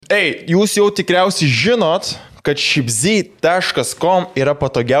Jūs jau tikriausiai žinot, kad shipzy.com yra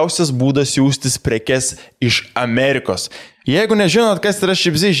patogiausias būdas siųstis prekes iš Amerikos. Jeigu nežinot, kas yra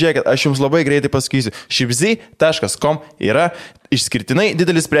Shipzy, žiūrėkit, aš jums labai greitai pasakysiu. Shipzy.com yra išskirtinai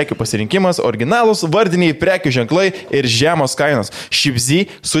didelis prekių pasirinkimas, originalūs vardiniai prekių ženklai ir žemos kainos. Shipzy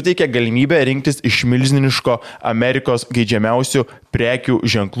suteikia galimybę rinktis iš milžiniško Amerikos geidžiamiausių prekių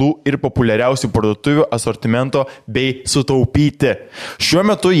ženklų ir populiariausių parduotuvių asortimento bei sutaupyti. Šiuo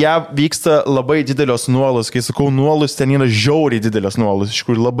metu JAV vyksta labai didelios nuolaidos, kai sakau nuolaidos, ten yra žiauriai didelės nuolaidos, iš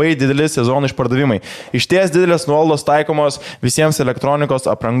kur labai didelis sezono išpardavimai. Išties didelės nuolaidos taikomos visiems elektronikos,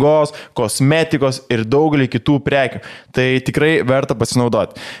 aprangos, kosmetikos ir daugelį kitų prekių. Tai tikrai verta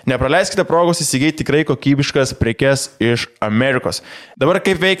pasinaudoti. Nepraleiskite progos įsigyti tikrai kokybiškas prekes iš Amerikos. Dabar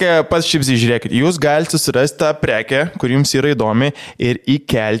kaip veikia pats Shipzy, žiūrėkit. Jūs galite susirasti tą prekę, kur jums yra įdomi ir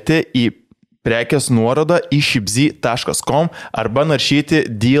įkelti į prekės nuorodą į shipzy.com arba naršyti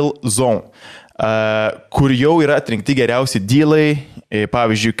Deal Zone, kur jau yra atrinkti geriausi dealai,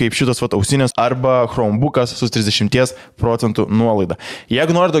 pavyzdžiui, kaip šitos ausinės arba Chromebookas su 30% nuolaida.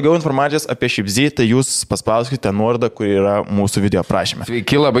 Jeigu nori daugiau informacijos apie Shipzy, tai jūs paspauskite nuorodą, kur yra mūsų video aprašyme.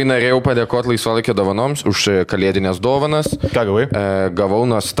 Sveiki, labai norėjau padėkoti Laisvalaikio dovanoms už kalėdinės dovanas. Ką gavai? Gavau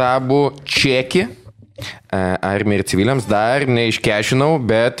nuostabų čekį. Armijai ir civiliams dar neiškešinau,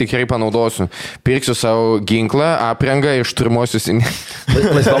 bet tikrai panaudosiu. Pirksiu savo ginklą, aprangą iš turmosius.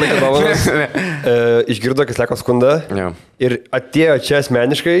 Laisvalaikio dovanas. Išgirdo Kisleko skundą ir atėjo čia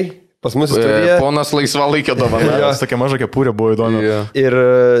asmeniškai pas mus į studiją. Ponas Laisvalaikio dovanas. Tokia maža kepurė buvo įdomi. Ir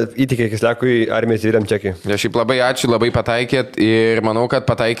įtikė Kislekui armijai civiliam čekį. Šiaip labai ačiū, labai pataikėt ir manau, kad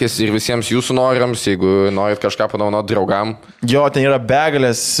pataikės ir visiems jūsų norams, jeigu norit kažką padovanoti draugam. Jo, ten yra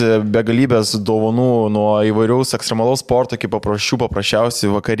begalybės dovanų nuo įvairiaus ekstremalaus sporto iki paprasčiausių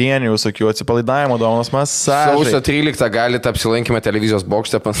vakarienių, visokių atsipalaidavimo dovanos masažai. Sausio 13 galite apsilankymą televizijos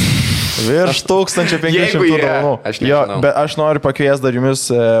bokšte pas... Virš 1500 dovanų. Bet aš noriu pakviesti dar jumis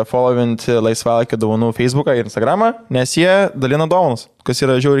followint Laisvalaikio dovanų Facebooką ir Instagramą, nes jie dalina dovanus, kas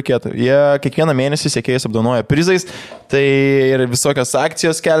yra žiauriai kieta. Jie kiekvieną mėnesį sekėjus apdovanoja prizais, tai ir visokios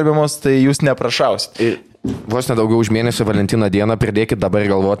akcijos skelbiamos, tai jūs neprašausit. Vos nedaugiau už mėnesio Valentino dieną pridėkit dabar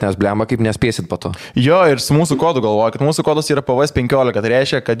galvoti, nes blemba kaip nespėsit po to. Jo, ir su mūsų kodu galvokit. Mūsų kodas yra PVS15, tai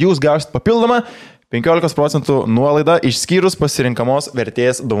reiškia, kad jūs gausit papildomą 15% nuolaidą išskyrus pasirinkamos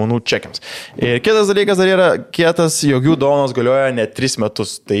vertės dovanų čekiams. Ir kitas dalykas dar yra kietas, jog jų dovanos galioja net 3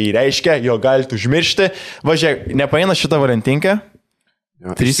 metus. Tai reiškia, jog galite užmiršti. Važiuok, nepaina šitą Valentinkę.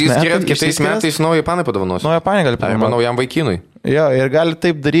 Išsiskiriat, kitais metais naują panai padovanos. Naują panai gali padovanoti. Arba naujam vaikinui. Jo, ir gali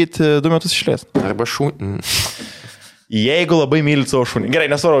taip daryti 2 metus išlės. Arba šūnį. Jeigu labai mylit savo šunį. Gerai,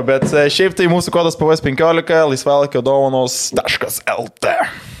 nesvarbu, bet šiaip tai mūsų kodas PVS15, laisvalaikio dovanos.lt.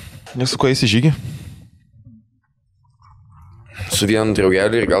 Nes su kuo eisi žygį? Su vienu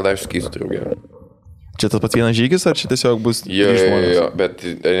draugeliu ir gal dar sukysiu draugeliu. Čia tas pats vienas žygis, ar čia tiesiog bus... Jo, bet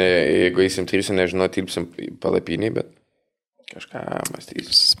jeigu eisim 3, nežinau, tilpsim palapiniai, bet kažką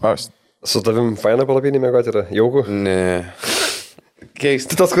mąstysim. Spaust. Su tavim faina palapinį mėgoti yra? Jauku? Ne. Keista.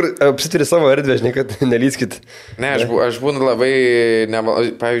 Tu tas, kur apsituri savo erdvę, žinai, kad nelyskit. Ne, aš būnu labai,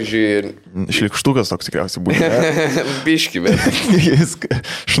 pavyzdžiui... Šlikštukas toks tikriausiai būna. Biški, bet... Jis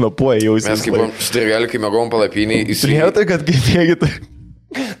šnapuoja jau įsivaizduoja. Mes kaip buvom su dirgeliu, kai mėgom palapiniai... Turėjote, kad kaip mėgite...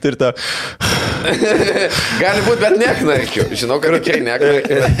 Tai ir ta... Gali būti, bet neknarkiu. Žinau, kad tikrai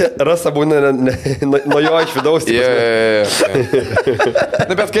neknarkiu. Rasa būna nuo jo iš vidaus.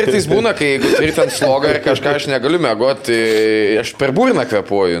 Na, bet kartais būna, kai jeigu turi ten slogą ir kažką aš negaliu mėgoti, aš per burną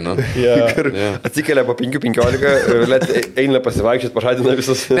kvepuoju. Nu. Atsikelia po 5-15, eina pasivaikščioti, pažadina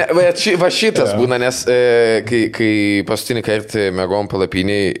visus. Ne, va šitas būna, nes kai paskutinį kartą mėgom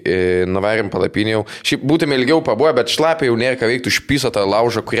palapiniai, nuvarėm palapiniai, šiaip būtume ilgiau pabuoję, bet šlapia jau nėra ką veikti, užpiso tą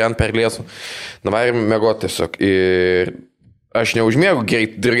laužą, kurį ant perlėsų. Nuvarėm mėgoti tiesiog. Ir aš neužmėgu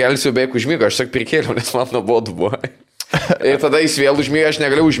greit, dirgelis jau beveik užmėgo, aš sak prikėliau, nes man nuobodu buvo. Ir tada jis vėl užmėgo, aš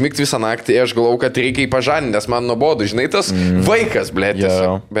negalėjau užmigti visą naktį, aš galvau, kad reikia įpažaninti, nes man nuobodu, žinai, tas vaikas, blėt,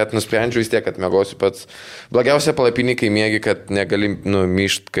 bet nusprendžiu vis tiek, kad mėgosiu pats. Blogiausia palapinį, kai mėgi, kad negali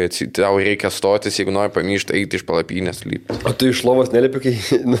myšt, kad tau reikia stotis, jeigu nori pamyšti, eiti iš palapinės lypti. O tu iš lovos nelipi,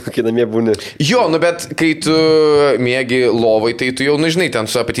 kai namie būni? Jo, bet kai tu mėgi lovai, tai tu jau, žinai,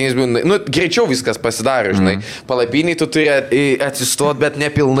 ten su apatiniais būni, greičiau viskas pasidaro, žinai. Palapiniai tu turi atsistoti, bet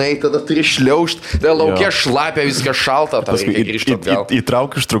nepilnai, tada turi šliaužti, tada laukia šlapia, viskas šalta. šalta, tau reikia grįžti atgal.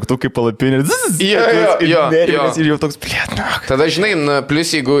 Įtrauk ištrauktukai palapinį. Jo. Ir jau toks plėtna. Tada, žinai,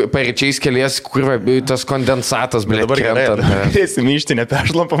 plus jeigu paryčiais kelies, kur tas kondensatas, blėt, Dabar krenta. Įsimyšti,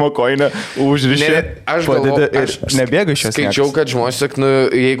 neperšlampama koina, užrišė. Aš galvoju, aš nebėga iš jos. Skaičiau, kad žmonės, sak,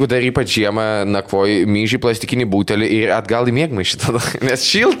 jeigu dar ypač žiemą nakvoj, myži plastikinį butelį ir atgal į mėgmaišį tada, nes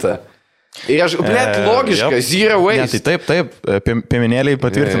šilta. Ir aš, blėt, logiška, zero waste. Ne, tai taip, piemenėliai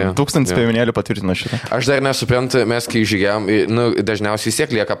patvirtino, 1000 piemenėlių patvirtino šitą. Aš dar nesuprantu, mes kai žygiam, dažniausiai vis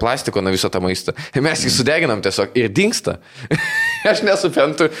tiek lieka plastiko nuo viso tą maistą. Mes jį sudeginam tiesiog ir dingsta. Aš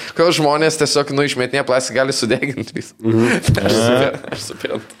nesuprantu, kad žmonės tiesiog išmetinė plastiką gali sudeginti visą. Aš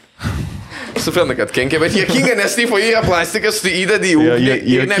suprantu. Suprantu, kad kenkia, bet jėkinga, nes taip yra plastikas, tu įdedi į ugnį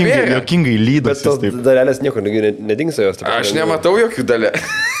ir nebėra. Jokingai lydas. Bet tos dalelės niekur nedingsta jos. Aš nematau jokių dalė.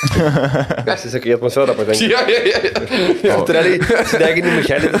 Aš tiesiog į atmosferą patenka. Tu realiai sudegini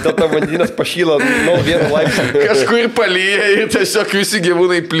mišelį, dėl to vandenynas pašyla 0,1 laipsnį. Kažkur palyja ir tiesiog visi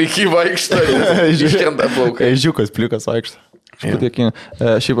gyvūnai pliki vaikšto. Iškrenta plaukai. Ežiukas plikas vaikšto.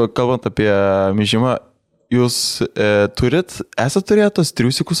 Šiaip kalbant apie myžimą, jūs esate turėję tos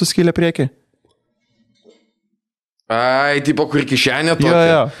triusikus suskylę priekį? Ai, tipo, kur kišenė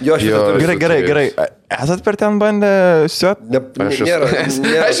tokia. Jo. Gerai. Esat per ten bandę siuot?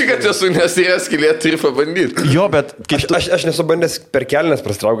 Aš kad esu nesėjęs skylė, turi pabandyti. Jo, bet... Aš nesu bandęs per kelnes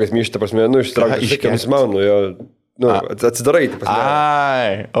prastraukęs myšti, ta prasme, ištraukęs, iškiam nusimaunu, jo. Atsidarai, ta prasme.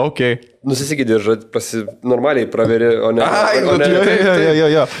 Ai, okei. Nusisigi diržą, normaliai praveri, o ne...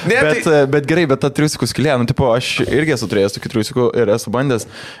 Jo. Bet gerai, bet ta triusikų skylė, aš irgi esu turėjęs tokį triusikų ir esu bandęs.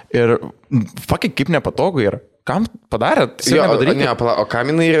 Ir kaip nepatogu yra. Kam padarė? O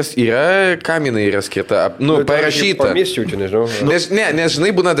kaminai yra skirta. Parašyta. Pamiščiau čia, nežinau. Nes žinai,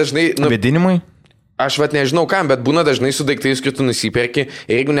 būna dažnai... Vėdinimui? Aš nežinau kam, bet būna dažnai su daiktais, kai tu nusiperki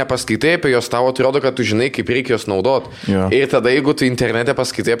ir jeigu nepaskaitai apie jos, tau atrodo, kad tu žinai, kaip reikia jos naudoti. Ir tada, jeigu tu internete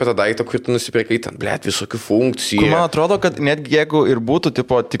paskaitai apie tą daiktą, kur tu nusiperkai, ten, blėt, visokių funkcijų. Man atrodo, kad netgi jeigu ir būtų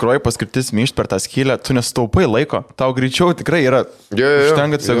tikroji paskirtis myšti per tą skylę, tu nesutaupai laiko. Tau greičiau tikrai yra.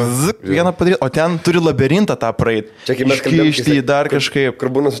 Užtenka tiesiog vieną padaryti, o ten turi labirintą tą praeit. Čia kaip mes kalbėjome, dar kažkaip.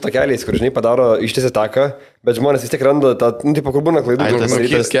 Kur būna su takeliais, kur žinai padaro ištisi taką, bet žmonės vis tiek randa tą, kur būna klaidų.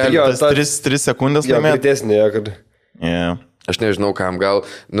 Tas 3 sekundės. Jo, greitesnė, kad... Aš nežinau kam, gal,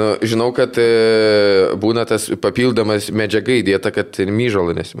 žinau, kad būna tas papildomas medžiaga įdėta, kad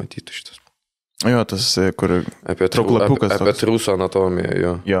myžalą nesimatytų šitas. Jo, tas, kur... Apie trūso anatomiją,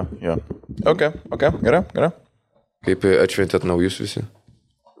 jo. Jo. Ok, gerai. Kaip atšventėt naujus visi?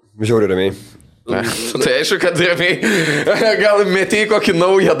 Žiauriai ramiai. Tai aišku, kad ramiai. Gal metėjai kokį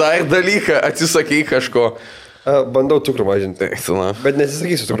naują dar dalyką, atsisakei kažko. Bandau cukrų mažinti. Bet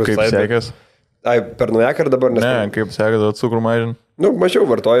nesisakysiu cukrų. Kaip sekės? Ai, per naujaką ar dabar? Kaip sekės cukrų mažinti? Mažiau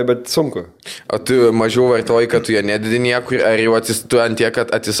vartoju, bet sunku. O tu mažiau vartoji, kad tu ją nedidi niekur, ar jau tu ant tiek, kad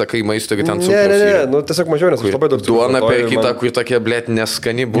atsisakai maisto, kad ten cukrus? Ne, tiesiog mažiau, nes aš labai daug cukrų. Duona per kitą, kur tokia, blėt,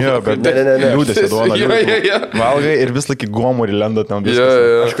 neskani buvo. Jo, bet liūdėsi duona. Valgai ir vis laikį gomurį lenda ten viskas.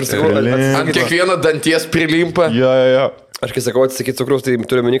 Aš kur sakau, ant kiekvieno danties prilimpa. Jo. Aš kai sakau atsisakyti cukrus, tai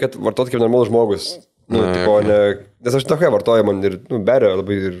turiu meni, kad vartoti kaip normalus žmogus. Nes aš tokia vartoju, man ir beria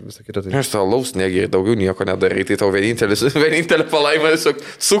labai ir visą kitą. Aš tau laus negeri, daugiau nieko nedarai, tai tau vienintelė palaima tiesiog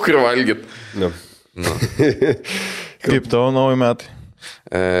cukrų valgyt. Kaip tavo nauji metai?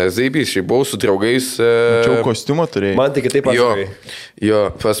 Zaibys, šiaip buvau su draugais. Čia kostiumą turėjai. Man tik kitaip pasakai. Jo,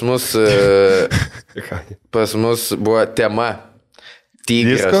 pas mus buvo tema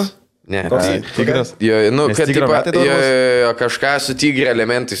Tigras. Disko? Ne, tigras. Kažką su tigre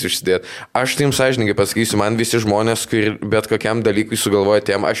elementais užsidėt. Aš tai jums sąžininkai pasakysiu, man visi žmonės, kur bet kokiam dalykui sugalvoja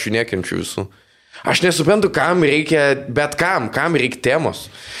temą, aš jų nekenčiu visų. Aš nesuprantu, kam reikia, bet kam reikia temos.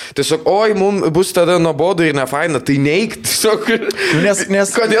 Tiesiog, mums bus tada nuobodu ir nefaina, tai neik, tiesiog.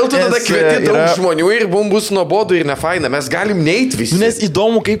 Kodėl tu tada kvieti daug žmonių ir mums bus nuobodu ir nefaina, mes galim neit visi. Nes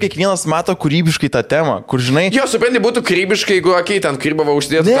įdomu, kaip kiekvienas mato kūrybiškai tą temą, kur žinai. Jo, supranti, būtų kūrybiškai, jeigu, ten kūrybavo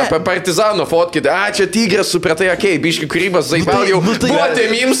uždėtų tą partizano fotkį, čia tigras, supratai, biški kūrybas, zaibal jau, buvote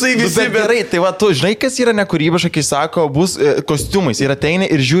mimsai visi. Gerai, tai va, tu žinai, kas yra nekūrybiškai, kai sako, bus kostiumais ir ateina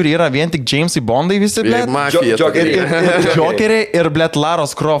ir žiūri, yra vien tik Jamesai Bondai visi, blėt. Jokeriai ir, blėt,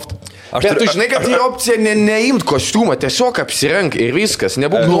 Laros Croft. Bet tu žinai, kad tai opcija neimt kostiumą, tiesiog apsirenk ir viskas,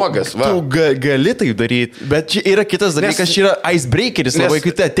 nebūk nuogas. Va. Tu gali tai daryti, bet čia yra kitas dalykas, čia yra icebreakeris, labai,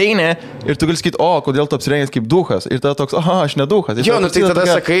 kai tu ateini ir tu gali sakyti, kodėl tu apsirengęs kaip duhas. Ir tada toks, aš neduhas. Jo, tai tada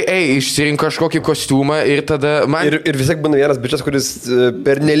sakai, išsirink kažkokį kostiumą ir tada man... Ir vis tiek būna vienas bičias, kuris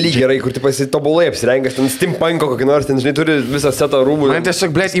per nelyg gerai, kur tu pasitobulai apsirengęs, ten steampunko kokį nors, ten, žinai, turi visą setą rūbų. Man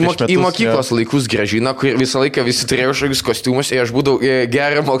tiesiog, blėt, į mokyklos laikus grąžina, kur visą laiką visi turėjo kažkokius kostiumus ir aš būdavau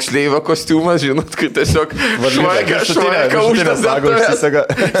gerą moksleivą, kostiumas, žinot, kai tiesiog švarka uždės.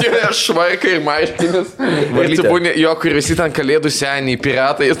 Švarka ir marškinis. Ir tu būni, jo, kur visi ten kalėdų seniai,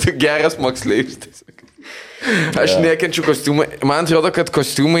 piratai, ir tu geras moksleivis. Aš nekenčiu kostiumai. Man atrodo, kad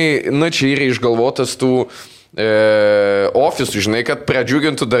kostiumai, čia yra išgalvotas tų ofisų, žinai, kad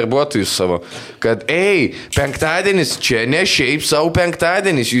pradžiugintų darbuotojus savo. Kad, penktadienis čia ne šiaip savo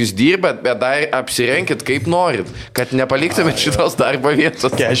penktadienis, jūs dirbat, bet dar apsirenkit kaip norit, kad nepaliktumėt šitos darbo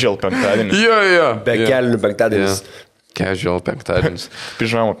vietos. Casual penktadienis. Jo. Be kelnių penktadienis. Casual penktadienis.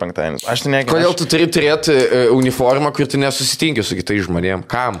 Pižamų penktadienis. Aš tai nekenčiu. Kodėl tu turi turėti uniformą, kur tu nesusitinki su kitais žmonėm?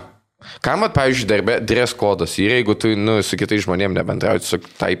 Kam? Kam, pavyzdžiui, darbė dress kodas yra, jeigu tu su kitais žmonėm nebendrauji, su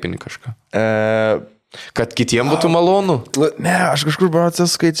taipini kažką? Kad kitiem būtų malonu? Ne, aš kažkur buvau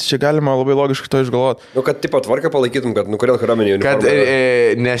atsiskaitis, čia galima labai logiškai to išgalvoti. Kad tipo tvarką palaikytum, kad kodėl kariuomenė uniforma?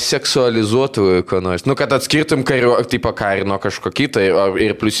 Kad neseksualizuotų ko nors. Kad atskirtum karį nuo kažko kitą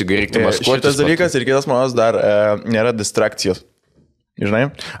ir plus jeigu reiktų maskuotis. Šitas dalykas ir kitas manas dar nėra distrakcijos.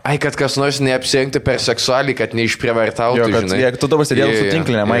 Žinai? Kad kas nors neapsirengti per seksualiai, kad neišprievartautų, žinai. Jeigu tu dabar sėdėjau su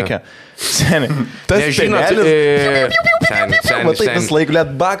tinklinė, Maikė. Seniai. Tas senelis. Matai, tas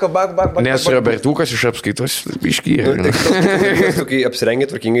laikulėt, bako. Nes Robertukas iš apskaitos iškyra. Kai apsirengi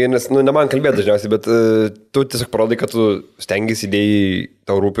tvarkingai, nes, ne man kalbėti dažniausiai, bet tu tiesiog parodai, kad tu stengiasi idėjai,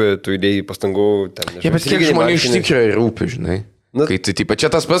 tau rūpi, tu idėjai pastangų. Bet kiek žmonių iš tikrųjų rūpi, žinai. Kai tu, tipo, čia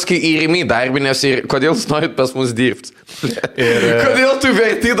tas pas, kai įrimi darbinės ir kodėl jūs norit pas mus dirbti? Kodėl tu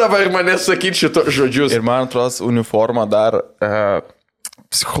verti dabar mane sakyti šito žodžius? Ir man atrodo, uniforma dar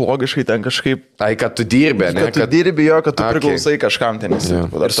psichologiškai ten kažkaip... Kad tu dirbi, ne? Kad tu dirbi jo, kad tu priklausai kažkam ten.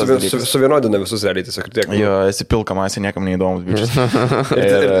 Ir suvienodina visus realiai tiesiog tiek. Jo, esi pilka masė, niekam neįdomus bičias.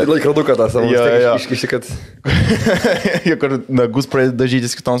 Ir laikroduką tą savo iškišti, kad... Kur nagus pradėti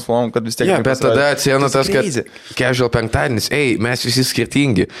dažytis kitoms spalvom, kad vis tiek... Bet tada atsiena tas, kad casual penktadienis, mes visi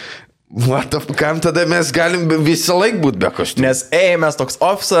skirtingi. Kam tada mes galim visą laiką būti be kostiumų? Nes, mes toks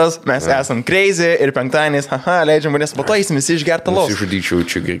ofisas, mes esam crazy ir penktadienis, leidžiam, nes po to eisim visi išgerti alaus. Nusižudyčiau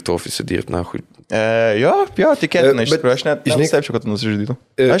čia greito ofisą dirbti, nahui. Jo, tikėtina, iš tikrųjų, aš net nustepčiau, kad tu nusižudytum.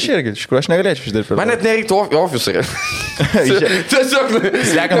 Aš irgi, iš tikrųjų, aš negalėčiau išdirbti. Man net nereiktų ofisą. Tiesiog...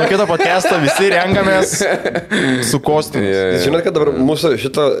 Slekia nuo kito podcast'o, visi rengamės su kostiumus. Žinot, kad dabar mūsų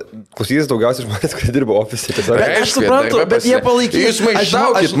šito klausys daugiausiai žmonės, kurie dirba ofisai. Bet aš suprantu, bet jie palaikys. Jūs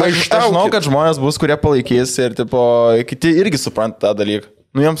maištaukit. Aš žinau, kad žmonės bus, kurie palaikys ir tipo, kiti irgi supranta tą dalyką.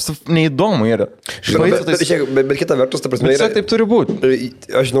 Jiems neįdomu yra. Bet kita vertus, ta prasme, yra... Taip turi būti.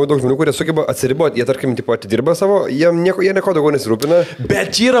 Aš žinau daug žmonių, kurie sugeba atsiriboti, jie tarkim, tipo, atidirba savo, jie nieko daugiau nesirūpina.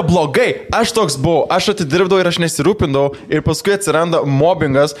 Bet čia yra blogai. Aš toks buvau, aš atidirbdavau ir aš nesirūpindavau ir paskui atsiranda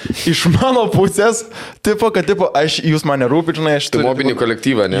mobbingas iš mano pusės, tipo, kad tipo, jūs mane rūpit, žinai, aš turiu... Tu mobbinį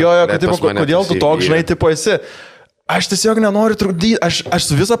kolektyvą, ne? Jo, kad tipo, kodėl tu toks, žinai, tipo esi. Aš tiesiog nenoriu trukdyti, aš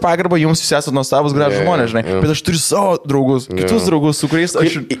su visą pagarbą jums esate nuostabus gražus žmonės, žinai, bet aš turiu savo draugus, kitus draugus, su kuriais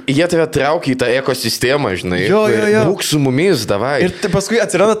aš... Jie tave traukia į tą ekosistemą, žinai. Jo. Būk su mumis, davai. Ir tai paskui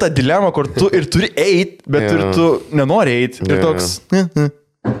atsiranda ta dilema, kur tu ir turi eiti, bet ir tu nenori eiti. Ir toks...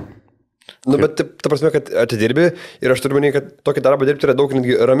 Bet ta prasme, kad atidirbi ir aš turiu manį, kad tokį darbą dirbti yra daug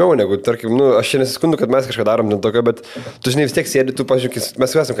netgi ramiau negu, tarkim, aš čia nesiskundu, kad mes kažką darom tokio, bet tu, žinai, vis tiek sėdi, tu, pažiūrėk,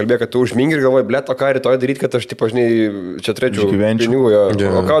 mes esam kalbėję, kad tu užmingi ir galvoji, blėt, o ką rytoj daryti, kad aš, tipo, žinai, čia turėčiau pinigų,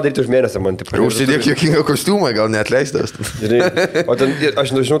 o ką daryti už mėnesį man, tipo. Užsidėk jokingą kostiumą, gal neatleistas. Žinai, o ten,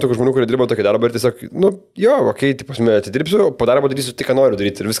 aš žinau tokių žmonių, kurie dirba tokį darbą ir tiesiog, tipo, atidirbsiu, po darbo darysiu tik, ką noriu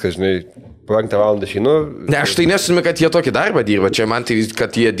daryti ir viskas, žinai, po 5 valandą išeinu. Ne, aš tai nesumi, kad jie tokį darbą dirba, čia man tai,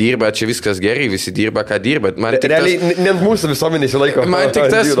 kad jie dirba, čia viskas gerai, visi dirba, ką dirba. Realiai, net mūsų visuomenė įsilaiko. Man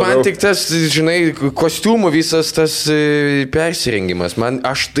tik tas, žinai, kostiumų visas tas persirengimas.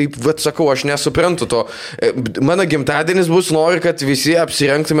 Aš taip, sakau, aš nesuprantu to. Mano gimtadienis bus, noriu, kad visi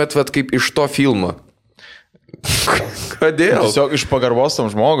apsirengtumėt, kaip iš to filmo. Kodėl? Tiesiog iš pagarbos tam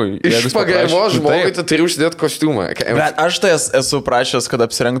žmogui. Iš pagarbos žmogui tu turi užsidėti kostiumą. Bet aš tai esu prašęs, kad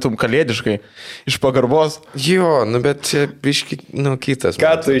apsirengtum kalėdiškai. Iš pagarbos. Jo, bet čia biški, kitas.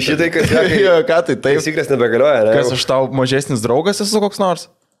 Ką tu šitai, kad... Jo, ką tai taip. Taisyklės nebegalioja, ne? Kas aš tau mažesnis draugas esu koks nors?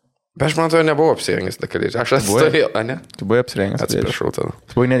 Bet aš man to nebuvau apsirengęs tą kalėdį. Aš atstovėjau, ne? Tu buvai apsirengęs. Atsiprašau tada.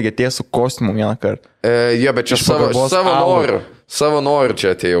 Tu buvai netgi atėjęs su kostiumu vieną kartą. Jo, bet čia savo noriu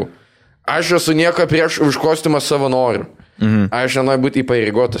čia atėjau. Aš esu nieko prieš už kostiumą savo noriu. Aš nenoriu būti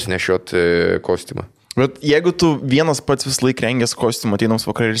įpareigotas nešiot kostiumą. Bet jeigu tu vienas pats vis laik rengęs kostiumą, ateinams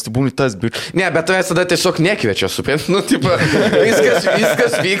vakarėlis, tu būni tas bičias. Ne, bet tu tada tiesiog nekviečia, suprant.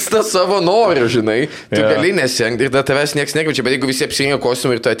 Viskas vyksta savo noriu, žinai. Tu gali nesengti ir tada tavęs nieks nekviečia, bet jeigu visi apsirengia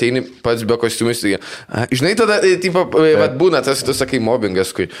kostiumą ir tu ateini pats be kostiumus, tai... Žinai, tada, būna tas, tu sakai,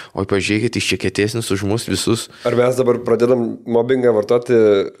 mobbingas, kur, oi, pažiūrėkit, iš čia kietesnis už mus visus. Ar mes dabar pradedam mobbingą vartoti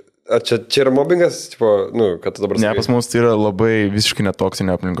Ar čia yra mobbingas, tipo, nu, kad tu dabar Ne, pas mus tai yra labai visiškai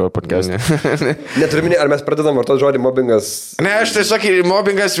netoksinė aplinkoje podcast'e. Neturime, ar mes pradedam vartoti žodį mobbingas? Ne, aš tiesiog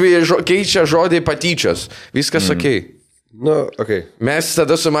mobbingas keičia žodį patyčios. Viskas okei. Nu, okei. Mes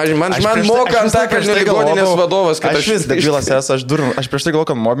tada sumažim. Man moka ant tą, kad ligoninės vadovas, kad aš vis debilas esu, aš prieš tai galvoju,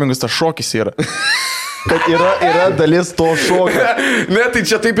 kad mobbingas tas šokis yra. Kad yra dalis to šokio. Ne, tai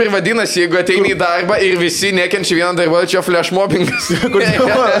čia taip ir vadinasi, jeigu ateini į darbą ir visi nekenčia vieną darbą, čia flash mobbingas.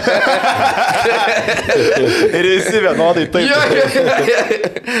 Ir visi vienodai taip.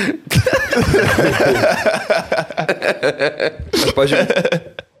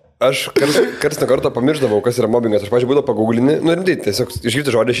 Aš karts nuo karto pamiršdavau, kas yra mobbingas. Aš, pavyzdžiui, būdavau pagooglinį, nu rimtai, tiesiog išgirti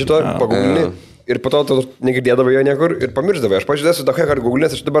žodį šito, pagooglinį ir po to negirdėdavau jo niekur ir pamiršdavau. Aš, pavyzdžiui, esu tokia, kad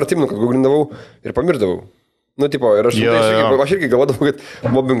googlinės, aš dabar atsimenu, kad googlindavau ir pamiršdavau. Nu, tipo, ir aš irgi galvodavau, kad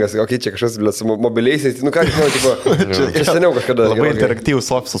mobbingas, okei, čia kažkas su mobiliaisiais, nu ką, tipo, čia seniau kažkada. Labai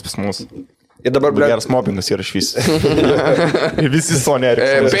interaktyvus ofisas pas mus. Ir dabar, geras mobbingas yra iš vis. Visi Sony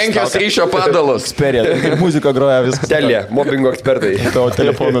Ericsson. 5 ryšio padalos. Sperė. Muzika groja viskas. Telė, mobbingo ekspertai. Tavo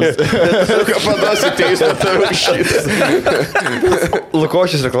telefonas. Ką paduosi teismą, tavo šitą.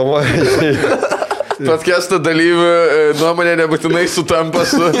 Lukošius reklamuoja. Podcast'o dalyvių nuomonė nebūtinai sutampa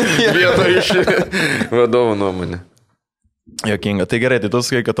su vieno iš vadovų nuomonė. Jokinga. Tai gerai, tai tu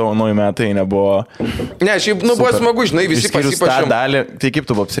sakai, kad tavo nauji metai nebuvo... Ne, šiaip, buvo smagu, žinai, visi pasipašėm. Tai kaip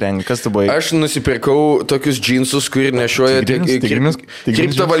tu buvo apsirengi, kas tu buvai? Aš nusipirkau tokius džinsus, kur nešioja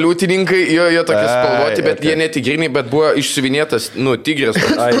kriptovaliutininkai, jo tokie spalvoti, bet jie ne tigriniai, bet buvo išsiuvinėtas, nu, tigras.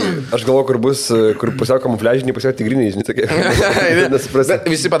 Aš galvoju, kur pusiau kamufliažiniai, pusiau tigriniai, žinai, tokie.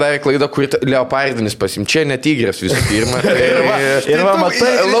 Visi padarė klaidą, kur leopardinis pasim. Čia ne tigras visų pirma. Ir va,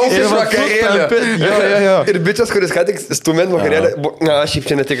 matai, laukas vakarėlė. Ir bičias, kuris ką tik stumė vakarėlė, na, šiaip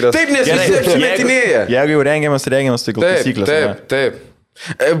čia netikras. Taip, nes visi apsimetinėja. Jeigu jau rengiamas, tai gal taisyklės. Taip.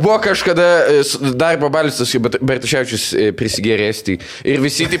 Buvo kažkada darbo balistas Bertuševičius prisigėrė Estijai. Ir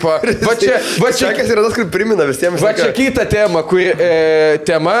visi tipo... Va čia kas yra tas, kur primina visiems. Va čia kita tema, kur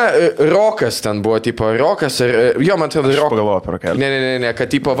tema rokas ten buvo, tipo rokas. Jo, man atrodo, rokas. Pagalvoju apie rokelį. Ne,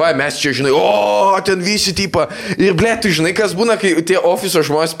 kad tipo, va, mes čia, žinai, o, ten visi, tipo. Ir ble, tu žinai, kas būna, kai tie ofiso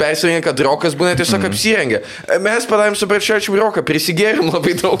žmonės persirengia, kad rokas būna tiesiog apsirengia. Mes padarėm su Bertuševičiu roką, prisigėrėm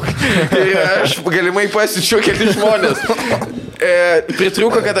labai daug. Ir aš galimai pasičiau keli žmonės.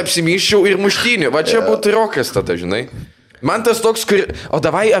 Pritrūko, kad apsimyščiau ir muštynių. Va čia būtų rokas tada, žinai. Man tas toks, kur... O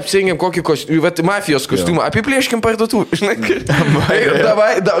davai apsirengėm kokį kostiumą, mafijos kostiumą, apiplėškim parduotuvę, žinai. Ir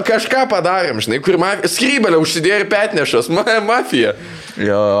davai kažką padarėm, žinai, kur skrybelę užsidėjo ir petnešas, mafija.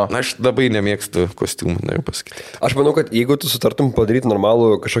 Jo. Aš labai nemėgstu kostiumų, noriu pasakyti. Aš manau, kad jeigu tu sutartum padaryti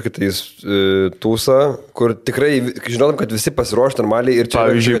normalų kažkokį tais tūsą, kur tikrai žinotum, kad visi pasiruoš normaliai ir čia...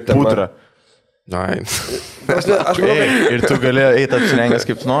 Pavyzdžiui, putra. Ai. Aš manau, kad... Ir tu galėjai eiti apsirengęs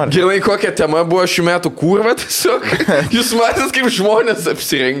kaip nori. Žinai, kokia tema buvo šių metų kurva tiesiog. Jūs matėt, kaip žmonės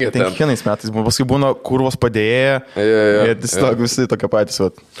apsirengė ten. Kiekvienais metais, paskui būna kurvos padėjėja. Ir visi tokie patys.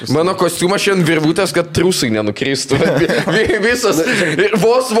 Mano kostiumas šiandien virvutės, kad trusai nenukristų. Visas.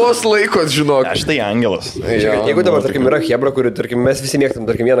 Vos laikos, žinok. Aš tai angelas. Jeigu dabar, tarkim, yra hebra, kuri, tarkim, mes visi mėgstam,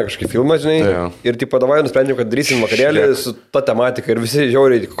 tarkim, vieną kažkokį filmą, žinai. Ir taip padavai nusprendžiam, kad darysim vakarėlį su ta tematika ir visi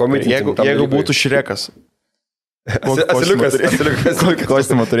žiauriai komitinsim. Jeigu būtų Šrekas. Asiliukas. Kokį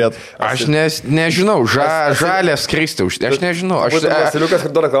kostiumą turėtų? Aš nežinau, žalę skraisti už... Aš nežinau. Asiliukas,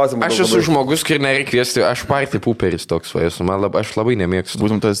 kad duoda klausimą. Aš esu žmogus, kur nereikia kviesti, aš party pooperis toks, va, esu, aš labai nemėgstu.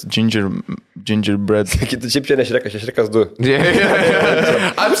 Būtum tas gingerbread. Sakytų, šiaip čia ne Šrekas, čia Šrekas 2.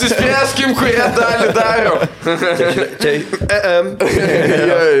 Apsispręskim, kurią dalį daro.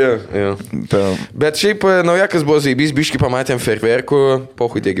 Bet šiaip naujakas buvo zaibys, biški pamatėm ferverkų,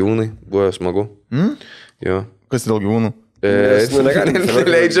 pohui tie gyvūnai, buvo smagu. Jo. Kas dėl gyvūnų?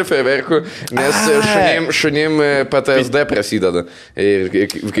 Neleidžia fejerverkų, nes šunim PTSD prasideda. Ir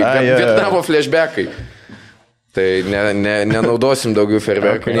Vietnamo flashbackai. Tai nenaudosim daugiau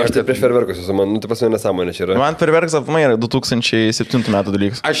fejerverkų. Aš tai prieš fejerverkus esu, man, tai pas mane nesąmonė čia yra. Man fejerverkas apmai yra 2007 metų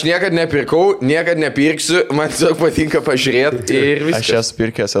dalykas. Aš niekad nepirkau, niekad nepirksiu, man tiesiog patinka pažiūrėti ir viskas. Aš esu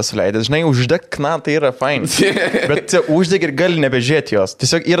pirkęs, esu leidęs. Žinai, uždeg kną, tai yra fain. Bet uždeg ir gali nebežiūrėti jos.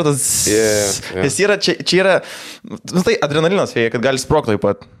 Tiesiog yra tas... Jis yra, čia yra... Tai adrenalinas vėja, kad gali sprokti taip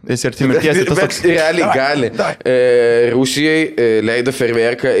pat. Jis ir mirties. Bet realiai gali. Rusijai leido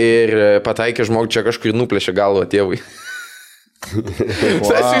fejerverką ir pataikė žmogų čia kažkur nuplėšė galvą tėvui.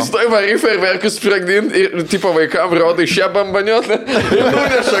 Tai aš įstoju varai ferverkus spragdin ir tipo vaikam rodai šią bambaniotę ir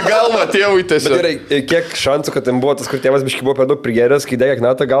nuneša galvą tėvui tiesiog. Gerai, kiek šansų, kad ten buvo tas, kur tėvas biškai buvo per daug prigeręs, kai degė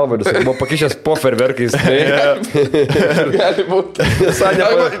knatą galvą, jis buvo pakišęs po ferverkais. Gali būti.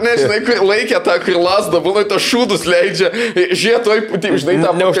 Nežinai, kur laikė tą, kur lasda, būna to šūdus leidžia, žietoj, žinai,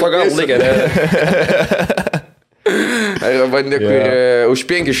 tą ne už to gal laikė, ne? Ar bandė, kur už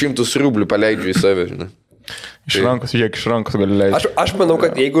 500 rublių paleidžiu į save, žinai. Iš rankos, žiūrėk, iš rankos gali leisti. Aš manau,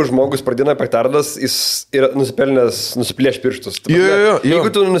 kad jeigu žmogus pradina petardas, jis yra nusipelnęs nusiplėš pirštus. Jo. Jeigu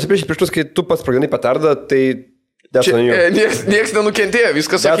tu nusiplėši pirštus, kai tu pats pradinai petardą, tai... Niekas nenukentėjo,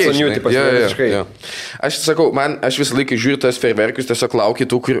 viskas okay, žinai. Aš sakau, aš visą laiką žiūriu tas ferverkus, tiesiog laukiu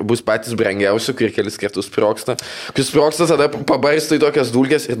tų, kur bus patys brangiausių, kur kelis kartus sproksta. Kai sproksta, tada pabarsta į tokias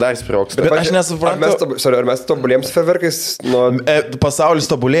dulkės ir dar sproksta. Bet aš nesuprantu. Ar mes tobulėjams ferverkais? Pasaulis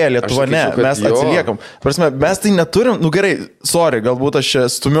tobulėja, Lietuva ne, mes atsiliekam. Prasme, mes tai neturim, nu gerai, sorry, galbūt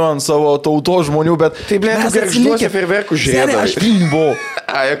aš stumiu ant savo tautos žmonių, bet... Tai blė, tu gargžduose ferverkus žiūrėdavai. Aš Vilnių.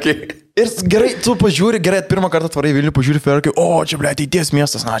 Ai, okei. Ir gerai, tu pažiūri, gerai, pirmą kartą atvarai Vilnių, pažiūri ferverkai, o, čia, ble, ateities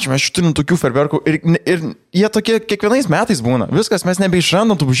miestas, na, čia mes turim tokių ferverkų ir jie tokie kiekvienais metais būna. Viskas, mes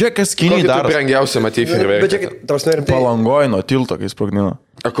nebeišrandam, tu žiūrėk, kas Kinijai daro. Kokį tu brangiausią matei ferverką? Bet žiūrėk, tavas norim tai... Palangoj nuo tilto, kai sprogdino.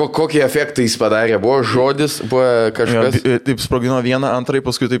 Kokį efektą jis padarė? Buvo žodis, buvo kažkas? Ja, taip sprogdino vieną, antrąjį,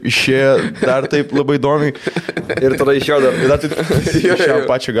 paskui taip išėjo, dar taip labai įdomiai. Ir tada išėjo dar. Ir dar taip išėjo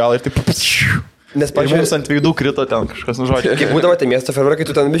pačią galą ir taip... Nes mums ant veidų krito ten kažkas nužodžiai. Kaip būdavo tie miesto ferverkai,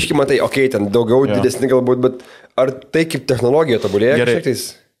 tu ten biškai matai, okei, ten daugiau, didesni galbūt, bet ar tai kaip technologija tobulėja kažkiek tais?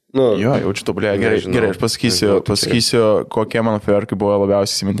 Nu, jo, jaučiu tobulėja, gerai, aš pasakysiu, kokie mano ferverkai buvo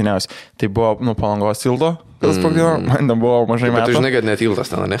labiausiai įsimintiniausi. Tai buvo, Palangos tilto, kas sprogdino, man ten buvo mažai metų. Bet tu žinai, kad net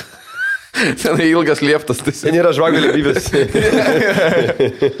tiltas ten, ne? Ten ilgas lieptas. Ten yra žvagių liepybės.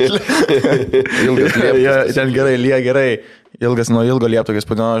 Ilgas lieptas. Ten gerai. Ilgas nuo ilgo liepto, kai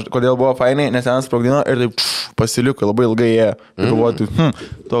sprogdino. Kodėl buvo fainai, nes ten sprogdino ir taip pasiliko, labai ilgai ėjo. Ir galvoju,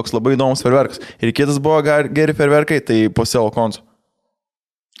 toks labai įdomus ferverkas. Ir kitas buvo geri ferverkai, tai po Selo konco.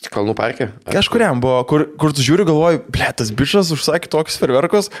 Kalnų parke? Kažkuriam buvo, kur tu žiūri, galvoji, ble, tas bičas užsakė tokius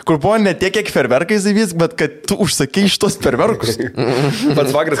ferverkus, kur buvo ne tiek, kiek ferverkai įvyks, bet kad tu užsakai šitos ferverkus. Pats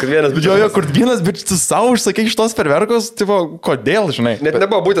vakaras, kad vienas bičas. Jo, kur vienas bičas tu savo užsakai šitos ferverkus, tipo, kodėl, žinai? Net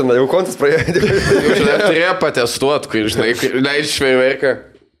nebuvo būtent, jau kontas praėjo. Jau čia turėjo patestuoti, kai, žinai, leidži ferverką.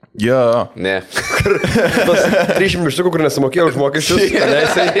 Jo. Ne. Tos 300 mištukų, kur nesumokėjo už mokesčius,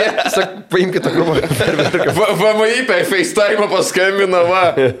 sak, paimkite tą krūmą ferverką. VMI per FaceTime paskambino,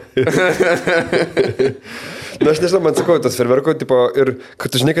 va. Na, aš nežinau, man sakau, tas ferverko, tipo, ir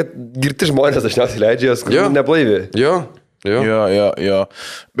kad tu žinai, kad girti žmonės dažniausiai leidžia jas, neblaivi. Jo.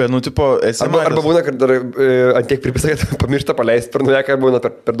 Bet, tipo, arba būna, kad dar antiek pripisa, kad pamiršta paleisti per nujeką, būna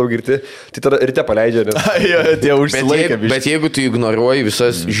per daug girti, tai tada ryte paleidžia. Tie užsilaikė. Bet jeigu tu ignoruoji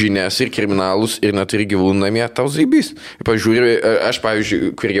visas žinias ir kriminalus ir neturi gyvūnų namie, tau zaibys. Pažiūrėjau, aš,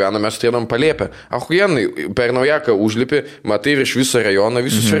 pavyzdžiui, kur gyvename, mes turėdam Palėpę. Ahujenai, per naujaką užlipi, matai virš viso rajono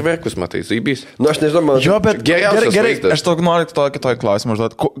visus ferverkus, matai, zaibys. Nu, aš nežinau, man... Jo, bet geriausias vaizdas. Aš noriu kitoj klausimą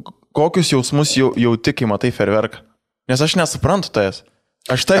užduoti. Kokius jausmus jauti, kai matai ferverką? Nes aš nesuprantu tais.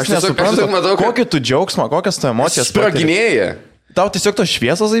 Aš nesuprantu, kokį tu džiaugsmą, kokias tu emocijas. Sproginėja. Tau tiesiog tos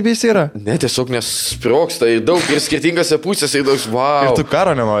šviesos zaibys yra? Ne, tiesiog nesprogsta ir daug, ir skirtingose pusėse, ir daug, wow. Ir tu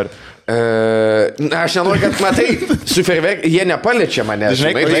karo nenori. Aš nenoriu, kad matai, su ferverk, jie nepaliečia mane.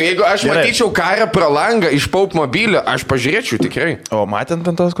 Žinai, jeigu aš matyčiau karą pro langą iš paupmobilio, aš pažiūrėčiau tikrai. O matėt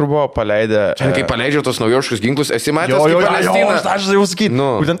ant tos, kur buvo paleidę... Kai paleidžia tos naujoškus ginklus, esi matęs, kaip Palestina. Aš jau sakyti.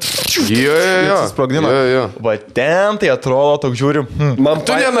 Būtent... Jo. Va ten tai atrodo, toks žiūrim.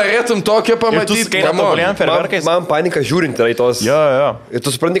 Tu nenorėtum tokio pamatyti. Man panika žiūrint yra į tos... Jo. Ir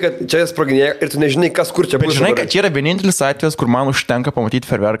tu supranti, kad čia sproginėja ir tu nežinai, kas kur čia bus. Žinai, kad čia yra vienintelis atvejis, kur man užtenka pamatyti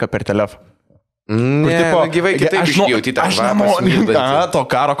ferverką per telefoną. Ne, gyvai kitaip išjauti tą kvapą. To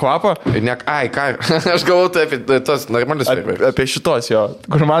karo kvapą? Aš galvoju apie tos normalius ferverkus. Apie šitos, jo.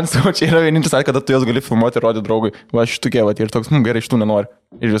 Kur man sakau, čia yra vienintelis atvejis, kada tu jas gali filmuoti ir rodyti draugui. Va, šitukė, va, ir toks, gerai, šitų nenori.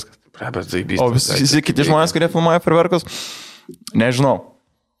 Ir viskas. O visi kiti žmonės, kurie filmuoja ferverkus, nežinau.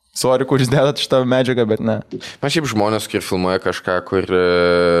 Sorry, kuris dėdat šitą medžiagą, bet ne. Man šiaip žmonės, kurie filmuoja kažką, kur...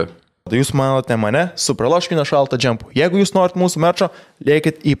 Jūs manote mane su praloškinio šaltą džempu. Jeigu jūs norit mūsų merčo,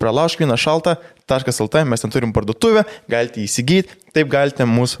 lėkit į pralaužkvynašalta.lt, mes ten turim parduotuvę, galite įsigyti, taip galite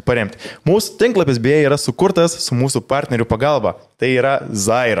mūsų paremti. Mūsų tinklapis beje yra sukurtas su mūsų partnerių pagalba, tai yra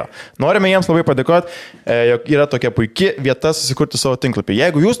Zaira. Norime jiems labai padėkoti, jog yra tokia puikia vieta susikurti savo tinklapį.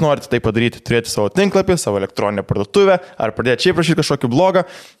 Jeigu jūs norite tai padaryti, turėti savo tinklapį, savo elektroninę parduotuvę ar pradėti šiaip rašyti kažkokį blogą,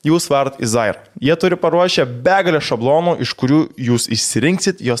 jūs varat į Zaira. Jie turi paruošę begalę šablonų, iš kurių jūs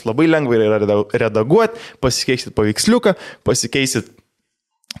išsirinksit, jos labai lengvai yra redaguoti, pasikeisit paveiksliuką, pasikeisit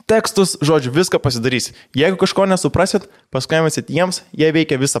tekstus, žodžiu, viską pasidarysit. Jeigu kažko nesuprasit, paskambinsit jiems, jie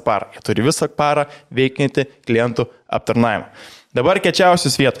veikia visą parą. Jie turi visą parą veikianti klientų aptarnavimą. Dabar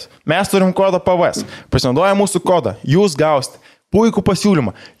kečiausios vietos. Mes turim kodą PVS. Pasinaudoję mūsų kodą, jūs gausite puikų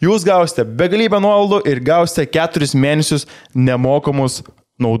pasiūlymą. Jūs gausite begalybę nuolaidų ir gausite 4 mėnesius nemokamus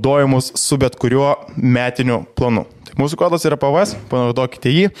naudojimus su bet kuriuo metiniu planu. Tai mūsų kodas yra PVS,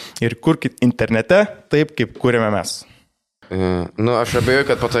 panaudokite jį ir kurkite internete taip, kaip kūrėme mes. Nu, aš abejoju,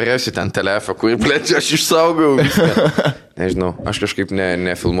 kad patarėsi ten telefą, kurį, blėt, aš išsaugau viską. Nežinau, aš kažkaip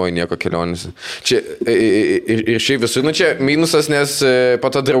nefilmuoju nieko kelionės. Čia, ir šiaip visur, nu čia minusas, nes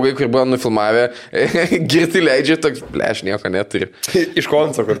po to draugai, kur buvo nufilmavę, girti leidžia, toks, blėt, aš nieko neturiu. Iš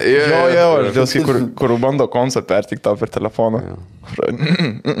konso, kur. Kur bando konsą pertikti tau per telefoną.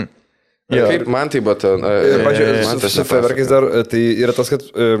 Kaip man tai buvo, su fejerverkais dar, tai yra tas, kad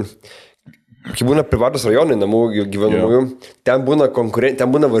kai būna privatus rajonai namų gyvenamųjų, ten būna ten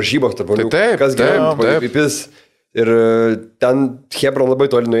būna varžybos tarp žmonių. Kas gyvena, ir ten hebra labai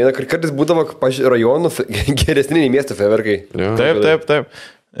toli nueina, kartais būdavo, pažiūrėjau, rajonų geresni nei miesto fejerverkai. Taip.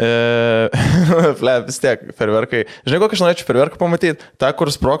 Vis tiek, fejerverkai. Žinai, kokį aš norėčiau fejerverką pamatyti? Ta,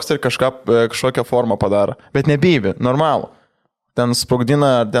 kur sprogsta ir kažkokią formą padaro. Bet nebeibi, normalų. Ten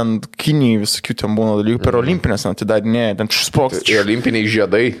sprogdina, ten Kinijai visokių ten būna dalykų, per olimpinės atidarinėja, ten sprogsta. Olimpiniai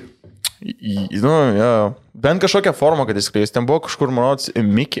žiedai. Nu, jo. Bent kažkokią formą, kad jis kleis. Ten buvo kažkur, manots,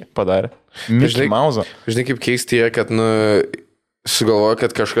 Mickey padarė. Mickey Mouse. Žinai, kaip keisti yra, kad, sugalvoju,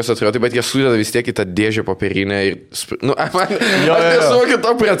 kad kažkas atrodo, bet jie sudeda vis tiek į tą dėžę popierinę ir... Nu, aš nesuvokiu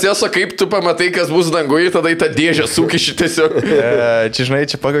to proceso, kaip tu pamatai, kas bus dangui ir tada į tą dėžę sukiši tiesiog. Čia, žinai,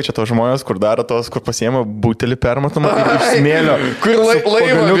 čia pagaičia tos žmonės, kur daro tos, kur pasiema butelį permatomą ir iš smėlio. Kur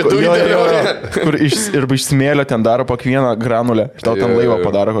laivą viduje dėlioja. Kur iš smėlio ten daro po vieną granulę. Ir tau ten laivą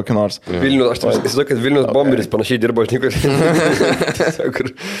padaro kokį nors. Vilnius, aš įsivaizduoju, kad Vilnius bomberis panašiai dirbo, aš nieko.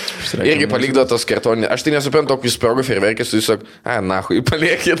 Irgi palikdo tos kartonį. Aš tai nesuprantu, tokius sprogų fejerverkės, tiesiog nahui,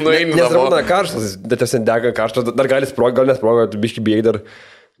 paliekit, nueini namo. Nes būna karštas, bet ten dega karštas, dar gali sprogti, gal nesproga, tu biški bėgi dar.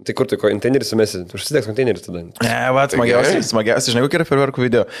 Tai kur tai konteinerį sumesi? Užsidegs konteinerį tada. Smagiausiai, žinai, kokia yra fejerverkų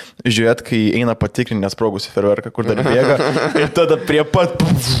video. Žiūrėt, kai eina patikrinti nesprogusį fejerverką, kur dar bėga ir tada prie pat...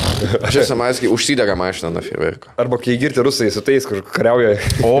 Aš esu matęs, kai užsidega mašiną nuo fejerverko. Arba kai girti rusai su tais, kur kariauja.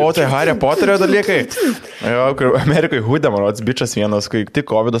 O, tai Harry Potterio dalykai. Jo, kur Amerikai hudė, man rods, bičas vienas, kai tik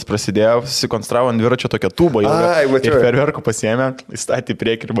COVID'as prasidėjo, susikonstravo ant dviračio tokią tūbą ir fejerverkų pasiėmė, įstatė į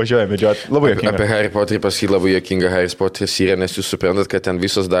priekį ir važiuoja medžioti. Labai juokinga. Apie Harry Potterį pasakyti labai juokinga Harry Potteris yra, nes jūs suprantat, kad ten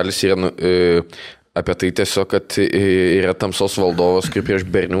visos dalis yra apie tai tiesiog, kad yra tamsos valdovas, kaip prieš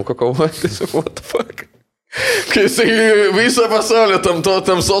berniuką kovoja, tiesiog what the fuck. Kai jisai visą pasaulio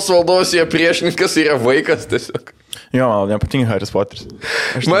tamsos valdovas yra priešininkas, yra vaikas tiesiog. Jo, man nepatinka Harry Potteris.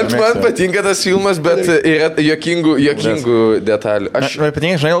 Man patinka tas filmas, bet yra juokingų detalių. Man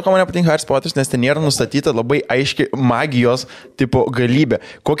patinka, žinai, ko man nepatinka Harry Potteris, nes ten nėra nustatyta labai aiški magijos tipo galybė.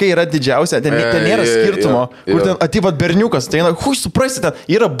 Kokia yra didžiausia, ten nėra skirtumo, kur ten atyvat berniukas, tai suprasti, ten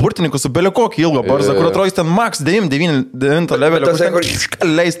yra burtininkas su belio kokį ilgo barzdą, kur atrodo ten max 9 levelio, kur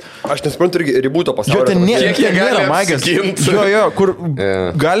ten leist. Aš nesuprantu irgi ribūto pasaulio. Jo, ten nėra magijos. Jo, kur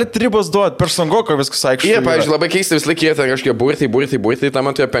galit ribas duoti, per Sangoką viskas aiškiai. Ir, pavyzdžiui, labai keista vis laik yra ten kažkokie burtai,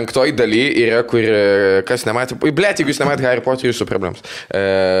 tam antroje 5 daly yra, kur, kas nematė, blėt, jeigu jūs nematė Harry Potterį, jūsų problems,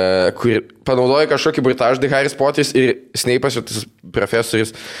 kur panaudoja kažkokį burtaždį Harry Potteris ir Snape'as, tas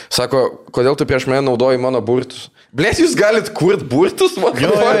profesorius, sako, kodėl tu prieš mane naudoji mano burtus? Blėt, jūs galit kurt burtus,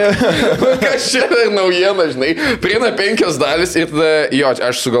 kas čia yra naujiena, žinai, prieina 5 dalis ir tada, jo,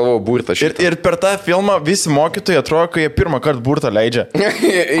 aš sugalvojau burtą šitą. Ir per tą filmą visi mokytojai atrodo, kai jie pirmą kartą burtą leidžia.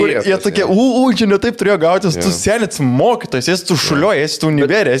 Jie tokie, čia ne taip turėjo gautis, tu senėts mokytojas, esi tu šuliuojas, tu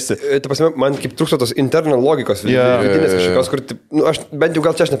univerėsi. Ta prasme, man kaip trūksta tos internal logikos, vidinės kažkokios, kur, aš bent jau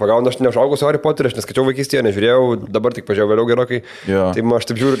gal čia aš nepagaunu, aš neužaugau su Harry Potteriu, aš neskaičiau vaikystėje, nežiūrėjau, dabar tik pažiūrėjau vėliau gerokai. Tai aš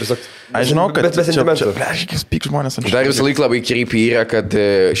taip žiūriu tiesiog. Aš žinau, kad be sentimentų. Dar visą laiką labai krypį yra, kad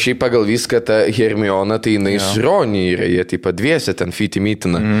šiaip pagal viską ta Hermiona, tai jinai su Roni yra, jie taip pat dviese ten fiti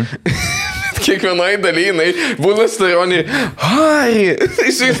mytina. kiekvienai dalynai būna staronį, Harry,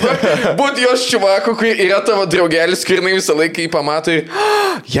 įsivaizduok, būt jos čiuvaku, kai yra tavo draugelis, skirnai visą laiką jį pamato ir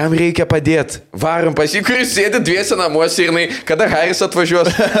jam reikia padėti. Varom pas jį, kuris sėdi dviese namuose ir kada Haris atvažiuos.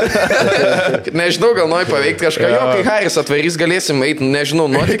 Nežinau, gal nori paveikti kažką. Jo, kai Haris atvarys, galėsim eiti, nežinau,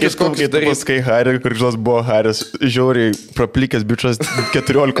 nuotykis koks darys. Kai Haris, kur žinot, buvo Haris, žiauriai praplikęs bičias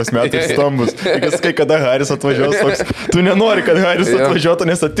 14 metų stambus. Kai kada Haris atvažiuos, toks, tu nenori, kad Haris atvažiuotų,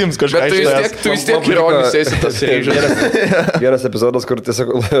 nes atims kažką iš tavęs. Tu vis tiek ironijus esi tas ryžas. Vienas epizodas, kur tiesiog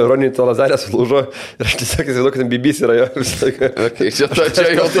Ronį to lazdelę sulūžo ir aš tiesiog įsivaizduoju, kad ten BBC yra jo visą laiką. Okay, čia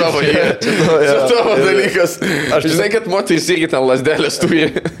jau tavo, čia tavo dalykas. Aš žinai, kad moteris irgi ten lazdelės turi.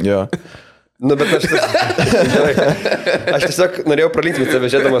 Jo. Nu, bet aš tiesiog norėjau pralinksminti tave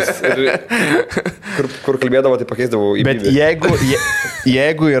žiūrėdamas ir kur kalbėdavo, tai pakeisdavau į bet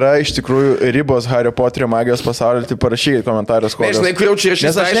jeigu yra iš tikrųjų ribos Hario Poterio magijos pasaulyje, tai parašykit komentarus, kokios. Nežinai, kur jau čia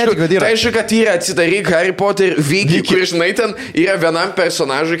rašys, tai aišku, kad yra atsidaryk Harry Potter Wiki, kur žinai ten yra vienam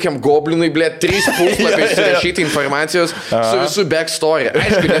personažui, kiam goblinui, 3 puslapiai surašyti informacijos su visų backstory.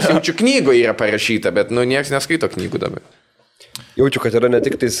 Aišku, nes jaučiu knygų yra parašyta, bet nieks neskaito knygų dabar. Jaučiu, kad yra ne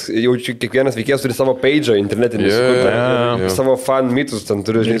tik tais, jaučiu, kiekvienas veikėjas turi savo page'ą internetinį, savo fan mitus, ten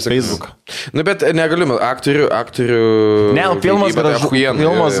turi, žinai, Facebook. Nu, bet negaliu, aktorių... Ne,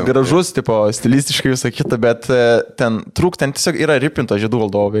 filmas gražus, tipo, stilistiškai visą kitą, bet ten tiesiog yra ripinto Žiedų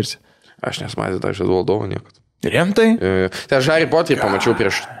valdovo versija. Aš nesmatęs dar Žiedų valdovo niekad. Rimtai? Tai aš Harry Potterį pamačiau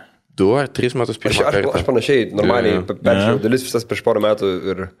prieš 2 ar 3 metus pirmą kartą. Aš panašiai, normaliai, peržiūrėjau dalis visas prieš porą metų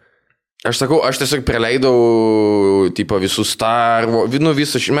ir... Aš sakau, aš tiesiog praleidau, tipo, visus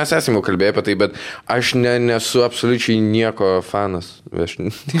visą, mes esame jau kalbėję apie tai, bet aš nesu absoliučiai nieko fanas. Aš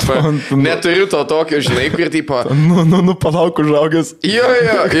neturiu to tokio, žinai, kur, tipo... Palauk užaugęs. Jo.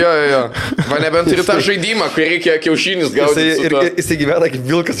 Va, nebent turiu tą žaidimą, kur reikia kiaušinis gauti. Jisai gyvena kaip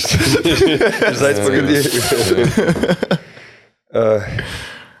vilkas. Žais pagadėjai.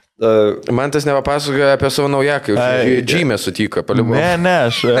 Man tas nepapasakoja apie savo naujaką. Džymę sutiko, palibu. Ne,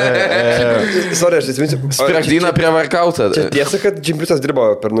 aš... Sorry, aš atsiminsiu. Spragdyną prie varkautą. Tiesa, kad Džimpiusas dirbo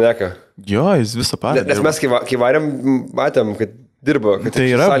per naujaką. Jo, jis visą parą. Nes mes, kai varėm, matėm, kad dirbo. Tai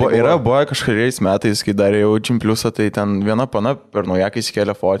yra buvo kažkuriais metais, kai darėjau Džimpiusą, tai ten viena pana per naujaką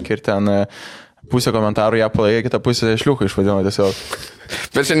įsikėlė fotkę ir ten pusę komentarų ją palaikė, kitą pusę šliuką išvadino tiesiog.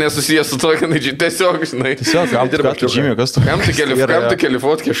 Bet čia nesusijęs su to, kad tiesiog, žinai. Tiesiog, kam tu žymiai, kas tu? Kam tu keli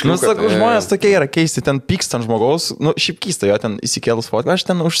fotkę šliuką? Nu, sakau, žmonės tokie yra keisti, ten pyksta ant žmogaus, šiaip keista jo ten įsikėlus fotkę, aš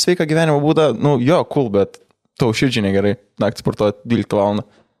ten už sveiką gyvenimo būdą, cool, bet tau širdžiai negerai, naktį sportuoti 12 valandą.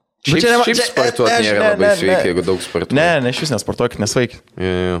 Šiaip sportuoti nėra labai sveika, jeigu daug sportuoti. Ne, šis nesportuokit, nesvaikit.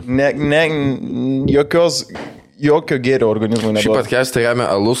 Jokio gėrio organizmui nebuvo. Šį podcastą remia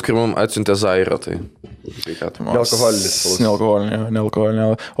alus, kur mums atsiuntė Zairą, tai... Nealkoholinis.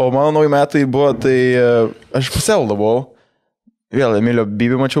 O mano nauji metai buvo, tai aš Pasevaldą buvau. Vėl Emilio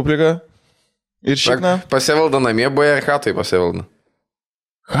Bibi mačiau pliką. Ir šikna. Pasevaldą namie buvo ir ką tai Pasevaldą?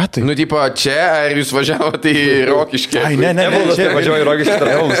 Ką tai? Nu, tipo, čia, ar jūs važiavote į Rokiškį? Ai, ne, čia važiuoju į Rokiškį.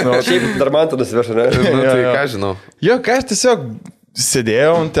 Šiaip dar man tada siveša, ne? Nu, tai ką žinau. Jo, ką aš tiesiog...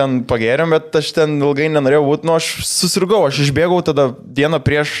 Sėdėjau, ten pagėrėm, bet aš ten ilgai nenorėjau būti, aš susirgau, aš išbėgau tada dieną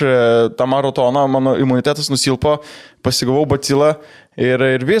prieš tą maratoną, mano imunitetas nusilpo, pasigavau bacilą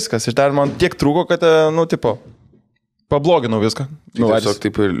ir viskas, ir dar man tiek trūko, kad, pabloginau viską. Tiesiog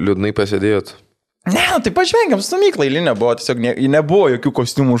taip liūdnai pasėdėjot. Ne, tai pažvengiam, stomykla eilinė buvo, tiesiog nebuvo jokių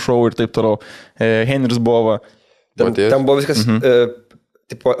kostiumų šou ir taip toliau. Henris buvo. Ten buvo viskas,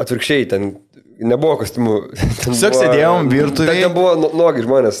 atvirkščiai, ten... Nebuvo kostiumų. Tiesiog sėdėjom virtuvėje. Ten buvo nuogi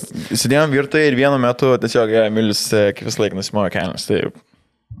žmonės. Sėdėjom virtuvėje ir vienu metu tiesiog Emilis kaip vis laik nusimojo kelnes.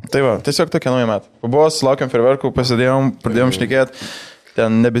 Tai va, tiesiog tokie nauji metai. Buvo, sulaukėm ferverkų, pasėdėjom, pradėjom šnekėti.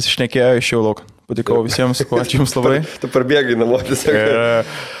 Ten nebesišnekėjo, išėjau lauk. Patikau visiems, ačiū jums labai. Tu parbėgai namo tiesiog.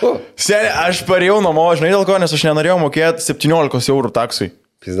 Senė, aš parėjau namo, žinai dėl ko, nes aš nenorėjau mokėti 17 eurų taksui.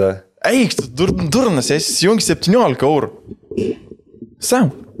 Pizda. Eik, durnas, esi įsijungi 17 eurų. Sam.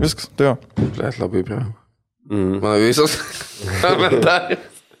 Viskas, tai jo. Blet, labai bravo. Mano visos komentarai.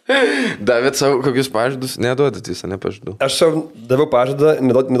 Davėt savo kokius pažadus? Neduodat visą, nepažadu. Aš savo daviau pažadą,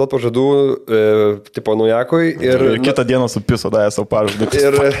 neduot pažadų tipo naujakui. Ir kitą dieną supiso, davė savo pažadų.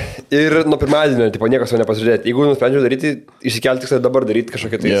 Ir nuo pirmadienio, tipo, niekas jau nepasižiūrėti. Jeigu nusprendžiau daryti, išsikelti tikslai dabar daryti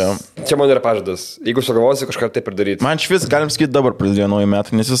kažkokią tai. Čia man yra pažadas. Jeigu sugalvosi kažką taip ir daryti. Man švis, galim sakyti, dabar prasidėjo nauji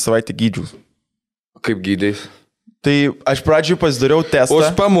metai, nes visą savaitę gydžius. Kaip gydais? Tai aš pradžiui pasidariau testą.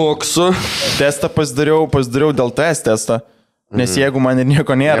 Aš pamoksu. Testą pasidariau dėl testą. Nes jeigu man ir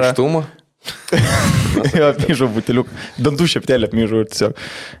nieko nėra... Neštumo? Jo, apmyžau buteliuk. Dantų šeptelį apmyžau tiesiog.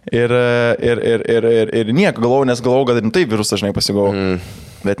 Ir nieko galvojau, nes galvojau, kad rimtai virusą žinai pasigavau.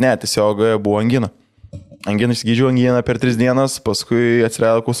 Bet ne, tiesiog buvo angina. Angina išsigydžiau anginą per 3 dienas, paskui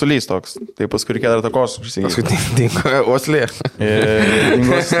atsirado kosulys toks. Tai paskui reikėjo dar takos išsigydžiau. Paskui dingo oslė.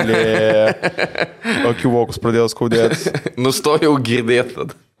 Dingo oslė. Akių vokus pradėjo skaudėti. Nustojau girdėti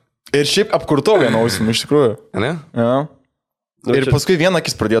tada. Ir šiaip apkurtau vieną ausim, iš tikrųjų. Ne? Ja. Ir paskui vieną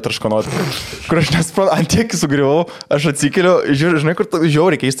akis pradėjo traškanoti. Kur aš nesuprantu, ant tiek sugriuvau, aš atsikeliu, žiūrėjau, žinai, kur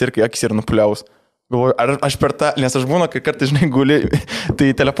žiauriai keisti ir kai akis ir nupliaus. Galvoju, ar aš per tą, nes aš būna, kai kartais, žinai, guli,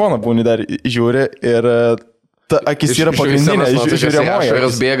 tai telefoną būni dar žiūri ir ta akis yra pagrindinė, žiūrėmoji.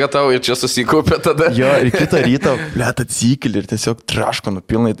 Ašaras bėga tau ir čia susikaupė tada. Jo, ir kitą rytą, blėt, atsikeli ir tiesiog traško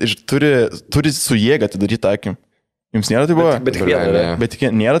nupilnai ir turi su jėga atidaryti akim. Jums nėra tai buvo? Bet tik viena. Bet tik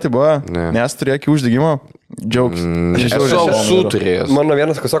nėra tai buvo? Ne. Nes turėjo akių uždegimo? Džiaugs. Esu ausų turėjęs. Mano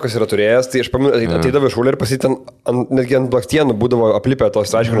vienas kasokas yra turėjęs, tai aš pamenu, ateidavo iš šulį ir pasitin, netgi ant blakstienų būdavo aplipę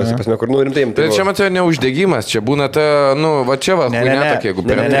tos traškinos, pasme, kur, rimtai. Tai čia matau ne uždegimas, čia būna ta, va čia va, ne, tokia, jeigu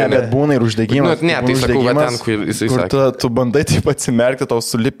ne, bet būna ir uždegimas. Ne, tai sakau, va ten, kur jisai sakė. Tu bandai taip atsimerkti, tau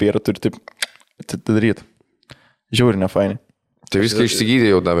sulipi ir turi taip daryti. Žiauri, ne fainai. Tai viską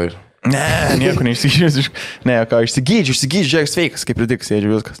išsigydė jau dabar. Ne, nieko neišsigydžiu. Ne, ką, išsigydžiu, žiūrėk, sveikas, kaip ir tik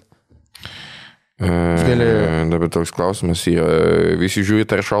sėdžiu viskas. Dabar toks klausimas yra, visi žiūri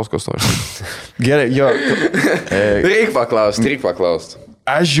Taršauskas nors. Gerai, jo. Reik paklaust.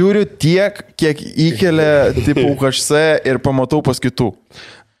 Aš žiūriu tiek, kiek įkelia tipo UHC ir pamatau pas kitų.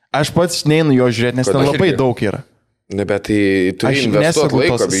 Aš pats neinu jo žiūrėti, nes ten labai daug yra. Ne, bet tai tu investuot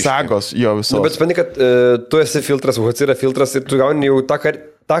laiko. Aš nesaku sagos jo visos. Nu, bet supranti, kad tu esi filtras, UHC yra filtras ir tu gauni jau tą,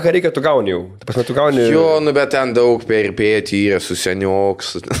 ką reikia, tu gauni jau. Tu gauni... Jo, nu bet ten daug peripėti yra su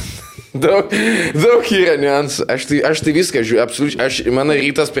senioks. Daug yra niuansų. Aš tai viską žiūriu, absoliučiai. Mano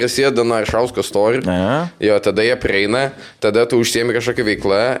rytas prasideda nuo Aršausko story. Jo, tada jie prieina, tada tu užsiemi kažkokią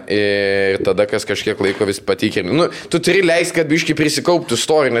veiklą ir tada kas kažkiek laiko vis patikrini. Nu, tu turi leisti, kad biški prisikauptų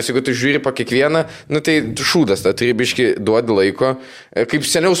story, nes jeigu tu žiūri pa kiekvieną, nu tai šūdas, tai turi biški duodi laiko. Kaip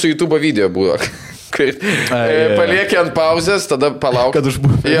seniau su YouTube video buvo. Palieki ant pauzės, tada palauk. Kad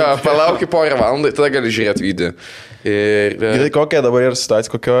užbūvė. Jo, palauki porą valandų, tada gali žiūrėti video. Gerai, kokia dabar yra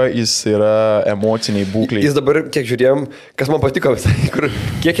situacija, kokio jis yra emociniai būkliai. Jis dabar, kiek žiūrėjom, kas man patiko visai, kur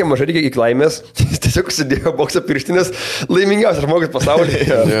kiek jam mažai reikia iki laimės, jis tiesiog sudėjo bokso pirštinės, laimingiausias žmogus pasaulyje.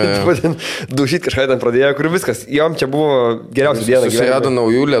 Dušyti kažką ten pradėjo, kur viskas, jam čia buvo geriausia diena. Susirado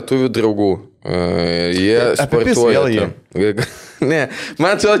naujų lietuvių draugų. Jie sportuoja. Ne,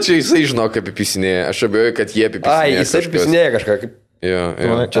 man atrodo, čia jisai žino, kaip apipisinėja. Aš abejoju, kad jie apipisinėja. Jisai apipisinėja kažką. Jo.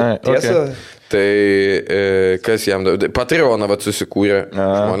 Čia tiesa. Tai kas jam, Patreoną susikūrė,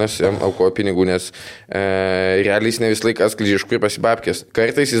 žmonės jam aukojo pinigų, nes realiai jis ne vis laiką atskleidžia, iš kur pasibabkės.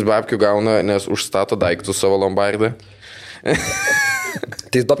 Kartais jis babkių gauna, nes užstato daiktus savo lombardą.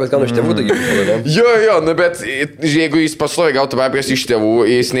 Tai jis babkės gauna iš tėvų, taigi. Jo, nu bet jeigu jis pastoja gauti babkės iš tėvų,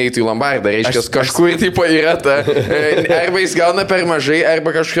 jis neįtų į lombardą, reiškia, kažkur tipo yra ta, arba jis gauna per mažai,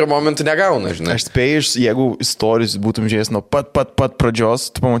 arba kažkur momentu negauna, žinai. Aš spėjau, jeigu istorijus būtum žiūrėjęs nuo pat pradžios,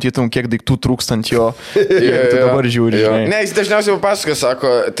 tu pamatytum, kiek daiktų trūkstant jo, tu dabar žiūri. Ne, jis dažniausiai papasakoja,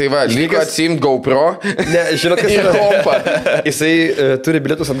 sako, tai va, liko atsiimt GoPro. Ne, žinot, kas yra kompa. Jisai turi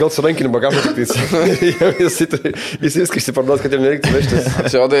bilietus atgal su rankiniu bagažu, jis viską išsiparduos, kad jam nereiktų vežtis.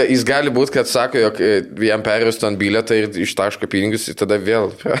 Atsirodo, jis gali būti, kad sako, jog jam pervestų ant bilietą ir ištaško pinigus ir tada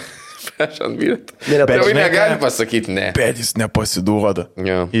vėl prieš ant bilietą. Tėvai negali pasakyti ne. Bet jis nepasiduoda.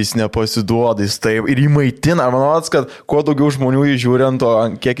 Yeah. Jis nepasiduoda, jis taip ir įmaitina. Manau, kad kuo daugiau žmonių jį žiūrint,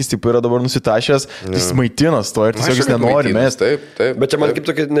 kiek jis taip yra dabar nusitašęs, jis maitinas to ir tiesiog jis nenori mest. Taip. Bet čia man kaip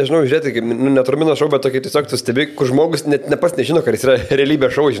tokia, nežinau, žiūrėti, kaip, neturmino šau, bet tokia tiesiog tu stebi, kur žmogus net pats nežino, kad jis yra realybė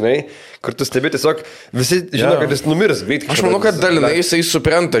šau, žinai, kur tu stebi tiesiog, visi žino, kad jis numirs greit. Aš manau, kad dalinai jisai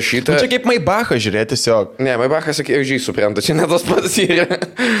supranta šitą. Čia kaip Maybachą žiūrėti tiesiog. Ne, Maybachas akivaizdžiai supranta, čia ne tas pats yra.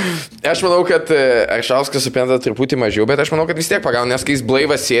 Aš manau, kad Aršauskas supranta truputį mažiau, bet aš manau, kad vis tiek pagauna, nes kai jis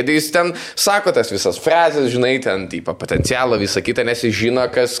blaivas sėdė, jis ten sako tas visas frazes, žinai, ten typa potencialą, visą kitą, nes jis žino,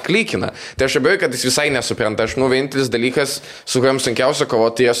 kas klikina. Tai aš abejoju, kad jis visai nesupranta. Aš vienintelis dalykas, su kuriam sunkiausia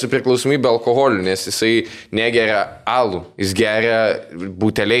kovoti, tai su priklausomybė alkoholiu, nes jisai negeria alų, jis geria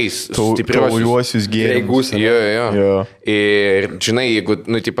buteliais, stipriuosius gėrimus. Jo. Ir žinai, jeigu,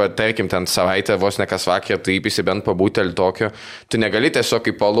 tarkim, ten savaitę vos ne kas vakar, tu įpisi bent po butelį tokio, tu negali tiesiog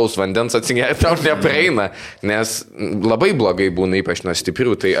kaip palaus vandens atsigerti, tau nepraeina, nes labai blogai būna, ypač nuo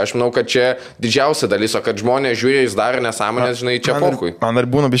stiprių. Tai aš manau, kad čia didžiausia dalis, o kad žmonės žiūri, jis daro nesąmonės, žinai, čia pokui. Man dar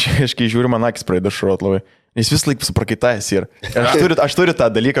būna biškai žiūri, man akis praeida šurot labai. Jis vis laik suprakaitavęs yra. Aš turiu tą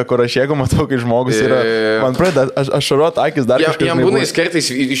dalyką, kur aš jeigu matau, kai žmogus yra, man pradeda, aš šaruot akis dar kažkaip. Jam būna jis kartais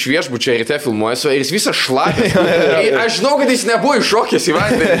iš viešbučio ryte filmuojasi ir jis visą šlapęs. Aš žinau, kad jis nebuvo iššokęs į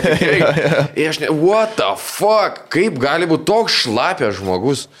vandenį. Ir aš what the fuck, kaip gali būti toks šlapęs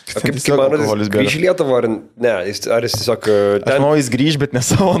žmogus? Kaip manote, grįž į Lietuvą ar ne? Ar jis tiesiog ten... Aš manau, jis grįž, bet ne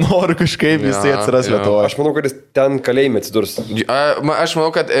savo noru kažkaip jisai atsiras Lietuvoje. Aš manau, kad jis ten kalėjime atsidurs. Aš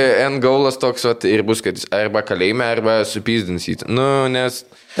manau, kad end goalas toks ir bus, kad jis arba kalėjime, arba supyzdinsit. Nu, nes...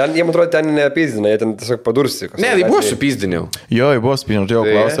 Ten, jie man atrodo, ten neapyzdina, jie ten tiesiog padursi. Ne, tai buvo supyzdiniau. Jo, buvo supyzdiniau, tai jau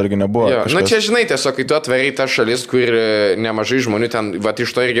klausiu, argi nebuvo. Na čia, žinai, tiesiog, kai tu atvarai tą šalis, kur nemažai žmonių ten, va,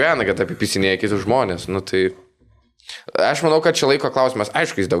 iš to ir gyvena, kad apipisinėja kitus žmonės. Nu, tai... Aš manau, kad čia laiko klausimas,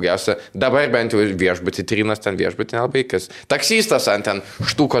 aišku, jis daugiausia, dabar bent jau viešbutį trinas, ten viešbutį nelabai kas. Taksistas ant ten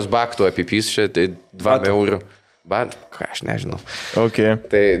štukos baktų apipys, čia tai 2 eurų. Bet, ką aš nežinau. Okay.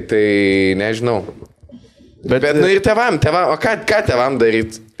 Tai nežinau. Bet nu ir tevam, o ką tevam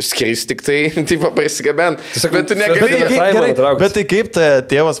daryti? Skris tik tai, tipo, parsigabent. Bet tu negali... Bet tai kaip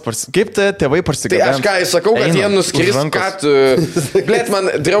tėvai parsigabent? Tai aš ką, sakau, kad jie nuskris, kad... Blet, man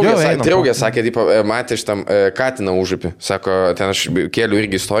draugė sakė, tipo, matė šitam Katiną užupį. Sako, ten aš kėliu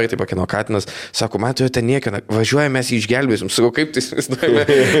irgi istoriją, tipo, kino Katinas. Sako, matau, ten niekina. Važiuojame, mes jį išgelbėsim. Sakau, kaip tai įsivaizduojame?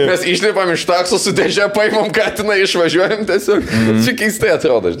 Mes išlipam iš takso su dėžė, paimam Katiną, išvažiuojam tiesiog. Čia keistai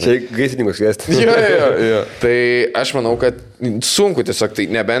atrodo. Čia gaisrininkus kviesti. Jo. Tai aš manau, kad sunku tiesiog, tai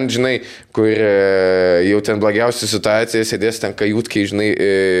nebent, žinai, kur jau ten blogiausia situacija, sėdės ten kajutkiai, žinai,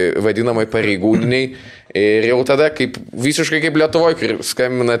 vadinamai pareigūniniai. Ir jau tada, visiškai kaip Lietuvoje, kur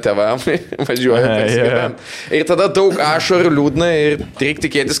skambina tevam, važiuoja. Ir tada daug ašarų liūdna ir reikia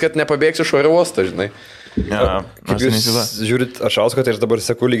tikėtis, kad nepabėgsi iš oro uosto, žinai. Ja, kaip jūs žiūrit Ašauską, tai aš dabar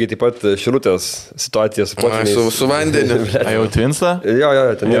seku lygiai taip pat Šilutės situaciją su potvyniais. Su vandeniu. Jau Tvinsta? Jo,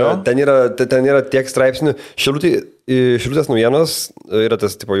 ten yra tiek straipsnių. Šilutės naujienos yra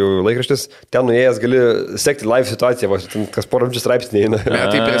tas tipo jau laikraštis, ten nuėjęs gali sekti live situaciją, kas poramčių straipsniai eina. Ne,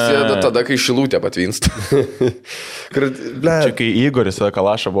 tai prasideda tada, kai Šilutė patvinsta. Čia kai Igoris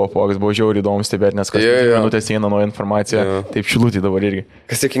Kalaša buvo pogas, buvo žiauriai įdomu stebėti, nes kas minutės eina nauja informacija, taip Šilutė dabar irgi.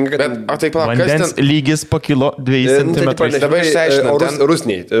 Kas sėkinga, kad vandens lygis pakilo 2 cm. Dabar išsiaiškinam.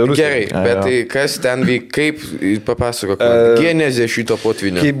 Rusniai. Gerai, bet tai kas ten vyk, kaip papasakok, genezė šito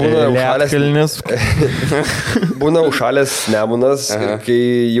potvinio. Kai būna Lietkalnis. Būna užšalęs Nemunas, kai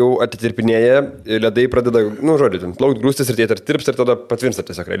jau atitirpinėja, ledai pradeda, žodžiu, plaukt grūstis ir tie tirps ir tada patvinsta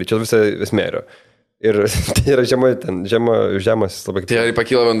tiesiog realiai. Čia visa esmė yra. Ir tai yra žemas labai. Tai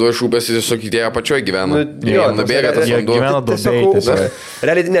pakyla vanduo iš upės ir tiesiog tie apačioje gyvena. Nubėga tas vanduo. Gyvena duobėj.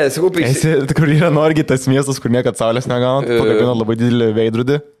 Realiai, ne, sakau, kur yra Norgi tas miestas, kur niekad saulės negauna, pakabina labai didelį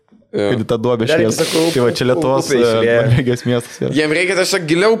veidrodį. Kai ta duobė švies. Tai va čia Lietuvos Norvegijos miestas. Jiem reikia tiesiog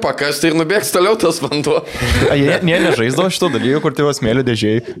giliau pakasti ir nubėgs toliau tas vanduo. Jie nežaisdavo šito dalyko, kur tai smėlio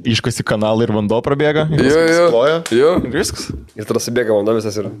dėžiai iškasi kanalą ir vanduo prabėga. Jo. Viskas. Ir tada subėga vanduo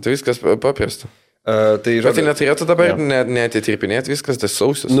visas ir... Tai viskas paprasta. Tai neturėtų dabar netitirpinėti viskas, tai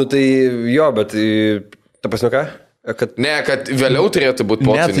sausis. Nu tai jo, bet ta prasme ką? Kad vėliau turėtų būti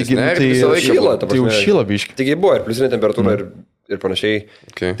potvynis. Tai užšyla biški. Taigi buvo ir pliusinė temperatūra ir panašiai.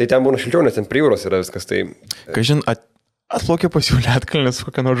 Okay. Tai ten būna šilčiau, nes ten prie jūros yra viskas. Tai... Kažin, atplaukė pas jų Lietkalnis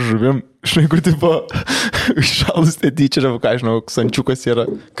kokią nors žuvim. Žinai, kur tipo iššalus tyčia, ką žinau, sančiukas yra.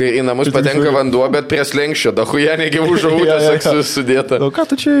 Kai į namus patenka vanduo, bet prie slenkščio, dahuja negyvų žuvų tiesiog sudėta. O ką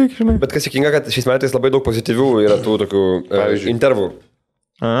tu čia, žinai? Bet kas įkinga, kad šiais metais labai daug pozityvių yra tų tokių intervų.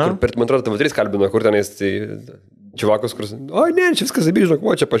 Man atrodo, TV3 kalbino, kur tenais tai... Čivakus, kuris, ne, čia viskas abi, žinok,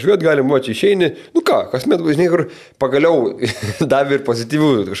 čia pažiūrėt galim, čia išeini. Nu ką, kasmet, žinai, kur pagaliau davė ir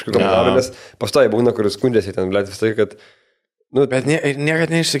pozityvių kažkokių komentarų, nes pastoja būna, kuris skundžiasi ten, blėt, visai, kad... Bet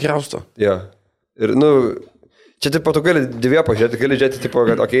niekad neišsikrausto. Ja. Ir, čia taip pat gali dvie pažiūrėti, gali žiūrėti, tipo,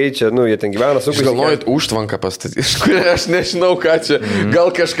 kad, jie ten gyvena su... Jūs galvojat užtvanką pastatyti, aš nežinau, ką čia,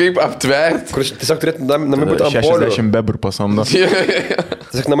 gal kažkaip aptvert. Kur tiesiog turėtų namai būti ant polio. 60 bebrų pasamdo.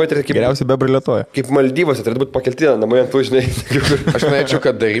 Tiesiog namai turėtų kaip... Geriausiai bebrų Lietuvoje. Kaip Maldyvose, turėtų būti pakelti namai ant tų, žinai. Aš norėčiau,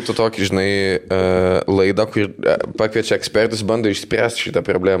 kad darytų tokį, žinai, laidą, kur pakviečia ekspertus, bando išspręsti šitą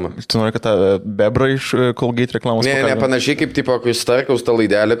problemą. Tu nori, kad tą bebrą iš Colgate reklamos... Ne, panašiai kaip, tipo, kai Starkaus tą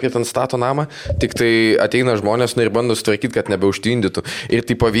laidelę prie ten stato namą, tik tai ateina žmonės ir bando sutvarkyti, kad nebeužtindytų. Ir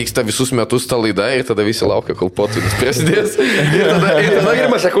tai pavyksta visus metus tą laidą ir tada visi laukia, kol potvynis prasidės.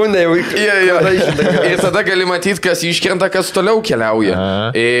 Ir tada gali matyti, kas iškrenta, kas toliau keliauja.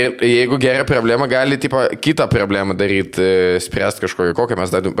 Ir jeigu gerą problemą, gali tipo, kitą problemą daryti, spręsti kažkokią, kokią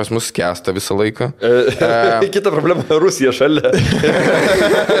mes darome. Pas mus skęsta visą laiką. Kita problema - Rusija šalia.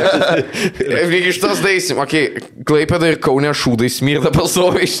 Iš tos daisim, Klaipėda ir Kaune šūdai smirda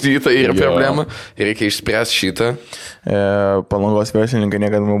balsuoja iš ryto yra problema. Reikia išspręsti šitą. Palangos verslininkai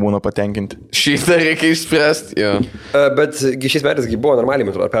niekada nebūna patenkinti. Šitą reikia išspręsti, jo. Bet šiais metais buvo normaliai,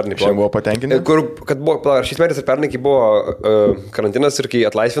 man atrodo, ar pernai. Šiandien buvo patenkinti? Šiais metais ar pernai, kai buvo karantinas ir kai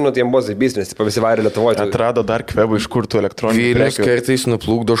atlaisvino, tai jiems buvo zaibys, nes visi varė Lietuvoje. Atrado dar kvebų iš kur tų elektroninių. Vilnius kartais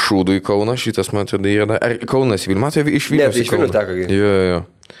nuplūkdo šūdų į Kauną, šitas man atrodo yra. Ar Kaunas Vilnius, iš Vilnius? Ne, tai iš Vilnius teko. Jo.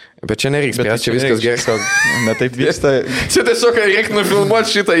 Bet čia nereiks, bet čia viskas gerai. Netaip vyksta. Čia tiesiog reikia nufilmuoti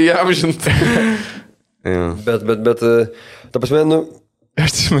šitą įamžinti. Bet, ta prasme,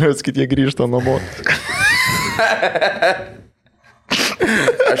 Aš norėjau, kad jie grįžta namo.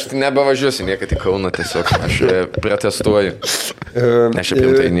 Aš nebevažiuosiu niekada į Kauną, tiesiog aš protestuoju. Aš šiaip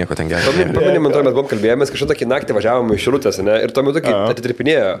rimtai nieko ten gero. Pamenim, man to mes buvom kalbėjomės, kažkada tokį naktį važiavome iš Šilutės, ne? Ir tuo metu, kai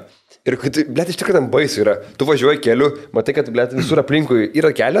atitripinėjo. Ir, blėt, iš tikrųjų tam baisu yra. Tu važiuoji keliu, matai, kad, blėt, visur aplinkui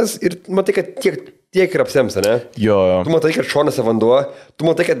yra kelias ir matai, kad tiek ir apsemsta, ne? Jo. Tu matai, kad šonose vanduo, tu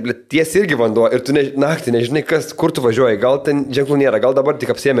matai, kad, blėt, ties irgi vanduo ir tu naktį nežinai, kur tu važiuoji. Gal ten ženklų nėra, gal dabar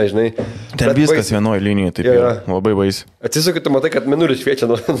tik apsėmė, žinai. Ten viskas vienoje linijoje, taip yra. Labai baisi. Atsisukai, tu matai, kad mėnulis šviečia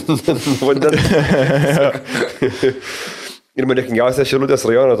nuo vandens. Ir man dėkingiausia Šilutės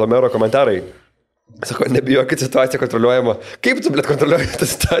rajono to mero komentarai. Sako, nebijokit, situacija kontroliuojama. Kaip tu, blėt, kontroliuoji tą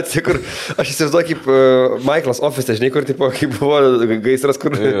situaciją, kur aš įsivaizduoju, kaip Michaelas office, žinai, kur, tipo, kaip buvo gaisras,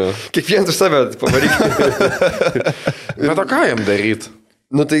 kur kiekvienas už save pavarykė. Bet o ką jam daryti?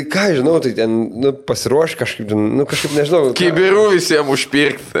 Nu tai ką, žinau, tai ten pasiruoš kažkaip, kažkaip nežinau. Kibirų visiems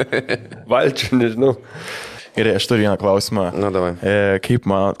užpirkti. Valčių, nežinau. Gerai, aš turiu vieną klausimą. Na, davai. Kaip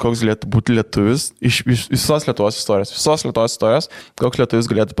man, koks galėtų būti lietuvis iš visos Lietuvos istorijos, koks lietuvis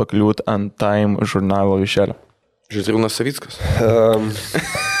galėtų pakliūti ant Time žurnalo viršelio? Žydrūnas Savickas.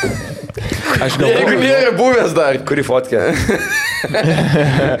 Aš galvoju. Jeigu nėra buvęs dar. Kuri fotkė?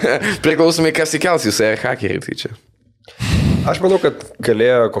 Priklausomai, kas įkels, jūs ar hakeriai, tai čia. Aš manau, kad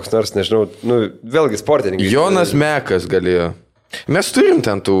galėjo koks nors, nežinau, vėlgi sportininkai. Jonas Mekas galėjo. Mes turim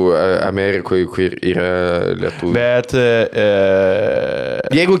ten tų Amerikoje, kur yra lietuvių. Bet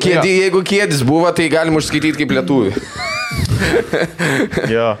jeigu kėdis buvo, tai galim užskaityti kaip lietuvių.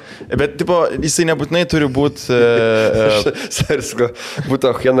 Jo, bet tipo, jisai nebūtinai turi būti... Sarsko,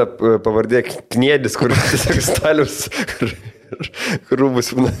 būtų Ohiena pavardė Kniedis, kur tiesiog stalius...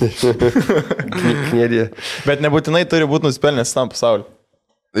 Rūbus, Kniedė. Bet nebūtinai turi būti nuspelnęs tam pasauliu.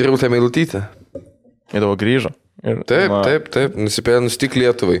 Rūta Meilutytė. Įdavo grįžo. Taip, nusipelnus tik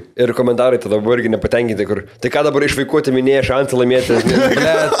Lietuvai. Ir komentarai tada buvo irgi nepatenkinti, kur tai ką dabar išvaikuoti minėję šansą laimėti.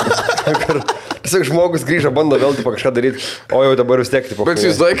 Tiesiog žmogus grįžo, bando vėl kažką daryti, o jau dabar vis tiek. Bet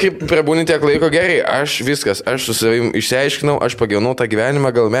jūs daug kaip prabūni tiek laiko gerai, aš su savim išsiaiškinau, aš pagyvenau tą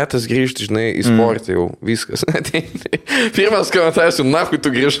gyvenimą, gal metas grįžti, žinai, į sportą jau, viskas. Pirmas komentaras, nahui tu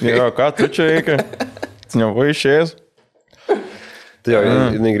grįžai. Jo, ką tu čia reikia? Nebuvo išėjęs. Tai jo,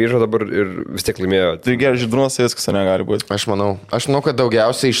 jinai grįžo dabar ir vis tiek laimėjo. Tai gerai, Žydrūnas Savickas negali būti. Aš manau, kad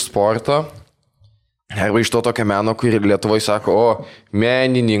daugiausiai iš sporto, arba iš to tokio meno, kurį Lietuvoje sako,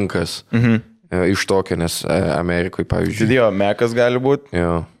 menininkas. Iš tokio, nes Amerikoje, pavyzdžiui. Didėjo, Mekas gali būti.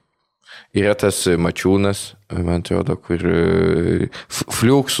 Jo. Yra tas Mačiūnas, man atrodo, kur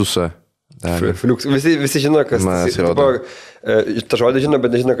Fliuksusą. Visi žino, kas tas yra. Ta žodį žino,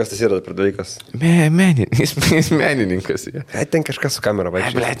 bet nežino, kas tas yra per dalykas. Jis menininkas. Ten kažkas su kamera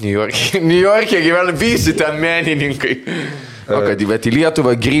vaikščia. Blet, New York'e gyvena visi ten menininkai. O kad į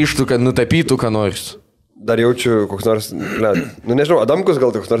Lietuvą grįžtų, kad nutapytų, ką nors. Dar jaučiu koks nors, nežinau, Adamkus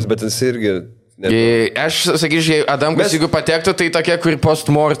gal toks nors, bet jis irgi... Aš sakyčiau, Adamkus, jeigu patektų, tai tokia, kur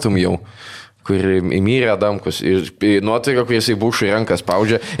postmortum jau. Kur įmyrė Adamkus ir nuotrauka, kur jisai bušų rankas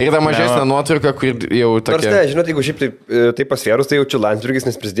spaudžia. Ir ta mažesnė nuotrauka, kur jau tokia... Nors ne, žinot, jeigu šiaip taip pasvėrus, tai jaučiu Landsbergis,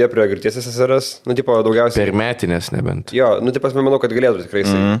 nes prisidėjo prie girties SSRS, tipo daugiausiai... Per metinės nebent. Jo, tipo, manau, kad galėtų tikrai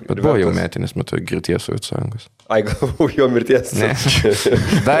jisai... Bet buvo jau metinės, matau, girties Sovietų Sąjungos. Ai, gal jo mirties. Ne.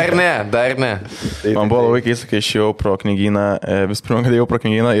 Dar ne. Man buvo labai keista, kai aš jau pro knygyną, vis pirma, kad jau pro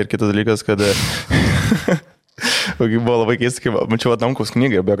knygyną ir kitas dalykas, kad... Buvo labai keista, kai mačiau Adamkaus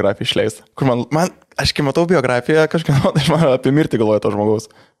knygą ir biografiją išleistą. Kur aš kai matau biografiją kažkieno, tai aš man apie mirtį galvoju to žmogaus.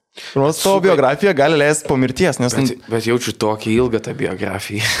 Nors tavo biografija gali leisti po mirties, nes... Bet jaučiu tokį ilgą tą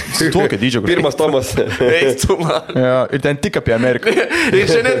biografiją. Tokio dydžio. Pirmas tomas. Eistuma. Ja, ir ten tik apie Ameriką.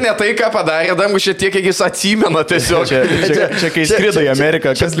 Ir čia net ne tai, ką padarė, Damkus, čia tiek, kiek jis atsimena tiesiog. Čia kai skrido į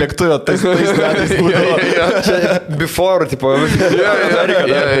Ameriką, kas lėktuvė, tais metais būdavo. Čia before, tipo.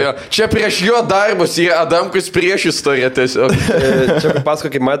 Čia prieš jo darbus yra Adamkus prieš istoriją tiesiog. Čia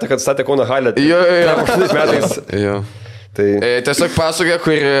pasako, kaip matė, kad statė Kauno halę. Jo. 8 metais. Jo. Tai... Tiesiog pasakė,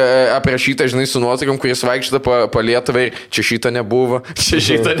 kur aprašyta, žinai, su nuotraukom, kuris vaikščia po Lietuvą ir čia šito nebuvo.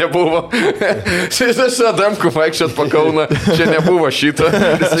 Su Adamku vaikščiat po Kauną, čia nebuvo šito.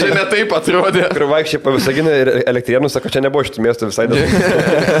 Čia ne taip atrodė. Kur vaikščiai po Visaginą ir Elektrėnų, sako, čia nebuvo šitų miestų visai.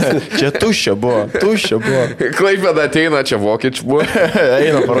 Čia tuščia buvo. Klaipėda ateina, čia vokiečių buvo.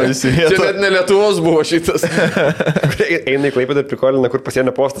 Eina parodysi vietą. Čia net ne Lietuvos buvo šitas. Eina į Klaipėdą ir prikolina, kur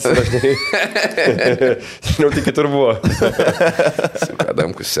pasienė postas. Žinau, tai kitur buvo.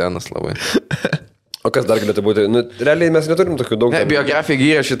 Adamkus senas labai. O kas dar galėtų būti? Nu, realiai mes neturim tokių daug. Ne, biografija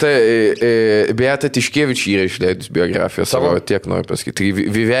gyra šitą, Beata Tiškevič yra išleidus biografiją savo, tiek noriu pasakyti. Tai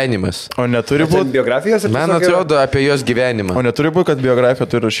gyvenimas. O neturi būti biografijos? Man atrodo apie jos gyvenimą. O neturi būti, kad biografija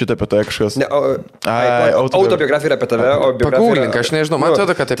turi rašyti apie tai kažkas. Ne, autobiografija yra apie tave, o biografija... Pagūlink, aš nežinau, man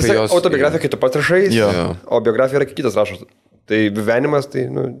atrodo, kad apie jos... Autobiografija, kai tu pats rašai, o biografija yra kitas rašas. Tai gyvenimas, tai,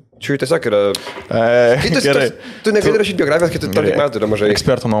 čia tiesiog yra... Gerai. Tu negali rašyti biografijos, kai tu tiek metų yra mažai.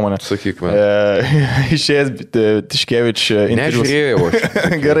 Eksperto nuomonė. Sakyk man. Išėjęs Tiškevič interviu. Nežiūrėjau aš.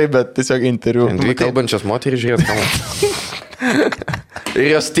 Gerai, bet tiesiog interviu. Dvi kalbančias moterį žiūrėt, kam.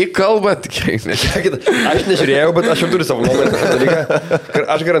 Ir jos tik kalba, tikrai nežiūrėjau. Aš nežiūrėjau, bet aš jau turiu savo nuomonę.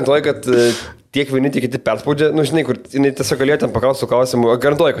 Aš garantuoju, kad tiek vieni, tiek kiti perspaudžia, žinai, kur jinai tiesiog galėjo ten paklausti klausimų,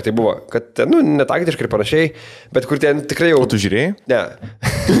 garantuoju, kad tai buvo, kad, netaktiškai ir panašiai, bet kur ten tikrai jau... O tu žiūrėjai? Ne.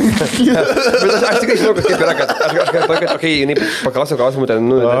 Bet aš tikrai žinau, kad kaip yra, kad aš garantuoju, kad, jinai paklausė klausimų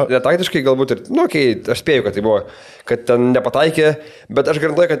ten, netaktiškai galbūt ir, aš spėju, kad tai buvo, kad ten nepataikė, bet aš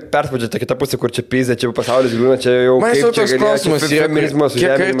garantuoju, kad perspaudžia tą kitą pusę, kur čia pizė, čia pasaulis griūna, čia jau... Man kaip čia klausimas yra,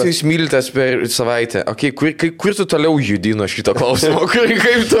 kiek kartų jūs mylitės per savaitę? Kur tu toliau judino šito klausimo?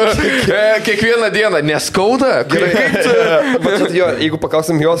 Kaip tu... Kiekvieną dieną neskauda? Jeigu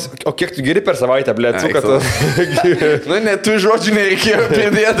paklausim jos, o kiek tu geri per savaitę, blėt, kad tu... Ne, tu žodžių nereikėjo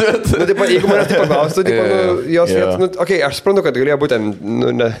pridėti. Jeigu manęs tai paklaustų, jos vietą, aš suprantu, kad galėjo būti,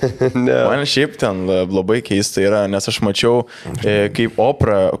 ne. Man šiaip ten labai keista yra, nes aš mačiau, kaip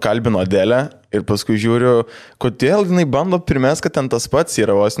Oprah kalbino Adelę. Ir paskui žiūriu, kodėl jinai bando primest, kad ten tas pats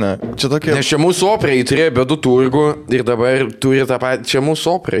yra vos ne. Čia tokia... Nes čia mūsų Opra turėjo bėdų turgų ir dabar turi tą patį. Čia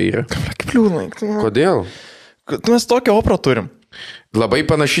mūsų Opra yra. Kaip liūdnai. Kodėl? Mes tokią Oprą turim. Labai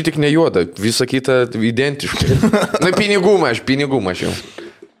panaši, tik ne juoda. Visa kita identiškai. Na, pinigų mažiau.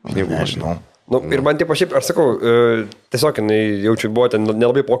 Nežinau. Ir man taip šiaip, aš sakau, tiesiog, jaučiu, buvo ten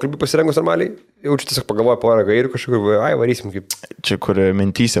nelabai pokalbį pasirengus normaliai. Jaučiu, tiesiog pagalvoju porą gairių kažkur, varysim kaip. Čia, kur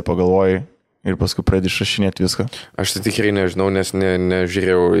mintysė pagalvoji. Ir paskui pradedi išrašinėti viską. Aš tai tikrai nežinau, nes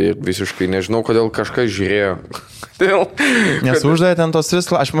nežiūrėjau ir visiškai nežinau, kodėl kažkas žiūrėjo. Nes uždavė ten tos vis,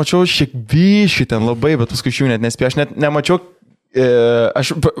 aš mačiau šiek bišį ten labai, bet paskui šių net nespėjau, aš net nemačiau,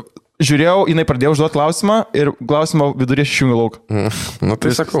 aš žiūrėjau, jinai pradėjo užduoti klausimą ir klausimą vidurį aš išjungiu lauk. Nu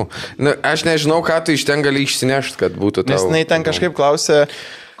tai sakau, aš nežinau, ką tu iš ten gali išsinešti, kad būtų tau. Nes jinai ten kažkaip klausė,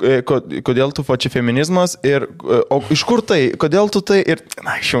 kodėl tu čia feminizmas ir iš kur tai, kodėl tu tai ir,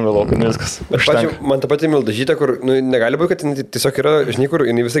 išjungia lauk, viskas. Man ta pati Mildažytė, kur negali būti, kad jinai tiesiog yra, žinai, kur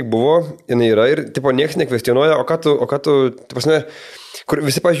jinai visai buvo, jinai yra ir, tipo, niekas nekvestionuoja, o ką tu, prasme, kur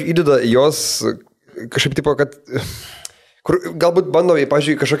visi, pavyzdžiui, įdeda jos kažkaip, tipo, kad... Kur galbūt bando,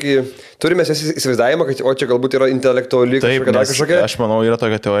 pavyzdžiui, kažkokį, turime įsivaizdavimą, kad o čia galbūt yra intelektuali kažkokia. Aš manau, yra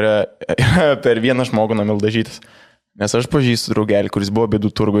tokia teorija per vieną žmogų nuo Mildažytės. Nes aš pažįstu draugelį, kuris buvo bėdų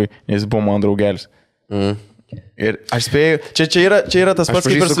turgui, nes jis buvo mano draugelis. Ir aš spėjau, čia yra tas pats,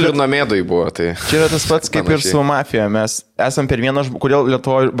 kaip ir su Namėdui buvo. Tai... Čia yra tas pats, kaip ir su mafija. Mes esam per vieną žmogų, kodėl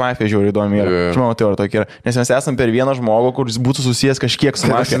Lietuvoje mafija žiūri įdomi yra. Aš manau, teorija tokia yra. Nes mes esam per vieną žmogų, kuris būtų susijęs kažkiek su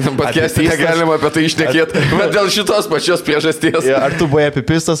mafija. Podcast'e negalima apie tai išnekėti, bet dėl šitos pačios priežasties. Ar tu buvai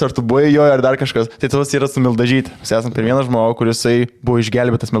apipistas, ar tu buvai jo, ar dar kažkas. Tai tas yra su Mildažytė. Mes esam per vieną žmogų, kuris buvo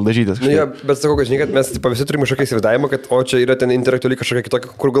išgelbėtas Mildažytės. Bet sakau, kad žinai, kad mes visi turime kažkokį įsivaizdavimą, kad o čia yra ten intelektualiai kažkokia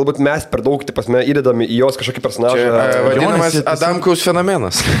kitokia, kur galbūt mes per daug įdedami į jos kažkokį personažą. Vadinamas Adamkaus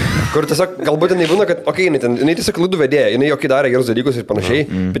fenomenas. Kur tiesiog galbūt jinai būna, kad jinai tiesiog laidų vedėja, jinai jokį darė gerus dalykus ir panašiai,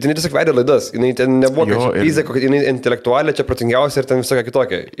 bet jinai tiesiog vedė laidas, jinai ten nebuvo kažkokia pizė, kad jinai intelektualė, čia protingiausia ir ten visokia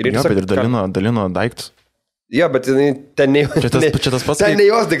kitokia. Ir dalino daiktus. Jo, bet ten ne tas pats. Ten ne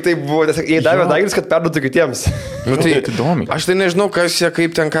jos daiktai buvo, tiesiog jie davė daiktus, kad perduotų kitiems. Nu, tai įdomi. Aš tai nežinau, kas jie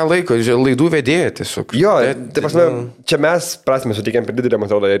kaip ten ką laiko, laidų vedėja tiesiog. Jo, tai pasme, čia mes prasme suteikėm per didelį,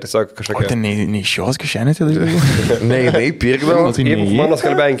 man atrodo, jie tiesiog kažkokia. O ten ne iš jos kišenės tai dalykai? Ne, pirkdavo. Mano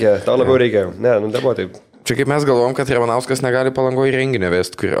skalbenkė, tau labiau reikia. Ne, nu nebuvo taip. Čia kaip mes galvom, kad Ramanauskas negali Palangoje renginio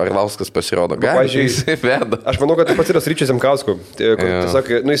vesti, kur Arlauskas pasirodo. Gali, jisai veda. Aš manau, kad taip pat yra su Ryčiu Zemkausku. Tiesiog,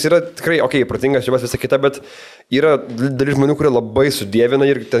 nu, jis yra tikrai, protingas, čia visą kitą, bet yra dalis žmonių, kurie labai sudėvina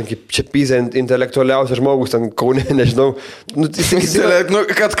ir ten kaip čia pyzė intelektualiausias žmogus, ten Kaune, nežinau. Nu,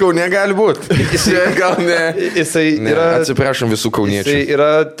 kad Kaune gali būti. Jisai gal ne. Jisai yra. Atsiprašom visų kauniečių. Jisai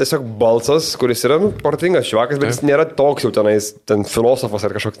yra tiesiog balsas, kuris yra, protingas švakas, bet jis nėra toks jau tenais, ten filosofas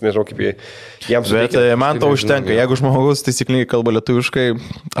ar kažkoks, nežinau, kaip jam suveikia. Man to užtenka, jeigu žmogus taisyklingai kalba lietuviškai,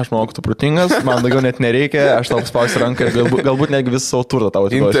 aš manau, kad tu protingas, man daugiau net nereikia, aš tau spausiu ranką ir galbūt netgi visą savo turtą tau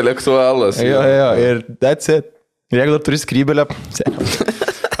atiduosiu. Intelektualas. Jo, ir that's it. Ir jeigu dar turi skrybelę,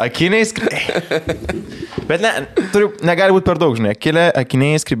 akiniai skrybelė. Bet negali būti per daug, žinai,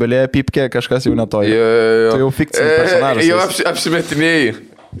 akiniai skrybelė, pipkė, kažkas jau netoj. Tai jau fikcinis personažas. Jau apsimetinėjai.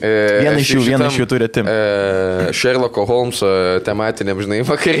 Vieną iš jų turi atim. Sherlocko Holmeso tematiniam, žinai,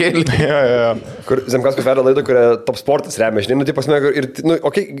 vakarėlį. Kur Zemkauskas veda laidą, kurią Top Sportas remia, žinai, nu tai pasme, ir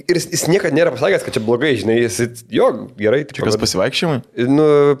jis niekada nėra pasakęs, kad čia blogai, žinai, gerai. Čia kas pasivaikščiojimai? Nu,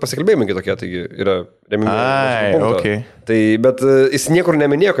 pasikalbėjimai kitokie, taigi yra remimi. Okay. Tai, bet jis niekur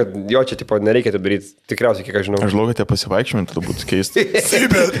neminėjo, kad jo čia, tipo, nereikia taip daryti, tikriausiai, kiek aš žinau. Aš žinau, kad tie pasivaikščiojimai tada būtų keisti.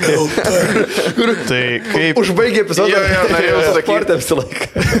 Tai kaip... Užbaigė epizodą. Jo, norėjau sakyti. Visą laiką.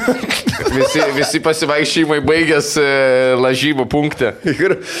 Visi pasivaikščiojimai baigęs lažybų punktą.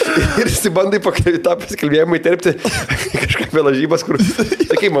 Ir įsibandai tą pasikalbėjimą įterpti kažką apie lažybas, kur...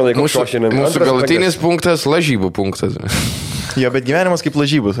 Tai kaip manai, koks šiandien? Mūsų galutinis punktas - lažybų punktas. Jo, bet gyvenimas kaip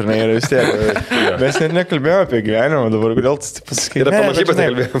lažybus, ar ne, yra vis tiek. Mes net nekalbėjome apie gyvenimą dabar, kodėl tu pasakai. Ir apie lažybas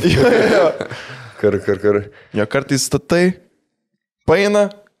nekalbėjome. Kar. Jo, kartais statai, paina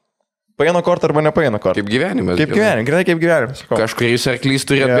kortą arba nepaina kortą. Kaip gyvenimas. Kaip gyvenimas. Kažkuris arklys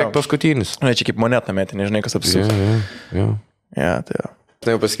turi atbėgti paskutinis. Ne, čia kaip monetą metė, nežinai, kas apsisuks. Jo. Tai jo.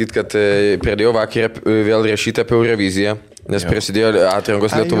 Noriu pasakyti, kad pradėjau vakarą vėl rašyti apie Euroviziją, nes prasidėjo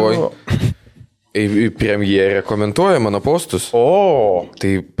atrankos Lietuvoje. Premjerė komentuoja mano postus.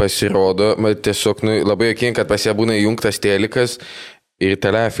 Tai pasirodo, tiesiog labai jokinga, kad pas ją būna įjungtas telikas ir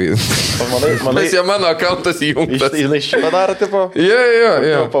telefai. Pas ją mano akantas įjungtas. Jis šitą daro, tipo?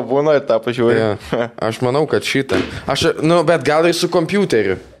 Jo. Pabūna ir tą pažiūrė. Aš manau, kad šitą. Bet gal ir su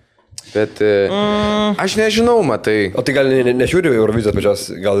kompiuteriu. Bet aš nežinau, matai. O tai gal nežiūri Eurovizijos pačios?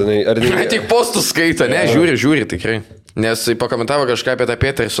 Tik postus skaito, ne, žiūri tikrai. Nes pakomentavo kažką apie tą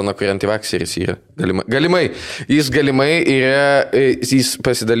Petersoną, kur antivakseris yra. Galimai. Jis yra, jis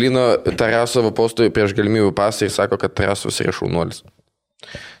pasidalino Tarasovo postų prieš galimybių pasą ir sako, kad Tarasovas yra šaunuolis.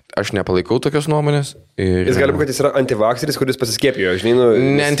 Aš nepalaikau tokios nuomonės. Jis gali būti, kad jis yra antivakseris, kuris pasiskiepijo, žinai.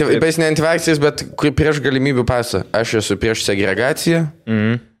 Jis ne antivakseris, bet prieš galimybių pasą. Aš esu prieš segregaciją.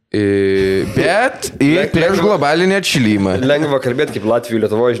 Bet prieš globalinį atšilimą. Lengva kalbėti kaip Latvijų,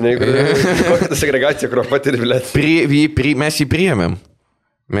 Lietuvoje, žinai, kokia segregacija, kur patiri, blėt.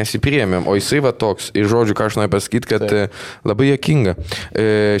 Mes jį priėmėm, o jisai va toks. Ir žodžiu, ką aš noriu pasakyti, kad labai juokinga.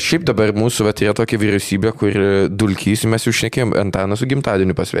 Šiaip dabar mūsų yra tokia vyriausybė, kur Dulkys, mes jau šnekėjom, Antaną su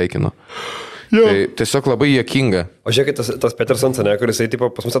gimtadieniu pasveikino. Tai tiesiog labai juokinga. O žiūrėk, tas Petersons, ne, kuris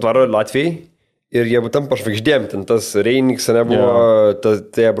pas mus atvaro Latvijai. Ir jie būtent pažvaigždėm, ten tas Reiniks, nebuvo,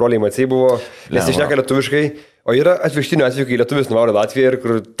 tie broliai Maciai buvo, nes jie šneka lietuviškai, o yra atvirkštinių atvejų, kai lietuvis nuvaro į Latviją ir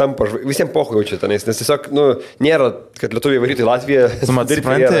kur tam visiems pochų jaučia tenais, nes tiesiog, nėra, kad lietuviai varytų į Latviją.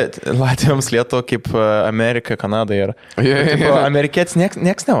 Suprantate, Latvijams Lietuva kaip Amerika, Kanada yra. Amerikietis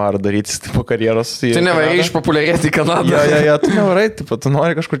nieks nevaro daryti tipo karjeros. Tu nevarai išpopuliarėti į Kanadą. Tu nevarai, tu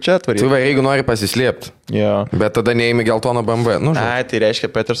nori kažkur čia atvaryti. Tu varai, jeigu nori pasislėpti. Bet tada neįmi geltoną BMW. Tai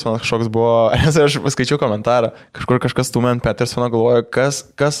reiškia, Petersonas kažkoks buvo, aš paskaičiau komentarą, kažkur kažkas stumė ant Petersono, galvoja,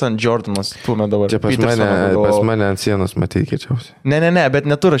 kas ant Jordanos stumė dabar. Čia pas mane ant sienos matyti kiečiausiai. Ne, bet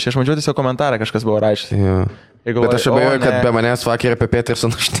neturašė, aš mačiau tiesiog komentarą, kažkas buvo rašęs. Bet aš abejoju, kad be manęs vakar apie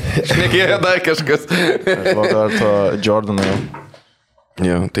Petersoną šnekėjo dar kažkas. Aš galvoju, to Jordano jau.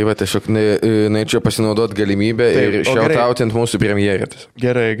 Tai va, tiesiog norėčiau pasinaudoti galimybę ir šiautautinti mūsų premjerę.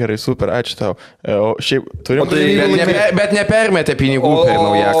 Gerai, super, ačiū tau. O šiaip turim... Bet nepermetė pinigų per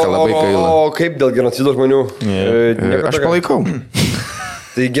naujaką, labai gaila. O kaip dėl genocido žmonių? Aš palaikau.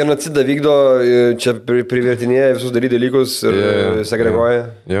 Tai genocidą vykdo, čia privertinėja visus daryti dalykus ir segreguoja.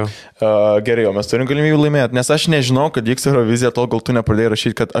 Gerai, o mes turim galimybę laimėti, nes aš nežinau, kad vyks Eurovizija, tol gal tu nepradėjai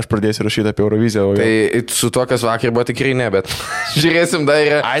rašyti, kad aš pradėsiu rašyti apie Euroviziją. Tai su to, kas vakar buvo, tikrai ne, bet žiūrėsim, dar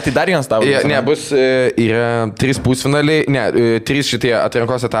yra... Ai, tai dar vienas tavo. Ne, bus, yra 3 pusfinaliai, 3 šitie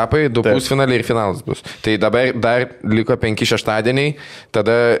atrankos etapai, 2 pusfinaliai ir finalas bus. Tai dabar dar liko 5 šeštadieniai,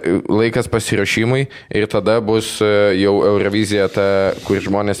 tada laikas pasiruošimui ir tada bus jau Eurovizija, ta, kur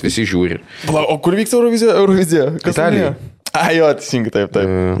žmonės visi žiūri. O kur vyks Eurovizija? Kas Italija. Jo, teisingai, taip.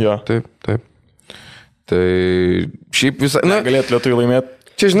 Jo. Taip. Tai šiaip visą... Galėtų lietuvių laimėti.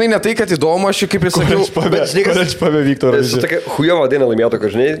 Čia, žinai, ne tai, kad įdomu, aš kaip ir sakiau... Kodėl pavyktų Eurovizija? Tokia hujova daina laimėto,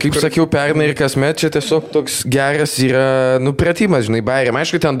 kad, žinai... Kaip sakiau, pernai ir kasmet čia tiesiog toks geras yra, pratimas, žinai, bairiam.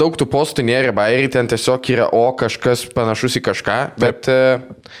 Aišku, ten daug tų postų nėra bairiai, ten tiesiog yra kažkas panašus į kažką, bet...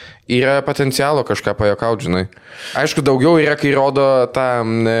 Yra potencialo kažką pajokauti, žinai. Aišku, daugiau yra, kai rodo tą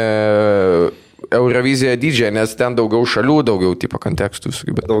Euroviziją didžiąją, nes ten daugiau šalių, daugiau tipo kontekstų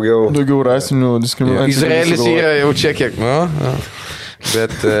visų. Daugiau rasinių diskriminacijų. Izraelis yra jau čia kiek,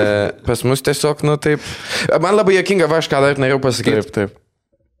 Bet pas mus tiesiog, taip. Man labai juokinga, aš ką dar norėjau pasakyti. Taip.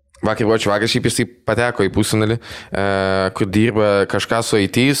 Vakar buvo čvakas, šiaip jisai pateko į pusfinalį, kur dirba kažką su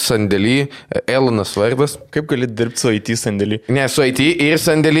IT, sandėlį, Elonas vardas. Kaip gali dirbti su IT sandėlį? Ne, su IT ir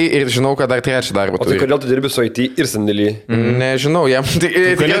sandėlį ir žinau, kad dar trečią darbą. O tai kodėl tu dirbi su IT ir sandėlį? Nežinau, jam. Tu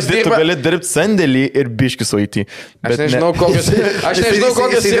gali dirbti sandėlį ir biški su IT. Aš nežinau, kokios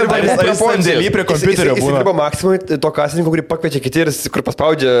yra sandėlį prie kompiuterio. Jis dirba maksimui to kasininko, kurį pakviečia kiti ir kur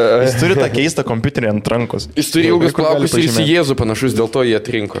paspaudžia. Jis turi tą keistą kompiuterį ant rankos. Jis turi ilgus plaukus ir jis į Jėzų panašus, dėl to jie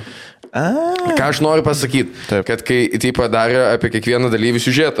atrinko. Ką aš noriu pasakyti, kad kai tai padarė apie kiekvieną dalyvį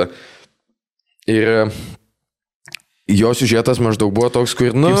siužetą ir jo siužetas maždaug buvo toks,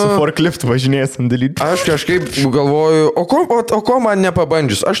 kur, su forklift važinėjęs ant dalykų. Aš kažkaip galvoju, o ko man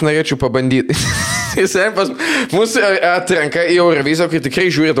nepabandžius, aš norėčiau pabandyti. Jis pas mūsų atrenka į Euroviziją, kai tikrai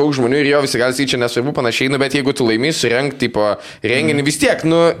žiūri daug žmonių ir jo visi gali sakyti, čia nesvarbu panašiai, bet jeigu tu laimį surenk, tipo, renginį vis tiek,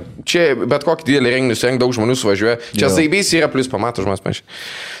 čia bet kokį didelį renginį surenk, daug žmonių suvažiuoja, čia zaibys yra, plus pamato žmonės panašiai.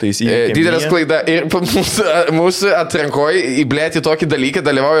 Didelės klaida ir mūsų atrankoje įblėti tokį dalyką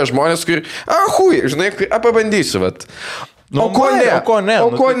dalyvauja žmonės, kur, žinai, pabandysiu, vat. O ko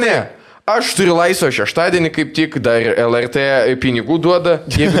ne? Aš turiu laisvą šeštadienį, kaip tik dar LRT pinigų duoda,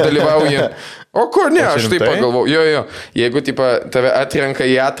 jeigu dalyvauja. O ko ne, aš taip pagalvojau. Jo. Jeigu tave atrenka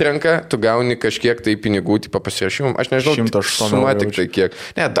į atranką, tu gauni kažkiek tai pinigų pasirašymam. Aš nežinau, suma tik tai kiek.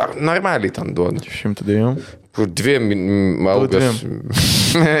 Ne, dar normaliai ten duoda. 109. Kur 2 algas.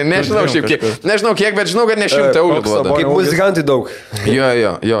 Nežinau šiaip kiek. Nežinau kiek, bet žinau, kad ne 100 eurų duoda. Kaip muzikantai daug.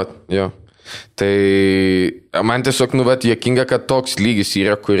 Jo. Tai man tiesiog, juokinga, kad toks lygis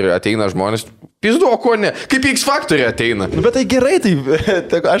yra, kur ateina žmonės. Pizdu, o ko ne? Kaip X Factory ateina? Bet tai gerai,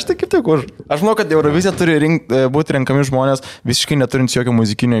 aš tai kaip tik už. Aš manau, kad Eurovizija turi būti renkami žmonės visiškai neturint jokio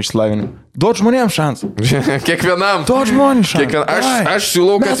muzikinio išsilavinimo. Duot žmonėms šansą. Kiekvienam. Duot žmonėms šansą. Aš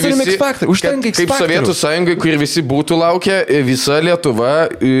siūlau, kad visi, kaip Sovietų sąjungai, kur visi būtų laukę, visa Lietuva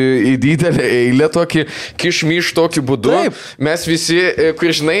į didelę eilę tokį kišmyš tokiu būdu. Taip. Mes visi,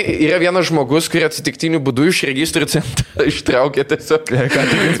 kur žinai, yra vienas žmogus, kur atsitiktinių būdų iš registrų centro ištraukė tiesiog.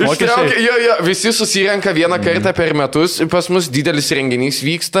 Jo. Visi susirenka vieną kartą per metus, pas mus didelis renginys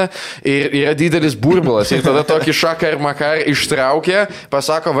vyksta ir yra didelis burbulas. Ir tada tokį šaką ir makar ištraukia,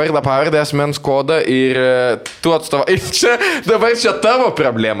 pasako vardą, pavardę, asmens kodą ir tu atstovą. Ir dabar čia tavo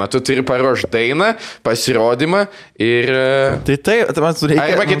problema. Tu turi paruošti dainą, pasirodymą ir...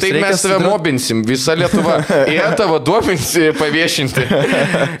 Arba kitaip mes tave mobinsim, visa Lietuva. Yra tavo duomenys paviešinti.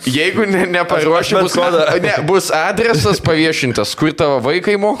 Jeigu neparuoši, bus adresas paviešintas, kur tavo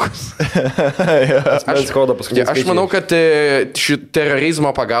vaikai mokus. Aš manau, kad šį terorizmo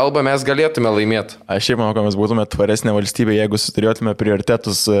pagalbą mes galėtume laimėti. Aš šiaip manau, kad mes būtume tvaresnė valstybė, jeigu suturėtume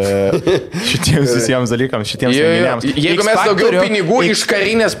prioritetus šitiems visiems dalykams, šitiems renginiams. Jeigu mes daugiau pinigų iš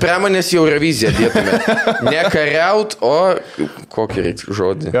karinės pramonės į Euroviziją dėtume. Ne kariaut, o kokį reikia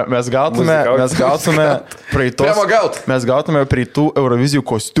žodį. Mes gautume praeitų Eurovizijų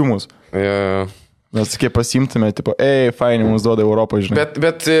kostiumus. Mes kaip pasimtume, tipo, fainai, mums duoda Europą, žinai.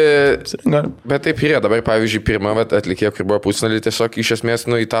 Bet taip yra, dabar, pavyzdžiui, pirmą atlikėją, kur buvo pusnalį, tiesiog iš esmės,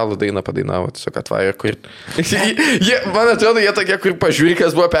 italų dainą padainavo, tiesiog atvarė, kur... Man atrodo, jie tokie, kur pažiūrė,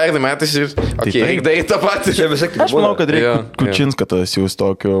 kas buvo pernai metais ir, reikia daryti tą patį. Aš manau, kad reikia Kučinską tada siūs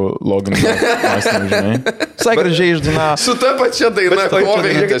tokiu loginiu mąstymu, žinai. Sai gražiai išdainavo. Su ta pačia daina,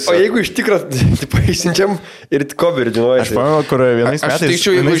 coverį tiesiog. O jeigu iš tikro, išsiunčiam ir coverį, žinai. Aš manau, kur vienais metais... Aš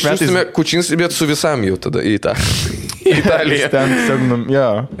teikčiau, jeigu išsiųstume Kučinskį, bet su visam jau tada į tą. Italiją. Ten tiesiog,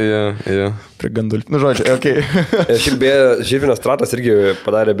 Jo. prie gandulį. Nu, žodžiu, okei. Šiaip beje, Žilvinas Stratas irgi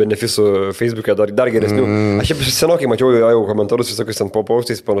padarė benefisų Facebook'e dar geresnių. Aš šiaip senokai mačiau jau komentarus visokius ten po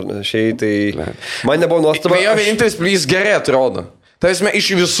postais panašiai, tai man nebuvo nuostaba. Jo vienintelis plys gerai atrodo. Tai esmė, iš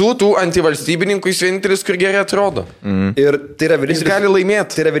visų tų antivalstybininkų jis vienintelis, kur gerai atrodo. Ir tai yra vienintelis. Jis gali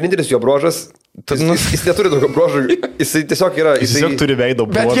laimėti. Tai yra vienintelis jo brožas. Jis neturi daugiau brožų. Jis tiesiog yra. Jis tiesiog turi veido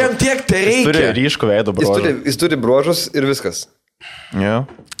brožų. Bet jam tiek tai reikia. Jis turi ryškų veido brožų. Jis turi brožus ir viskas. Jo.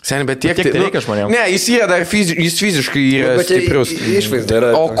 Seniai, bet tiek tai reikia žmonėms. Ne, jis yra dar jis fiziškai yra stiprus. Išvaizda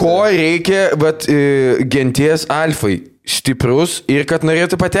yra. O ko reikia, bet genties alfai stiprus ir kad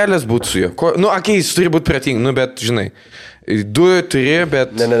norėtų patelės būti su juo. Jis turi būti prating, bet žinai. 2 turi, bet...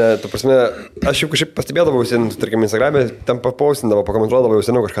 Ne, tu prasme, aš jau kažkaip pastebėdavau, tarkim, Instagram'e, ten papausindavau, pakomentuodavau jau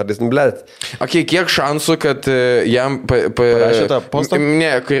seniau kažką, tai blėt. Kiek šansų, kad jam... Parašė tą postą? Ne,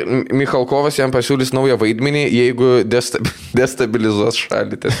 Michalkovas jam pasiūlys naują vaidmenį, jeigu destabilizuos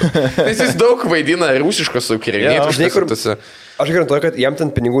šalį. Nes jis daug vaidina rusiškos ukrainietiškos. Aš garantuoju, kad jam ten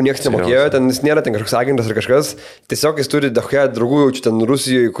pinigų niekas nemokėjo, ten jis nėra ten kažkoks agentas ar kažkas, tiesiog jis turi daugę draugų jaučiu ten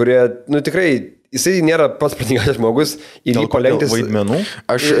Rusijoje, kurie, tikrai, jisai nėra pats pratingiausias žmogus ir jį palenktis vaidmenų.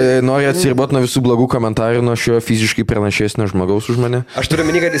 Aš noriu atsiriboti nuo visų blogų komentarų, nuo šio fiziškai pranašesnio žmogaus už mane. Aš turiu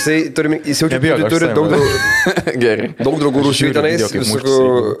minį, kad jisai turi daug draugų Rusijoje tenais, visokių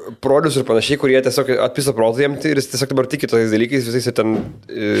prodius ir panašiai, kurie tiesiog atpiso protą jam ir jis tiesiog dabar tiki tokiais dalykais, visais ten,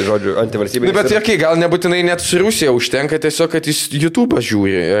 žodžiu, antivalstybės. Bet gal nebūtinai net su Rusija užtenka tiesiog, kad jis YouTube'ą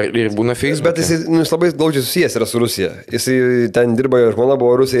žiūri ir būna Facebook. Bet jis labai glaudžiai susijęs yra su Rusija. Jisai ten dirba, žmona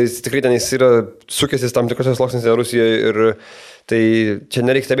buvo Rusija, jis tikrai ten jis yra sukęsis tam tikrose sluoksnėse Rusijoje ir tai čia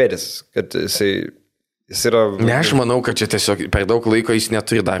nereikia stebėtis, kad jis yra... Ne, aš manau, kad čia tiesiog per daug laiko jis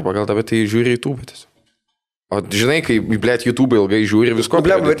neturi darbo, gal dabar tai žiūri YouTube. O žinai, kai, blėt, YouTube ilgai žiūri, visko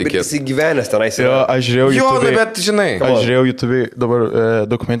pradeda tikėti. Bet jis gyvenęs tenais. Jo, aš žiūrėjau YouTube. Bet žinai. Aš žiūrėjau YouTube dabar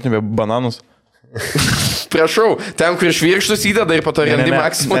dokumentinį apie bananus. Prašau, ten, kur švirkštus įdeda ir po to rendi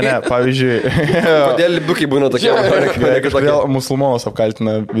maksimumą. Ne, pavyzdžiui. Kodėl libukai būna tokie? Kažkodėl musulmonas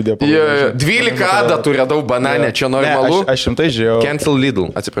apkaltina video. 12 adatų radau bananę, čia normalu. Aš šimtai žiūrėjau. Cancel Lidl,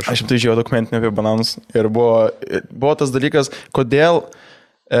 atsiprašau. Aš šimtai žiūrėjau dokumentinį apie bananus ir buvo tas dalykas, kodėl...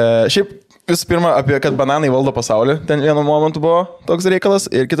 Šiaip visų pirma, apie kad bananai valdo pasaulį, ten vienu momentu buvo toks reikalas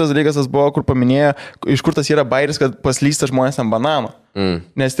ir kitas dalykas tas buvo, kur paminėjo, iš kur tas yra bairis, kad paslysta žmonės ant banano.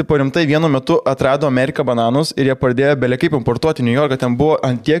 Nes tipo rimtai vienu metu atrado Ameriką bananus ir jie pradėjo belekaip importuoti New Yorką, ten buvo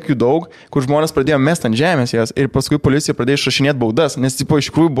ant tiek jų daug, kur žmonės pradėjo mest ant žemės jas ir paskui policija pradėjo išrašinėti baudas, nes tipo iš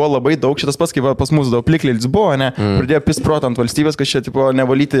tikrųjų buvo labai daug, šitas pats kaip pas mūsų daug pliklilis buvo, ne, pradėjo pisprot ant valstybės, kad čia tipo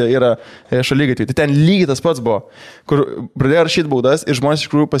nevalyti yra šalygatviai. Tai ten lygiai tas pats buvo, kur pradėjo rašyti baudas ir žmonės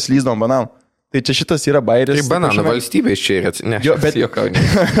iš tikrųjų paslysdavo ant bananų. Tai čia šitas yra bairis. Tai bananų valstybės čia yra, ne,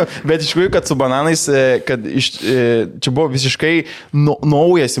 bet iš tikrųjų, kad su bananais, kad čia buvo visiškai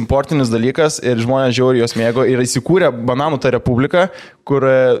naujas importinis dalykas ir žmonės žiauriai jos mėgo ir įsikūrė bananų ta republika, kur,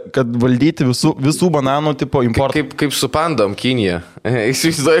 kad valdyti visų bananų tipo importą. Kaip su pandom Kinija.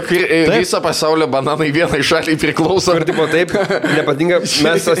 Įsivaizduoju, kur viso pasaulio bananai vienai šaliai priklauso. Ir tipo taip, nepatinka,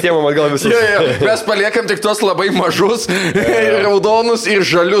 mes pasiemam atgal visus. Mes paliekam tik tos labai mažus, raudonus ir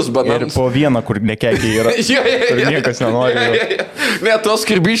žalius bananus. Ir po vieną, kur nekekiai yra. Kur niekas nenori. Ne, tos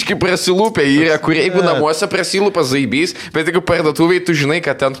kirbiški prasilūpė yra, kur jeigu namuose prasilūpa zaibys, bet jeigu parduotuviai tu žinai,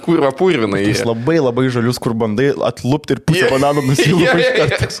 kad ten kurva purvina yra. Jis labai labai žalius, kur bandai atlupti ir pusę bananų nusilūpa.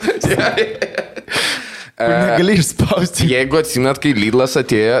 Negali išspausti. Jeigu atsimenat, kai Lidlas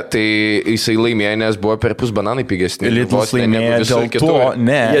atėjo, tai jisai laimėjo, nes buvo per pus bananai pigesni. Lidlas laimėjo dėl to,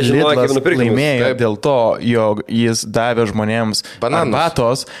 Lidlas laimėjo dėl to, jog jis davė žmonėms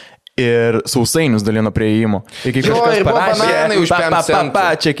arbatos ir sausainius dalino prie įėjimo. Ir kai kažkas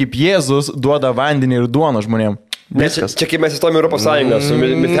parašė, čia kaip Jėzus duoda vandenį ir duoną žmonėms. Čia kaip mes įstojame Europos Sąjungą su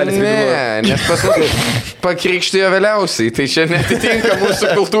miltelis vidimo. Ne, nes pas mus pakrikštijo vėliausiai, tai čia netitinka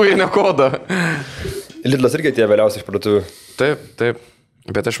mūsų kultūrinio kodo. Lidlas irgi atėjo vėliausiai iš parduotuvių. Taip.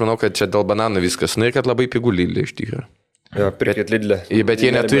 Bet aš manau, kad čia dėl bananų viskas. Nu ir kad labai pigų Lidlė iš tikrųjų. Jo, pirkit Lidlę. Bet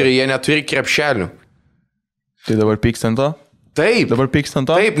jie neturi krepšelių. Tai dabar pykstant to? Taip. Dabar pykstant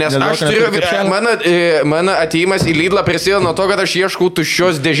to? Taip, nes aš turiu, mano atėjimas į Lidlą prasidėjo nuo to, kad aš ieškau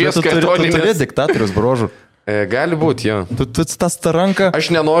tuščios dėžės kartoninės. Tu turi diktatorius brožų. Gali būti, jo. Tu tas tą ranką. Aš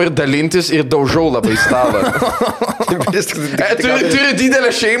nenoriu dalintis ir daužau labai stalą. Turiu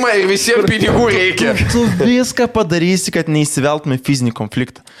didelę šeimą ir visiems pinigų reikia. Tu viską padarysi, kad neįsiveltume fizinį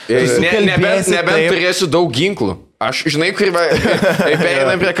konfliktą. Nebent turėsiu daug ginklų. Aš, žinai, kur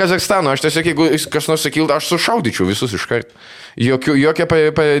pereinam prie Kazakstano, aš tiesiog, jeigu kas nors sakyltų, aš sušaudyčiau visus iš karto.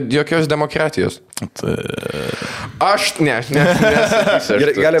 Jokios demokratijos. Aš, ne.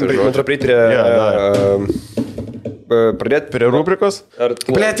 Galim antrą prieiti prie pradėti Prie rubrikos?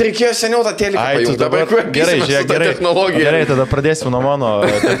 Blet, reikėjo seniau tą teliką pajungti. Dabar gerai, gerai, tada pradėsiu nuo mano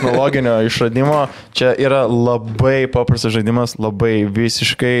technologinio išradimo. Čia yra labai paprastas žaidimas, labai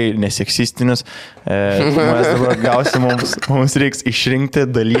visiškai neseksistinis. Mes dabar gausim, mums reiks išrinkti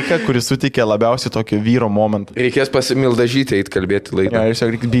dalyką, kuris suteikia labiausiai tokį vyro momentą. Reikės pasimildažyti, eit kalbėti laidą. Ja,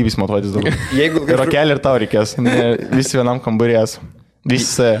 reikia bybis matuotis dabar. Jeigu Ir rokelį ir tau reikės, visi vienam kambarės.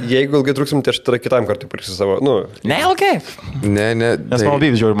 Jeigu ilgai truksim, tai aš tada kitam kartui pirksiu savo, Ne, ilgai. Ne. Nes mano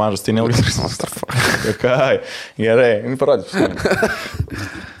bybis žiūri mažas, tai neilgai truksim. Gerai, parodysiu.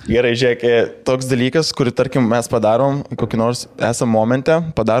 Gerai, žiūrėk, toks dalykas, kurį, tarkim, mes padarom, kokį nors esam momente,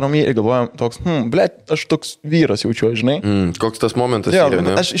 padarom jį ir galvojam, toks, blet, aš toks vyras jaučiu, žinai. Koks tas momentas yra,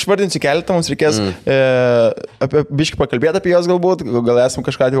 ne? Aš išvardinsiu keletą, mums reikės apie biškį pakalbėti apie juos galbūt, gal esam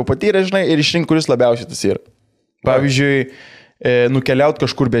kažką jau patyrę, žinai, ir išrinkti, kuris labiausiai tas yra. Pavyzdžiui, nukeliauti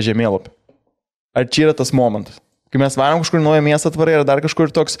kažkur be žemėlapį. Ar čia yra tas momentas? Kai mes varom kažkur naują miestą atvarai ar dar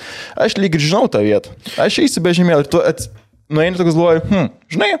kažkur toks, aš lyg ir žinau tą vietą. Aš eisiu be žemėlapį ir tu nueini toks galvoji,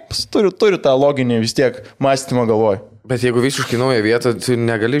 žinai, turiu tą loginį vis tiek mąstymą galvoju. Bet jeigu visiškai naują vietą, tu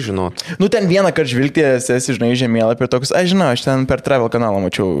negali žinoti. Ten vieną kartą žvilgtės, esi, žinai, žemėlapį ir toks, aš žinau, aš ten per Travel kanalą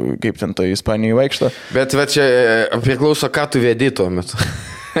mačiau, kaip ten to Ispanijoje vaikšto. Bet čia priklauso, ką tu vedi tuo metu.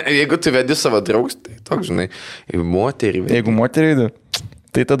 Jeigu tu vedi savo draugus, tai toks, žinai, moterį. Jeigu moterį,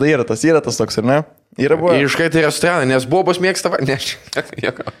 tai tada yra tas toks, ar ne? Yra buvo. Ir iškai tai restoraną, nes bobos mėgsta, ne,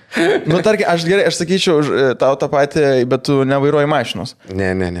 tarkim, aš sakyčiau, tau tą patį, bet tu nevairuoji mašinos.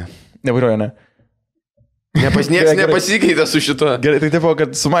 Ne. Nevairuoji, ne. Niekas nepasikeitė su šituo. Gerai, tai taip,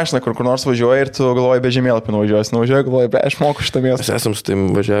 kad su mašina kur nors važiuoji ir tu galvoji be žemėlapį nuvažiuosi. Nuvažiuoji, galvoji, aš moku šitą miestą. Mes esam su taim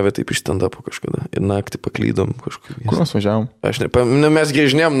važiavę taip iš stand-upo kažkada. Ir naktį paklydom kažkur. Kur mes važiavom? Aš nepamenu, mes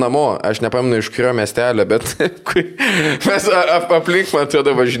grįžnėm namo. Aš nepamenu iš kurio miestelio, bet mes aplink, man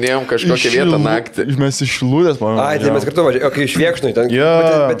atrodo, važinėjom kažkokią vietą naktį. Mes išlūdės, man. Ai, tai mes kartu važiavome. O kai išviekšnui,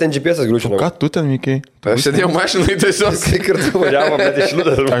 bet ten GPS grūšino. Ką tu ten vykiai? Aš sėdėjau mašinai tiesiog. Kartu važiavom, bet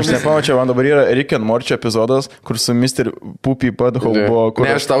išlūdės. Aš nepamačiau, man dabar yra Rick and Morty epizodas, kur su Mr. Puppy Butthole buvo.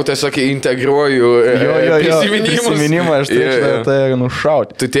 Ne, aš tau tiesiog integruoju prisiminimą, aš tai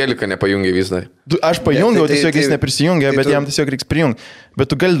nušauti. Tu teliką nepajungi vis dar. Aš pajungiau, tiesiog jis neprisijungia, bet jam tiesiog reiks prijungti.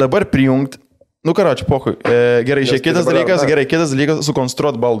 Bet tu gali dabar prijungti. Karoči, pokui. Gerai, kitas dalykas,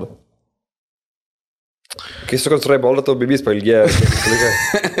 sukonstruot baldą. Kai sukonstruoji baldą, tau bibys pailgėja.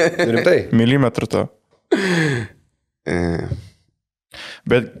 Rimtai? Milimetrų to.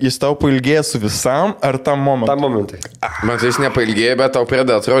 Bet jis tau pailgėja su visam ar tam momentui? Tam momentui. Man tai jis nepailgėja, bet tau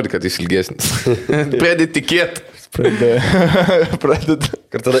pradeda atrodyti, kad jis ilgesnis. Pradeda tikėti. Pradeda.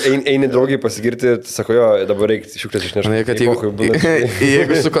 Ir tada eini draugiai pasigirti, sako, jo, dabar reikia šiukšlės išnešti.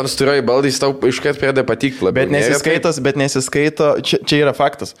 Jeigu sukonstruoji baldą, jis tau iškart pradeda patikti labiau. Bet nesiskaito, čia yra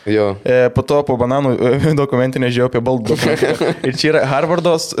faktas. Jo. Po to po bananų dokumentinė žiūrėjau apie baldų dokumentinę. Ir čia yra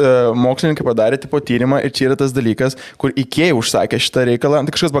Harvardos mokslininkai padarė tipo tyrimą ir čia yra tas dalykas, kur IKEA užsakė šitą reikalą,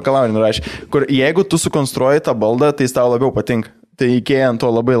 tai kažkas bakalaurinį nurašė, kur jeigu tu sukonstruoji tą baldą, tai jis tau labiau patinka. Tai IKEA ant to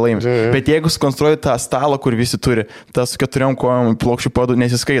labai laimis. Bet jeigu sukonstruoji tą stalą, kur visi turi, tas su 4 kojom plokščių padų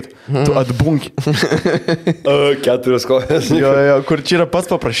nesiskaito. Tu atbunki. 4 kojas. Jo, kur čia yra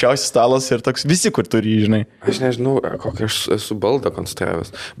pats paprasčiausias stalas ir toks visi, kur turi, žinai. Aš nežinau, kokią aš esu baldą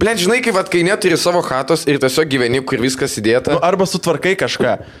konstravęs. Blet, žinai, kai neturi savo chatos ir tiesiog gyveni, kur viskas įdėta. Arba sutvarkai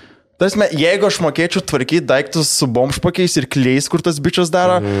kažką. Tasme, jeigu aš mokėčiau tvarkyti daiktus su bomžpakiais ir kliais, kur tas bičias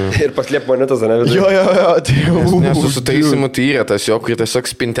daro. Ir paslėp monetas, ne? Jo, tai jau. Nesusitaisimu tai yra tas jo, kur tiesiog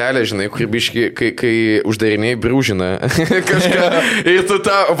spintelė, žinai, kur biški, kai uždariniai brūžina kažką. Ir tu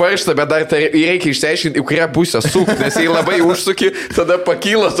tą varštą, bet dar tai reikia išsiaiškinti, į kurią pusę suk, nes jei labai užsuki, tada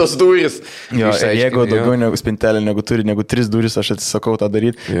pakyla tos durys. Jo, jeigu daugiau negu spintelė, negu 3 durys, aš atsisakau tą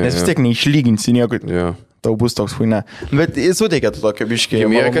daryti, nes vis tiek neišlyginsi nieko. Jo. Tau bus toks huine. Bet jis suteikia tu tokio biškį.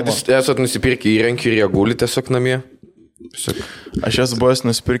 Jums yra, kad jūs esat nusipirkę įrankį ir jie guli tiesiog namie? Aš esu buvęs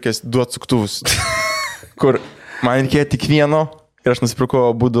nusipirkęs 2 atsuktuvus, kur man reikėjo tik vieno. Ir aš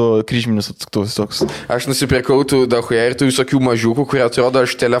nusipirkau būdų kryžminius atsuktuvus toks. Aš nusipirkau tų dahuja ir tų visokių mažiukų, kurie atrodo,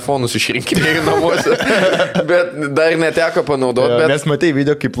 aš telefonus išrinkinėjau namuose. Bet dar neteko panaudoti. Bet... Nes matei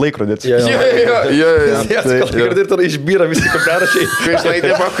video kaip laikrodės. Jo. Ir tada išbyra visi kompiuteriai.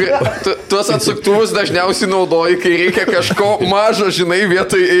 Tuos atsuktuvus dažniausiai naudoji, kai reikia kažko mažo, žinai,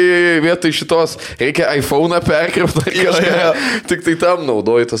 vietoj šitos. Reikia iPhone'ą perkrauti ar kažką. Tik tai tam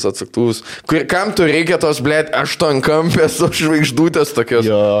naudoji tos atsuktuvus. Kam tu reikia tos, blėt, 8 kampės su žvaigždutės tokios?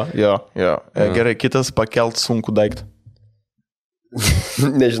 Jo. Gerai, kitas pakelt sunku daiktą.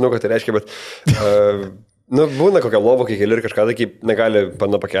 Nežinau, ką tai reiškia, bet būna kokią lovą, kai keli ir kažką, tai kaip negali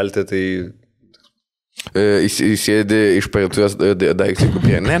pana pakelti, tai... Įsėdi iš parduotuvės daiktą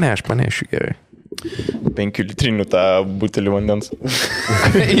kupėje. Ne, aš panešiu gerai. 5 litrinių tą butelį vandens.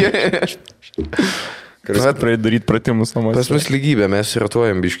 Kuris pradėjo daryti pratimus namuose. Pas mus lygybė, mes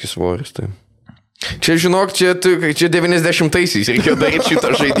ratuojam biškį svoris. Tai. Čia, žinok, čia 90-aisiais reikėjo daryti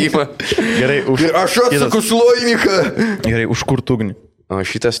šitą žaidimą. Gerai, aš atsaku sloiniką. Gerai, užkurt ugnį. O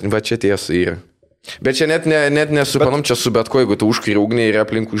šitas, va čia tiesa yra. Bet čia net nesupanom, čia su bet ko, jeigu tu užkuri ugnį ir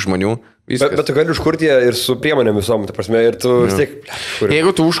aplinkų žmonių. Bet tu gali užkurti ir su priemonėm visom, ta prasme, ir tu vis tiek...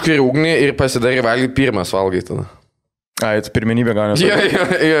 Jeigu tu užkuri ugnį ir pasidarai valgyti, pirmas valgai tada. Ai, tu pirmenybę gauni.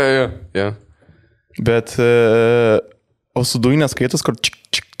 Jo. Bet, o su dujinė skaitos, kur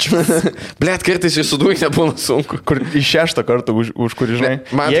Blet, kartais ir su dujinė būna sunku. Kur iš 6 kartų už kurį, žinai.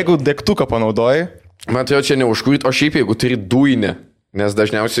 Jeigu degtuką panaudoji. Man tai jau čia neužkurit, o šiaip jeigu turi dujinę. Nes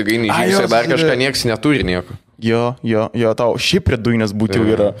dažniausiai gaini žingsnį, dar kažką nieks neturi nieko. Jo, tau šiaip prie dujinės būti jau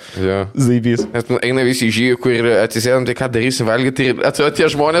yra zaibys. Nes eina visi žygiai, kur atsisėdam, tai ką darysim valgyti ir atrodo tie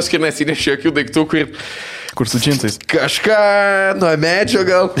žmonės, kur nesinešė jokių daiktų, kur su džinsais. Kažką nuo medžio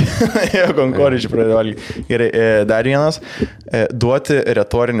gal. Jo, konkorėžiai pradėjo valgyti. Gerai, dar vienas. Duoti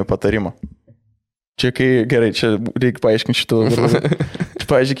retorinių patarimų. Čia kai, gerai, čia reikia paaiškinti šitą.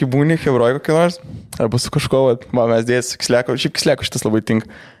 Pavyzdžiui, kai būni hebroj kokį nors, arba su kažko, mes dėjęs kisleko, šiaip kisleko šitas labai tinka.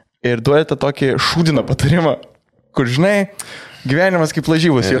 Ir duodate tokį šūdiną patarimą, kur, žinai, gyvenimas kaip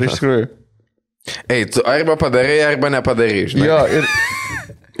lažybos yra iš tikrųjų. Ei, tu arba padarai, arba nepadarai, žinai. Jo,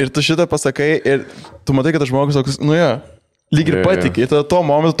 ir tu šitą pasakai ir tu matai, kad tas žmogus toks, nu jo, lyg ir patikė. Tada tuo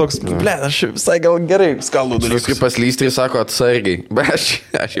momentu toks, ble, aš visai gal gerai skaldau dalykus. Paskui paslysti ir sako atsargiai, bet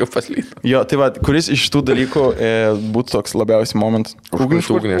aš jau paslydau. Jo, tai va, kuris iš tų dalykų būtų toks labiausiai momentas?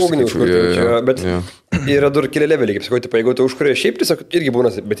 Ugnis, bet yra dar keli leveliai, kaip sakau, jeigu tu užkuri šiaip, tiesiog irgi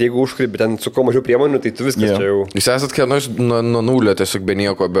būna, bet jeigu užkuri, bet ten su kuo mažiau priemonių, tai tu viskas čia jau. Jūs esat kad nors nuo nulio tiesiog be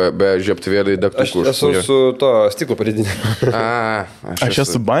nieko, be žiaptuvėlį degtukų. Aš esu su to stiklo padidinimu. Aš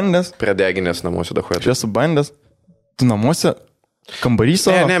esu bandęs. Predeginės namuose dahuoja. Aš esu bandęs. Tu namuose kambarys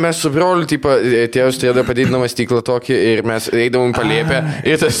savo? Ne, mes su broliu, tėvus turėjo padidinamą stiklą tokį ir mes eidavom palėpę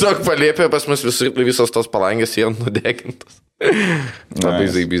ir tiesiog palėpė pas mus visos tos palangės yra nudegintos. Labai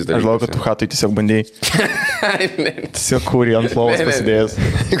zaibys dalykas. Aš lau, kad tu hatui tiesiog bandėjai. Tiesiog kurį ant lovos pasidėjęs.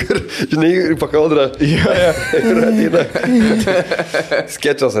 Žinai, pakaldra. Ir ateina.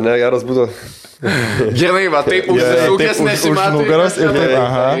 Skečas, ne, geras būtų. Gerai, va, taip užsisukęs nesimato.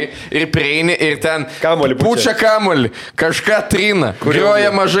 Ir prieini ir ten pučia kamuolį, kažką trina, grioja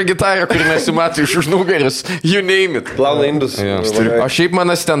maža gitara, kur nesimato iš užnugaris, you name it. Plauna indus. O šiaip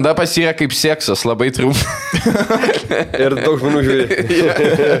mano stand-upas yra kaip seksas, labai trumpas. Ir daug žmonių žiūri.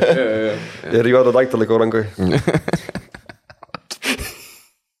 Ir juodą daiktą laikau rankoje.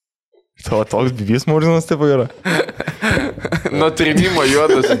 Tavo toks bibys murzinas taip yra. Nuo trinimo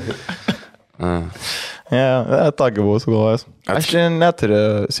juodas. Tokį buvau sugalvojęs. Aš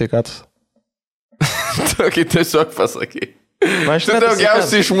neturiu sveikatos. Tokį tiesiog pasakai. Tu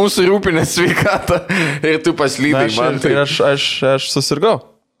daugiausiai iš mūsų rūpinės sveikatą ir tu paslydai man. Tai aš susirgau.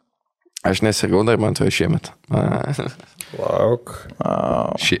 Aš nesirgau dar man to šiemet. Lauk.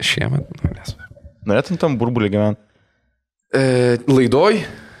 Šiemet. Norėtum tam burbulį gyventi? Laidoj?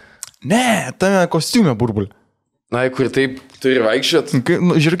 Ne, tame kostiume burbulį. Na, kur taip turi vaikščiot?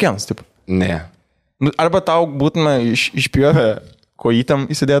 Žirgienas, taip. Ne. Arba tau būtume išpjovę kojytam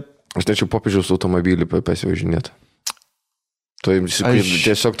įsidėt. Aš tačiau popiežiaus automobilį pasivažinėti. Tu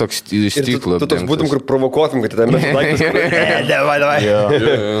tiesiog toks stiklo. Tu toks būtum, kur provokuotum, kad ten mes daiktas. Davai.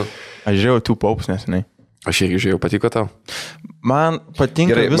 Aš žiūrėjau tų popus neseniai. Aš irgi žiūrėjau, patiko tau? Man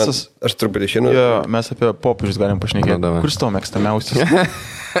patinka gerai, visas... Aš truputį išeinu. Jo, mes apie popiežius galim pašnekėti. Kuris tavo mėgstamiausias?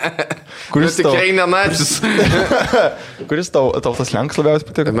 Kuris tikrai ne nacis. Kuris tau tas Lenkas labiausiai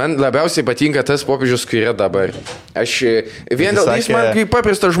patinka? Man labiausiai patinka tas popiežius, kur yra dabar. Aš vien dėl jis man kaip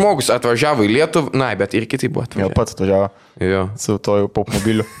paprastas žmogus atvažiavo į Lietuvą, na, bet ir kitaip buvo atvažiavo. Jo, pats atvažiavo. Jo. Su toju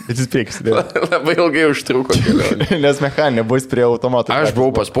popmobiliu. Bet jis priekis. Labai ilgai užtruko kelionė. Nes mechaninė, buvai prie automato. Aš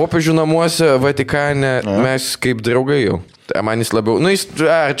buvau pas popiežių namuose Vatikane, mes kaip draugai jau. Man jis labiau, nu jis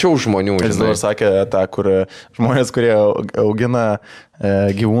arčiau žmonių. Jis dabar sakė tą, kur žmonės, kurie augina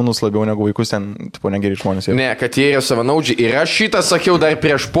gyvūnus labiau negu vaikus, ten, tipo, negeri žmonės. Jau. Ne, kad jie yra savanaudžiai. Ir aš šitą sakiau dar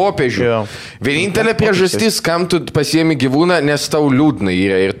prieš popiežių. Jo. Vienintelė priežastis, kam tu pasiemi gyvūną, nes tau liūdna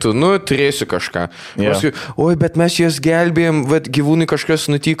yra ir tu, turėsi kažką. Paskui, oi, bet mes juos gelbėjom, gyvūnui kažkas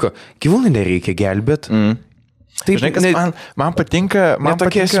nutiko. Gyvūnui nereikia gelbėt. Taip, žinai, kas man patinka... Man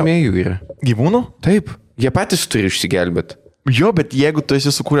tokia esmė jų yra. Gyvūnų? Taip. Jie patys turi išsigelbėti. Jo, bet jeigu tu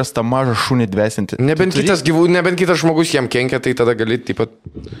esi sukūręs tą mažą šunį dvesinti. Nebent kitas žmogus jam kenkia, tai tada gali taip pat...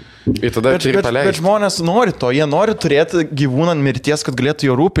 Ir tada turi paleisti. Bet žmonės nori to, jie nori turėti gyvūną mirties, kad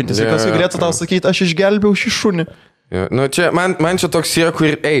galėtų jo rūpintis. Ir kas galėtų tau sakyti, aš išgelbėjau šį šunį. Ja. Nu, čia, man čia toks yra, kur,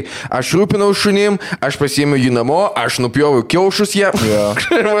 aš rūpinau šunim, aš pasiėmiau jį namo, aš nupjoviau kiaušus jie.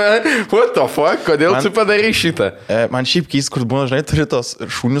 What the fuck, kodėl tu padarai šitą? Man šiaip keis, kur būna, žinai, turi tos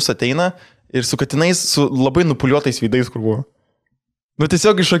šunius ateina ir su katinais, su labai nupuliuotais veidais, kur buvo. Nu,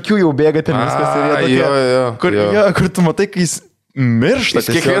 tiesiog iš akių jau bėga ten viskas ir jie tokie, kur tu matai, kai jis miršta.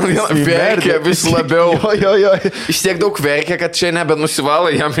 Kiekvieną dieną verkia vis labiau. Jo. Iš tiek daug verkia, kad čia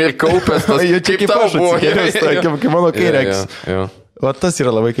nebenusivalai jam ir kaupęs. Kaip tau buvo. Kaip mano kaireks. O tas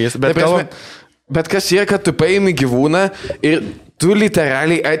yra labai keista. Bet kas yra, kad tu paimi gyvūną ir tu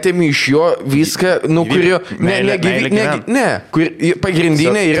literaliai atėmi iš jo viską, nu, kurio... Kur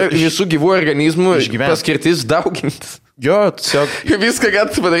pagrindinė yra visų gyvų organizmų paskirtis daugintis. Jo, tiesiog. Viską,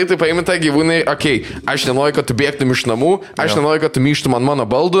 ką tu padarai, tai paimi tą gyvūną ir, aš nenoriu, kad tu bėgtum iš namų, aš nenoriu, kad tu myštum ant mano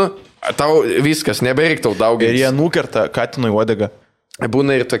baldų, tau viskas, nebereik tau daugintis. Ir jie nukerta katinui uodegą.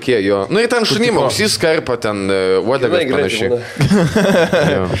 Būna ir tokie, jo. Nu, ir ten šunim, ausis karpa, ten uodegas panašiai.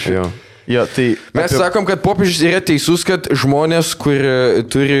 Jo, tai mes sakom, kad popiežius yra teisus, kad žmonės, kur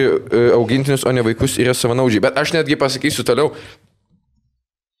turi augintinius, o ne vaikus, yra savanaudžiai. Bet aš netgi pasakysiu toliau.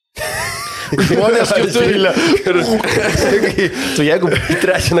 Žmonės, kaip turi... Tu jeigu į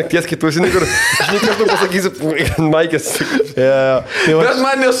trečią nakties kitus, kur aš nekartu pasakysiu, Maikės. Bet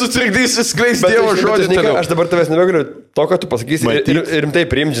man nesutrikdys skleis Dievo žodį. Aš dabar tavęs nebegaliu to, ką tu pasakysi ir rimtai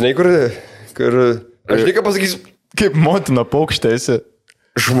priimti, žinai, kur aš niką pasakysiu. Kaip motina paukštėsi.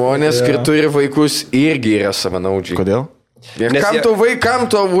 Žmonės, kur turi vaikus, irgi yra savanaudžiai. Kodėl? Kam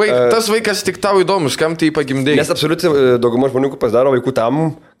tas vaikas tik tau įdomus, kam tai pagimdėjai? Nes absoliučiai dauguma žmonių pasidaro vaikų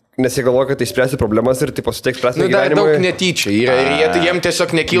tam, nes jie galvoja, kad tai išspręsti problemas ir tai pasiteiks spręsti gyvenimą. Daug netyčia yra ir jiem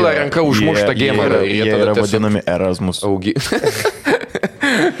tiesiog nekyla ranka užmuštą gėmą. Jie yra vadinami Erasmus.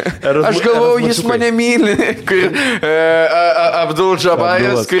 Aš galvau, jis mane myli, kur Abdul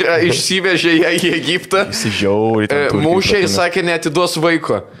Džabaras, kur išsivežė ją į Egiptą, mūšė ir sakė, neatiduos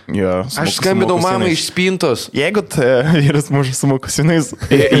vaiko. Aš skambinau mamai iš spintos. Jeigu vyras muša su mokasinais.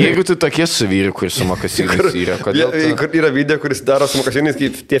 Jeigu tu tokie su vyru, kur su mokasinais yra. Kur yra video, kuris daro su mokasinais,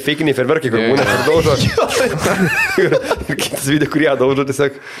 kaip tie feikiniai ferverkai, kur būna ir daužo. Ir kitas video, kur ją daužo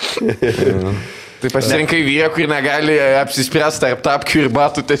tiesiog. Tai pasirinkai vyrą, kur negali apsispręsti tarp tapkių ir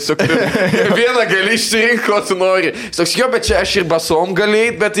batų, tiesiog vieną gali išsirinkti, ko tu nori. Toks, jo, bet čia aš ir basom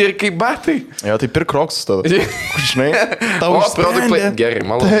galėjai, bet ir kaip batai. Jo, tai pirk Kroksus tada. Žinai, tau išsprendė. Gerai,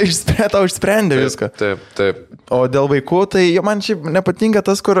 malonu. Tau išsprendė viską. Taip. O dėl vaikų, tai man šiaip nepatinka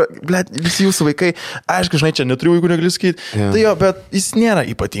tas, kur, blėt, visi jūsų vaikai, aišku, žinai, čia neturiu vaikų, negaliu sakyti. Tai jo, bet jis nėra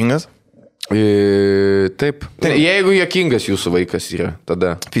ypatingas. Taip. Jeigu juokingas jūsų vaikas yra,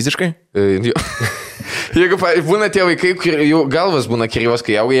 tada. Fiziškai? Jeigu būna tie vaikai, kur jų galvas būna kirvos,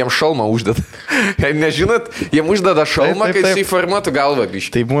 kai auga, jiem šalmą uždeda. Nežinot, jiem uždeda šalmą, kai jisai formuotų galvą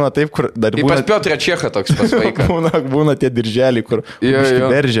biškį. Tai būna taip, kur dar būna... Pas Piotrą Čechą toks pas vaiką. būna tie dirželiai, kur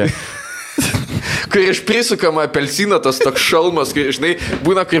beržia. Kur iš prisukama apelsino tas toks šalmas, kur, žinai,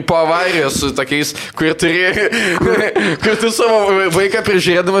 būna kur po avarijos su tokiais, kur tu savo vaiką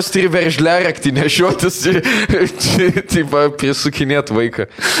prižiūrėdamas turi veržliaraktį nešiotis ir taip prisukinėt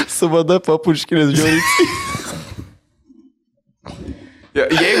vaiką. Su vada papuškinės žiūrės.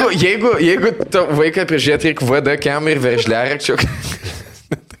 Jeigu tą vaiką prižiūrėti reikia vada kiam ir veržliarakčio...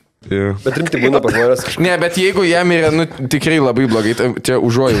 Bet rimtai būna pas žmonės. Ne, bet jeigu jam yra, tikrai labai blogai, čia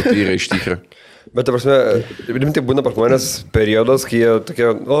užuojauta yra iš tikrųjų. Bet, ta prasme, rimtai būna pas žmonės periodas, kai jie tokie,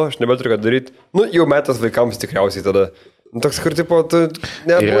 aš nebeturiu ką daryti. Jau metas vaikams tikriausiai tada. Toks, kur tipo, tu...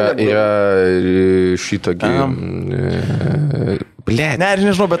 Yra šitogi... Blėt. Ne,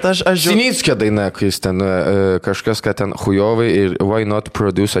 nežinau, bet aš... Sinickio daina, kuris ten kažkas, kad ten hujovai ir why not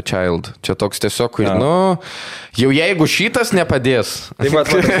produce a child. Čia toks tiesiog, kur, jau jeigu šitas nepadės.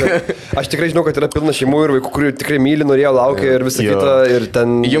 Aš tikrai žinau, kad yra pilna šeimų ir vaikų, kurių tikrai myli, norėjo, laukia ir visą kitą ir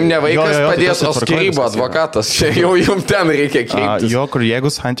ten... Jums ne vaikas padės, o skyrybų advokatas. Čia jau jums ten reikia kreiptis. Jo, kur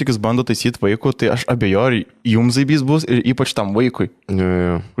jeigu santykius bando taisyti vaikų, tai aš abejoju, jums zaibys bus ir ypač tam vaikui.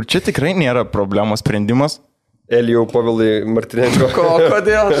 Kur čia tikrai nėra problemos sprendimas. Elijau Povilai Martinenko.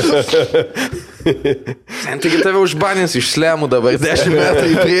 Kodėl? Taigi tave užbanins iš slemų dabar 10 metų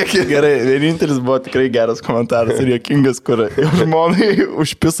į priekį. Gerai, vienintelis buvo tikrai geras komentaras ir juokingas, kur žmonai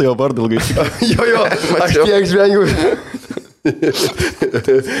užpisa jo vardą ilgai. Jo, aš tiek žvengiu.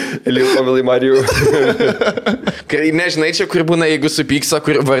 Elijus Pavilai Marijų. Nežinai čia, kur būna, jeigu supyksta,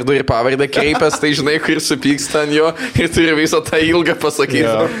 kur vardu ir pavardę kreipias, tai žinai, kur supyksta ant jo ir turi visą tą ilgą pasakyti.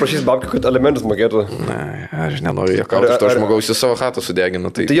 Prašys babkių, kad alimentus mokėtų. Na, aš nenoriu jokauti, to žmogaus į savo chatą sudeginu.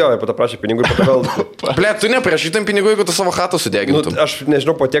 Tai jo, ir po to prašė pinigų ir po to vėl... Ble, tu neprašytum pinigų, jeigu tu savo chatą sudegintum. Aš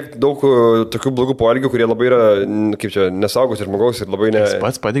nežinau, po tiek daug tokių blogų poelgių, kurie labai yra, kaip čia, nesaugus ir žmogaus ir labai ne... Jis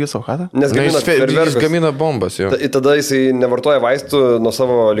pats padegė savo chatą? Nes Jis gamina bombas, jo. Tada jisai nevartoja vaistų nuo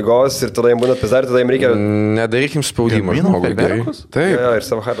savo lygos ir tada jam būna pizarį, tada jam reikia... Nedarykim spaudimą žmogui. Taip. Ja, ir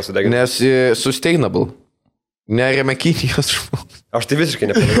savo chatą sudegina. Nes sustainable. Neremia Kinijos žmogus. Aš tai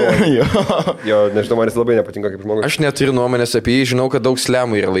visiškai nepatinka. Jo, nežinau, man jis labai nepatinka kaip žmogus. Aš neturiu nuomonės apie jį, žinau, kad daug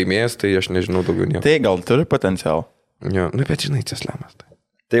slemų yra laimėjęs, tai aš nežinau daugiau nieko. Tai gal turi potencialą. Jo, nu bet žinai, čia slemas.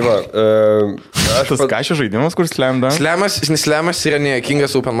 Tai va, Tas kažkas žaidimas, kur slemda? Slemas yra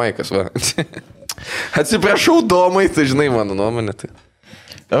nejakingas open mic'as, va. Atsiprašau, Domai, tai žinai mano nuomonė. Tai.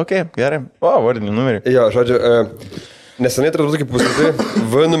 Ok, gerai. O, vardinį numerį. Jo, žodžiu, nesenai turiu tokį puslapį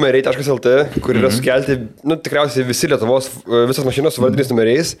vnumeriai.lt, kur yra sukelti, nu, tikriausiai visi Lietuvos, visos mašinos su vardiniais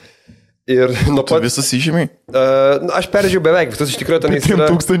numeriais. Ir nuo pat... Visus išimiai? Aš peržiūrėjau beveik, visus iš tikrųjų ten yra...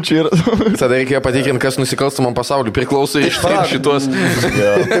 3000 yra. Tada reikėjo patikrinti, kas nusikalstamam pasauliu priklauso iš šitos.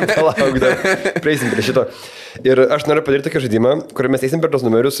 Palauk, dar prieisim prie šito. Ir aš noriu padaryti tokį žaidimą, kur mes eisim per tos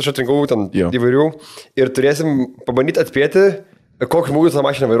numerius, aš atrinkau ten įvairių ir turėsim pabandyti atspėti, kokį žmogus tą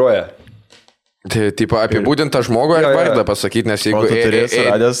mašiną vairuoja. Tai, tipo, apibūdint tą žmogų ar vardą pasakyti, nes jeigu... O tu turėsi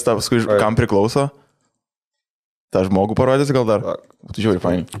radęs, paskui kam priklauso? tą žmogų parodys gal dar. Tu žiūri,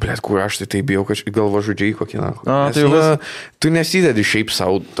 fain. Blet, kur aš tai bijau, kad galvo žodžiai kokie. Tai tu nesidedi šiaip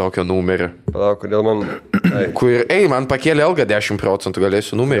savo tokio numerio. Palauk, kodėl man... Kur, man pakėlė algą 10%,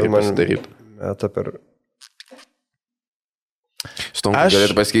 galėsiu numerį pasidaryti. Meta per... Stonkas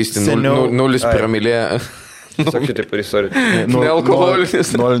galėtų pasikeisti 0 promilė. Sakai, taip, sorry.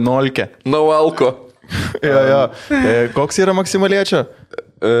 Nealkoholinis. 0,0. No alko. Jo. Koks yra maksimaliečio?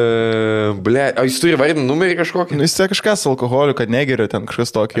 Ble, jis turi vardinį numerį kažkokį? Jis tai kažkas su alkoholiu, kad negeriu, ten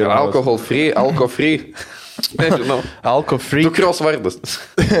kažkas tokį. Alcohol free, alko free. Nežinau. Alko free. Dukrios vardas.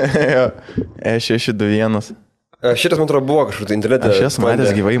 Jo. E621. Šitas, man atrodo, buvo kažkur internete. Aš esu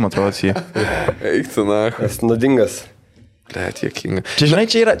matęs gyvai, man atrodo, jį. Eik tu, na. Jis nuodingas. Ble, tiekinga. Čia, žinai,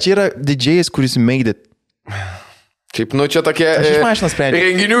 čia yra didžėjas, kuris made it. Šiaip, nu čia tokia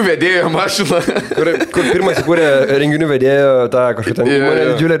renginių vedėjo mašina. Kur pirmas įkūrė renginių vedėjo tą kažkokią įmonę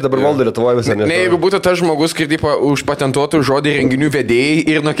didžiulę ir dabar valdo Lietuvoje visą. Ne, jeigu būtų tas žmogus, kai užpatentuotų žodį renginių vedėjai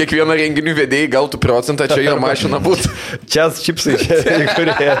ir nuo kiekvieno renginių vedėjai gautų procentą, čia jo mašina būtų. Čia čipsai, čia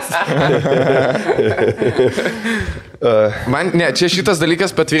įkūrėjas. Čia šitas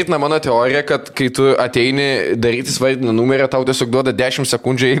dalykas patvirtina mano teoriją, kad kai tu ateini darytis vardinį numerį, tau tiesiog duoda 10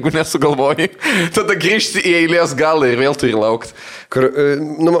 sekundžių, jeigu nesugalvoji, tada grįžti į eilės galą ir vėl turi laukti.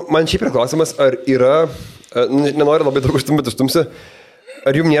 Man šiaip yra klausimas, ar yra, nenoriu labai daug užtumsi,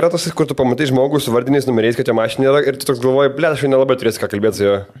 ar jums nėra tas, kur tu pamatai žmogų su vardiniais numeriais, kad jo mašina yra ir tu toks galvoji, ble, aš nelabai turėsiu ką kalbėti su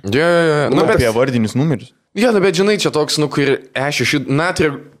juo. Jo. Apie vardinius numerius. Jo, bet žinai, čia toks, kur E6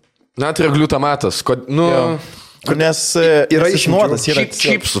 natrio gliutamatas, Nes yra išnuodas.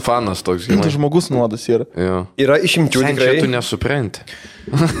 Čipsų fanas toks. Tai žmogus nuodas yra. Yra išimčių tikrai. Čia tu nesupranti.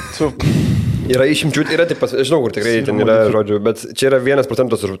 Yra išimčių, yra taip, žinau, kur tikrai ten yra žodžių, bet čia yra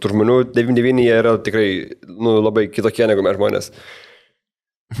 1% tų žmonių, 99 jie yra tikrai labai kitokie negu mes žmonės.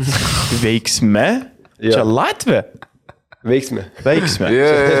 Veiksme? Čia Latvija? Veiksme.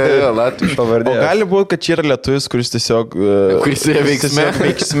 Jo, Latvija. Pavardė. O gali būti, kad čia yra lietuvis, kuris tiesiog... Kuris yra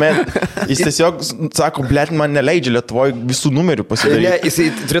veiksme. Jis tiesiog sako, blet, man neleidžia Lietuvoje visų numerių pasidaryti. Ne,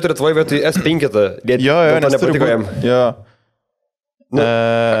 jis turėtų Lietuvoje vietoj S5. Jo, nes nepatiko jam. Jo.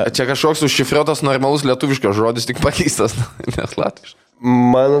 Čia kažkoks užšifruotas normalus lietuviškas žodis, tik pakeistas, nes latviškas.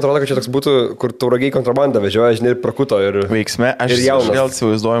 Man atrodo, kad čia toks būtų, kur tauragiai kontrabandą vežioja, žinai, ir prakuto ir... Veiksme, aš vėl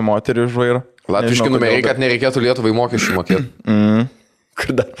įsivaizduoju moterį už vairą. Latviški numeriai, kad nereikėtų Lietuvai mokesčių mokėti.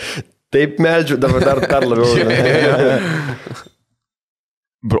 Kur dar... Taip meldžiu, dar labiau.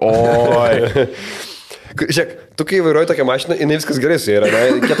 Oi. Žiūrėk, tu kai vairuoji tokią mašiną, jinai viskas gerai su yra,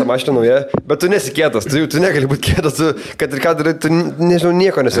 kieta mašina nauja, bet tu nesi kietas, tu negali būti kietas, kad ir ką darai, tu, nežinau,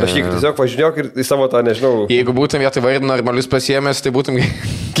 nieko nesirašyk, tiesiog važiniok ir į savo tą, nežinau. Jeigu būtum vietoj vardinį normalius pasiėmęs, tai būtum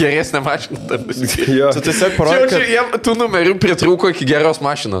geresnė mašina. Tu tiesiog parodai, kad... Tų numerių pritrūko iki geros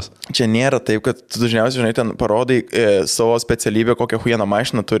mašinos. Čia nėra taip, kad tu dažniausiai, žinai, ten parodai savo specialybę, kokią huieną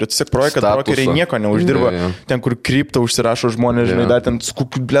mašiną turi, tu tiesiog parodai, kad brokeriai nieko neuždirba, ten kur kryptą užsirašo žmonės, žinai, dar ten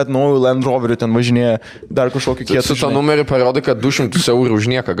skukblėt naujų Land Roverį ten važinėja. Dar kažkokį tokiu kietu. Su to numeriu parodai, kad 200 eurų už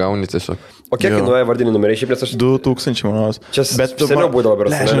nieką gauni tiesiog. O kiek kainuoja vardiniai numeriai? Šiaip nes aš... 2000, manau. Čia seniau būdavo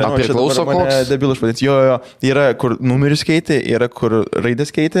beras. Priklauso koks? Debilas padėtis. Jo. Yra, kur numerius keitė, yra, kur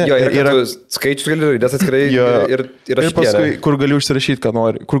raidės keitė. Jo, yra skaičius gali raidės atskirai ir paskui, kur gali užsirašyti, ką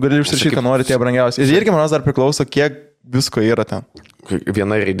nori. Kur gali užsirašyti, ką nori, tie brangiausi. Ir irgi, manau, dar priklauso, kiek visko yra ten.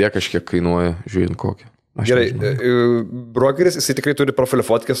 Viena raidė kažkiek kainuoja, žiūrint kokią. Gerai, brokeris, jisai tikrai turi profilio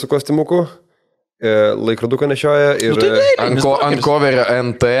fotkę su kostiumuku. Laikroduką nešioja ir... Ant coverio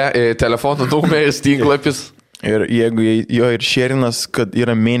NT, telefonų numeris, tinklapis. Ir jeigu jo ir šėrinas, kad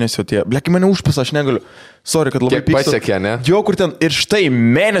yra mėnesio tie... Bleki, mane užpasa, aš negaliu. Sorry, kad labai pykstu. Kiek pasiekė, ne? Jo, kur ten ir štai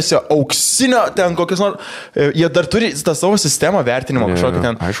mėnesio auksinio, ten kokias nors... Jie dar turi tą savo sistemą vertinimo kažkokį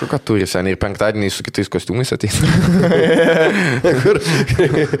ten. Aišku, kad turi, seniai, ir penktadienį su kitais kostiumais ateis. Kur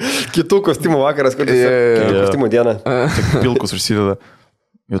kitų kostiumų vakaras, kur kostiumų diena. Tik pilkus užsideda.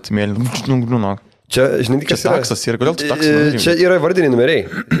 Jo, tai mėlyna. Čia, žinai, kas yra? Taksas yra, kodėl tu taksas? Čia yra vardiniai numeriai,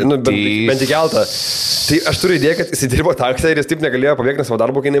 bent įkeltą. Tai aš turiu idėją, kad jis dirbo taksą ir jis taip negalėjo pabėgti savo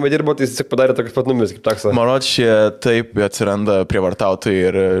darbo, kai nebedirbo, tai jis tik padarė tokius pat numerius kaip taksą. Manot, šie taip atsiranda prievartautojai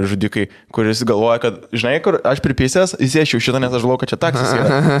ir žudikai, kuris galvoja, kad, žinai, kur aš pripysęs, įsiešiau šitą, nes aš galvoju, kad čia taksas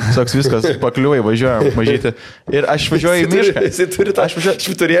yra. Toks viskas, pakliuvai, važiuojam, mažyti. Ir aš važiuoju į mišką. Jisai turi tą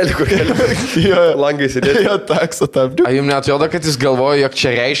šviturėlį, kur langai sėdėti. Jo, taksą tam. A jums neatrodo, kad jis galvoja, jog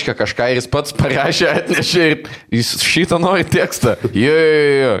čia reiškia kažką ir jis pats parašė, atnešė ir jis šitą nori tekstą. Jo.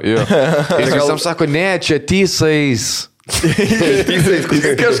 Ir jis visam sako, ne, čia tysais.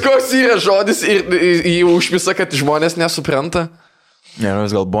 Kažkoks yra žodis ir jį užpisa, kad žmonės nesupranta. Ne,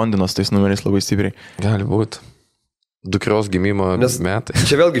 jis gal bondinos tais numeriais labai stipriai. Gali būti. Dukros gimimo metai.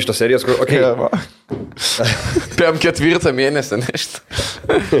 Čia vėlgi iš tos serijos, kur... Okay. PM4 mėnesį nešti.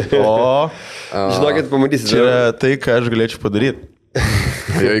 Žinokit, pamatysit. Čia yra tai, ką aš galėčiau padaryti.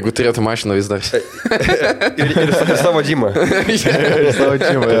 Jeigu turėtų mašiną vis dar. ir savo džimą.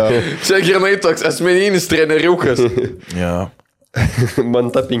 Čia grinai toks asmeninis treneriukas. Jo. Man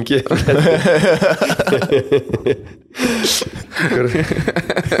ta 5.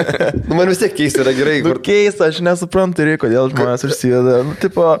 Man vis tiek keista, yra gerai. Keista, aš nesuprantu, kodėl žmonės užsideda.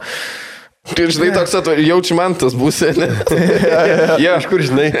 Tipo... Ir žinai, toks jaučiu mantas būsė, ne? Ja, kažkur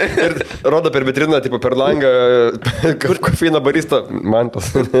žinai. Ir rodo per vitriną, tipo per langą, kofeino barista mantas.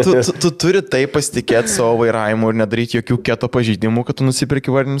 Tu turi tai pasitikėti savo vairavimu ir nedaryti jokių keto pažeidimų, kad tu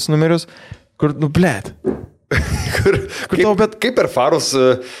nusipirki vardinius numerius. Kur, blėt. Kaip per farus,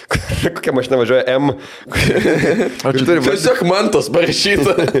 kokia mašina važiuoja M. Tiesiog mantas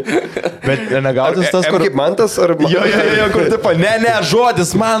parašyta. Bet negautas tas, kur... M kaip mantas? Ar... Jo, kur tipo, ne,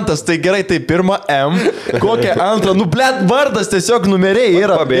 žodis mantas, tai gerai, tai pirma M, kokia antra, blėt, vardas tiesiog numeriai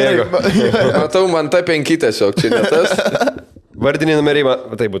yra. Pabėgo. Matau, man ta 5 tiesiog, čia ne tas. Vardiniai numeriai,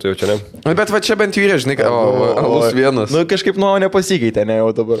 tai būtų jau čia, ne? Bet va čia bent yra, žinai, alus vienas. Nu, kažkaip nuomonė pasikeitė, ne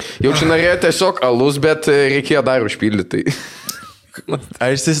jau dabar. Jau čia norėjo tiesiog alus, bet reikėjo dar užpildyti.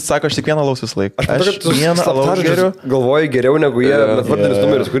 Ar jis sako, aš tik vieną alaus vis laik. Aš vieną alaus geriau. Galvoju geriau negu jie vardinius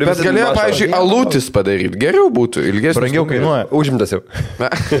numerius, kurį bet galėjo, pavyzdžiui, alutis padaryti. Geriau būtų, ilgesnis. Brangiau kainuoja. Užimtas jau.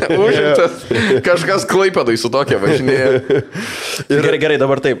 Užimtas. Kažkas Klaipėdai su tokia važinėja. Gerai,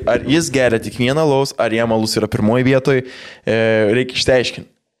 dabar taip. Ar jis geria tik vieną alaus, ar jam alus yra pirmoji vietoj, reikia išteiškinti.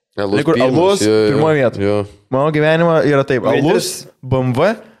 Alus pirmoji vietoj. Mano gyvenimą yra taip. Alus,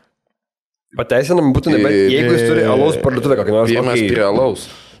 BMW. Pateisinam būtų, bet jeigu jis turi alaus parduotuvę kokį nors. Pirmas prie alaus.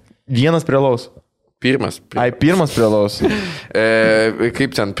 Vienas prie alaus. Pirmas prie alaus.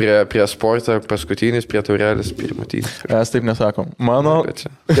 Kaip ten prie sporto, paskutinis prie taurelės, pirmatynis. Mes taip nesakom. Mano...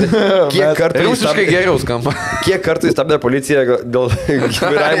 Kiek kartų... Rusiškai geriau skamba. Kiek kartų jis stabdė policiją dėl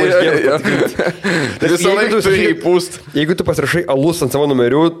vairavimo išgėrimo? Visą laiką turi įpūst. Jeigu tu pasirašai alus ant savo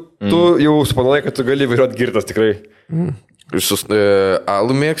numerių, tu jau supanuoji, kad tu gali vairuoti girtas tikrai.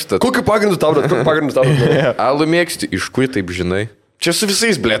 Alų mėgstat? Kokiu pagrindu tau? Alų mėgsti, iš kur taip žinai? Čia su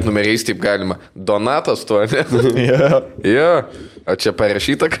visais, blėt, numeriais taip galima. Donatas tuo, ne? Jo. O čia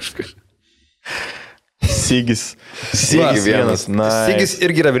parašyta kažkas? Sigis. Sigis vienas. Sigis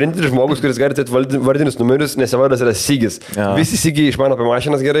irgi yra vienintelis žmogus, kuris gali turėti vardinius numerius, nes vardas yra Sigis. Visi Sigiai išmano apie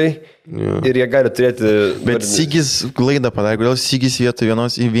mašinas gerai ir jie gali turėti... Bet Sigis klaidą padarė, kodėl Sigis vietoj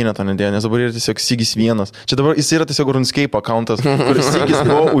vienos į vienetą nedėjo, nes dabar yra tiesiog Sigis vienas. Čia dabar jis yra tiesiog RuneScape accountas, kur Sigis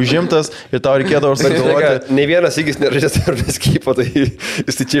buvo užimtas ir tau reikėdavo galvoti. Ne vienas Sigis nežaidžia RuneScape, tai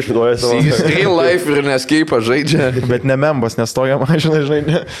jis tai čia išnaudoja savo... Sigis real life RuneScape žaidžia. Bet ne membas, nes tokia mašina, žinai,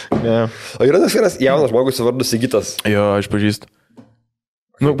 ne. O yra tas vienas jaunas žmogus su vardu Sigitas. Jo, aš pažįstu.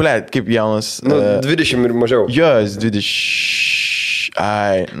 Nu, blėt, kaip jaunas. 20 ir mažiau. Jo, 20...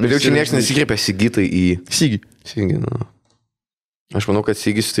 Ai. Bet jau čia niekas nesikreipia Sigitai į... Sigi, nu. Aš manau, kad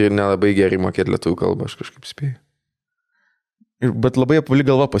Sigis turi nelabai gerai mokėti lietuvių kalbą, aš kažkaip spėjau. Bet labai apvali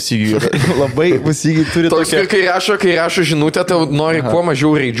galva pasigiai. Labai pasigiai turi tokia... Kai rašo žinutę, tau nori kuo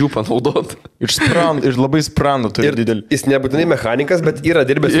mažiau raidžių panaudoti. Ir labai sprando turi didelį. Jis nebūtinai mechanikas, bet yra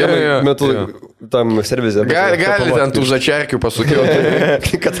dirbęs metu tam servizė. Gali ten tų žačiarkių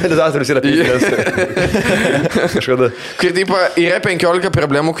pasukioti. Katalizatorius yra pėsės. Kažkada. Kai taip, yra 15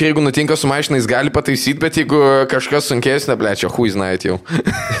 problemų, kai jeigu nutinka su mašina, jis gali pataisyti, bet jeigu kažkas sunkesnė, blečia, hui znait jau.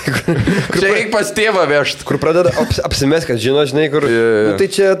 Čia reikia pas tėvą vežti. Kur pradeda apsimės, kad žinai, kur... Nu, tai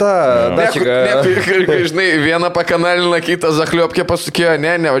čia ta... Žinai, vieną pakanalina, kitą zahliopkę pasukėjo.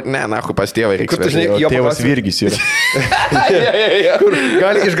 Ne, nahu, pas tėvą reikia. Kur tu žinai, jo tėvas Virgis yra. Kur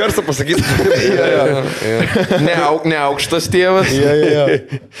gali iš garso pasakyti. Ne aukštas tėvas.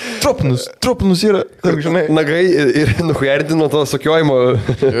 Trupnus yra. Nagai ir nuhujarinti nuo to sukiojimo.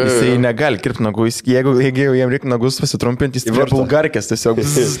 Jisai negali kirpti nagų. Jeigu jam reikia nagus pasitrumpinti, jis prie bulgarkės tiesiog.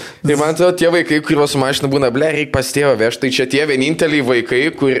 Tai man atrodo, tie vaikai, kuriuos mašina būna, reikia pas tėvą vežti, tai čia tie vieninteliai vaikai,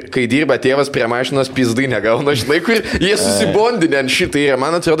 kur, kai dirba tėvas prie mašinos, pizdai negauna, žinai, kur jie susibondinę ant šitai. Ir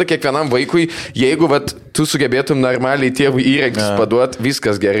man atrodo, kiekvienam vaikui, jeigu tu sugebėtum normaliai tėvui įrengtis paduot,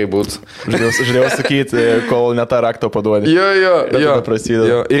 viskas gerai būtų. Žiūrėjau sakyti, kol ne tą raktą paduodi.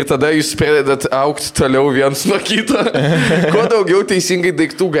 Jo. Ir tada jūs pradedat augti toliau viens nuo kito. Kuo daugiau teisingai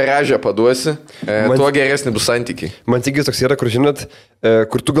daiktų garažę paduosi, tuo geresni bus santykiai. Man tikis toks yra, kur žinot,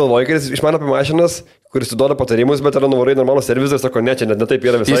 kur tu galvoji, kad jis išmano apie mašinas, kuris tu duoda patarimus, bet yra nuvarai normalus servizas ir sako, ne, čia net taip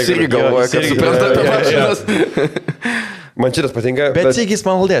yra visai. Jis irgi galvoja, kad supranta apie mašinas. Man šitas patinka. Bet Sigis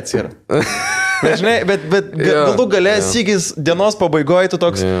maldėts yra. Bet galų gale Sigis dienos pabaigoje tu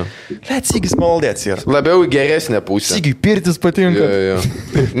toks, Sigis maldėts yra. Labiau į geresnę pusę. Sigiui pirtis patinka.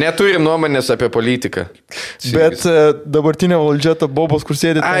 Neturi nuomonės apie politiką. Bet dabartinė valdžia, ta bobos, kur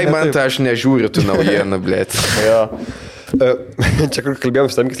sėdė. Ai, man tai aš nežiūriu tų naujieną, blėt. Čia kur kalbėjom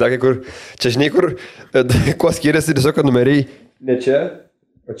su tam kislekai, kur čia žinai, kur kuo skiriasi tiesiog numeriai ne čia,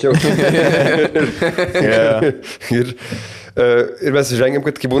 o čia. Ir mes žvengiam,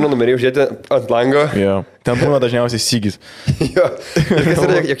 kad kai būna numeriai uždėti ant lango. Ten būna dažniausiai Sigis. Jo. Ir kas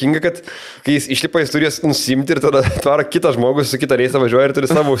yra jokinga, kad kai jis išlipa, jis turės nusimti ir tada tvaro kitas žmogus su kitą reisą važiuoja ir turi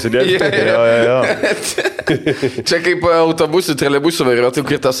savo užsidėti. Čia kaip autobusų, troleibusų vairuotojų,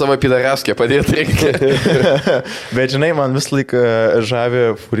 kur tą savo pidaraskę padėti reikia. Bet žinai, man vis laik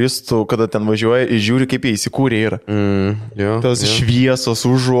žavi furistų, kada ten važiuoja ir žiūri, kaip jie įsikūrė yra. Tos šviesos,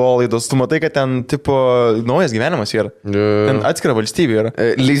 užuolaidos, tu matai, kad ten tipo naujas gyvenimas yra. Ten atskira valstybė yra.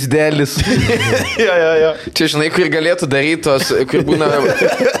 Lizdelis. Čia žinai, kur galėtų daryti tos, kur būna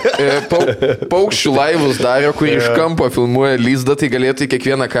paukščių laivus dario, kur iš kampo filmuoja lizdą, tai galėtų į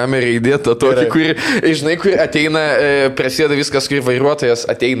kiekvieną kamerą įdėti tokį, kur, žinai, kur ateina, prasideda viskas, kur vairuotojas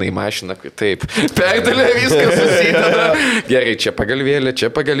ateina į mašiną, kur taip, perdėlė viskas susideda. Gerai, čia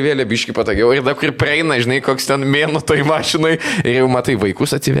pagalvėlė, biški patogiau. Ir dar kur praeina, žinai, koks ten mėnuo toj mašinai ir jau matai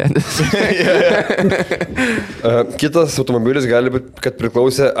vaikus atsivedęs. Kitas automobilis gali būti, kad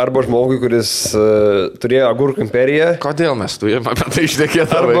priklausė arba žmogui, kuris turėjo agurkų imperiją. Kodėl mes turime apie tai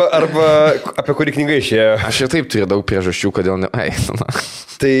išnekėti? Arba apie kurį knygą išėjo. Aš ir taip turiu daug priežasčių, kodėl ne.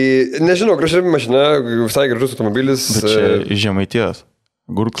 Tai nežinau, graži mašina, visai gražus automobilis. Bet čia Žemaitijos.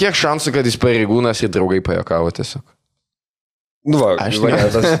 Kiek šansų, kad jis pareigūnas ir draugai pajokavo tiesiog? Nu va, aš ne.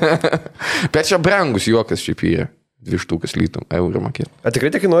 Bet čia brangus juokas šiaip yra. 200 litų eurų mokėti. A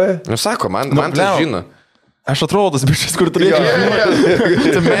tikrai tik kainuoja? Nu sako, man tai žino. Aš atrodo, tas biškas, kur tu reikia.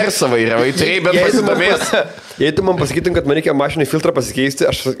 Tu mersavai yra, vaikai, bet pasidomės. Jei tu man pasakytum, kad man reikia mašinai filtrą pasikeisti,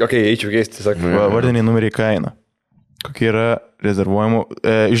 aš, eičiau keisti, sakai. Vardiniai numeriai kaina. Kokia yra rezervuojamų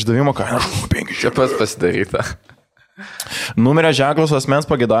išdavimo kaina? 500. Čia pats pasidaryta. Numerio ženklas asmens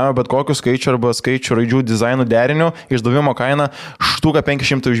pagėdavimo, bet kokiu skaičiu arba skaičių raidžių dizainų deriniu, išdavimo kaina štuka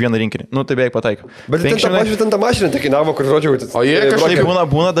 500 už vieną rinkinį. Nu, tai beveik pataiko. Bet ten tą mašiną tai kainavo, kur žodžiu. O jie kažkaip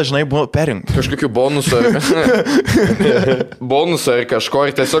būna dažnai perink. Kažkokių bonusų ar kažko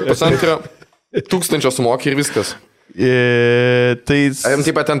ir tiesiog 1,5 sumokė ir viskas. Tai...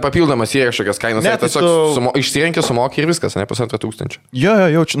 Taip pat ten papildomas yra kažkokias kainas, ne, tiesiog išsirenkė sumokė ir viskas, ne 1,5. Jo,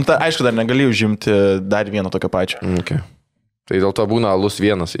 aišku, dar negali užimti dar vieną tokią pačią. Okay. Tai dėl to būna alus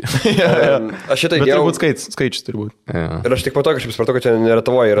vienas. Aš šitai įdėjau. Bet turbūt skaičius turi būti. Ir aš tik po to kažkaip supratau, kad čia ne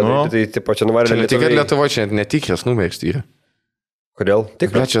Lietuvoje yra, tai tipo čia nuvarė Lietuvoje. Čia Lietuvoje, čia netikras numeris yra. Kodėl?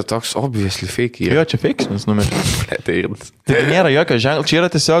 Tikrai. Čia toks obviously fake yra. Jo, čia fake'is numeris. Tai nėra jokio ženklo, čia yra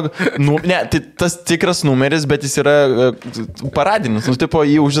tiesiog, tai tas tikras numeris, bet jis yra paradinis. Tipo,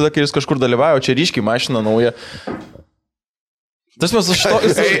 jį uždeda, kai jis kažkur dalyvauja, o čia ryškiai mašina nauja. Tas mes iš to...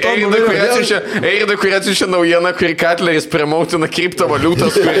 Eirida, kurie atsiušė naujieną, kurį Katleris premautina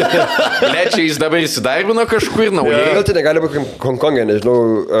kriptovaliutas, kurį lečia jis dabar įsidarbino kažkur naujai. Gal tai negali būti Hongkongė, nežinau.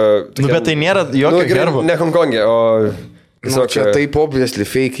 Bet tai nėra jokio herbo. Ne Hongkongė, o... Čia taip obviously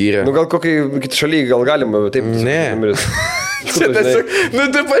fake yra. Gal kokį kitą šalį gal galima, taip. Ne. Čia tiesiog,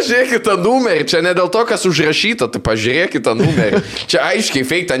 tai pažiūrėkit tą numerį, čia ne dėl to, kas užrašyta, tai pažiūrėkit tą numerį. Čia aiškiai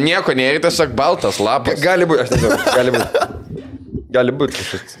fake, ten nieko nėra, tiesiog baltas lapas. Gali būti, aš nežinau, gali būti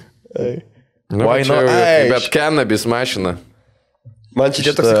kažkas. Bet cannabis mašina. Man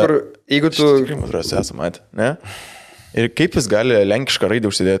čia toks, kur, jeigu tu... Tikrai, man esame matę, ne? Ir kaip jis gali lenkišką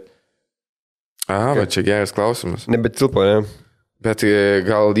raidę užsidėti? Va čia geras klausimas. Nebetilpo, ne? Bet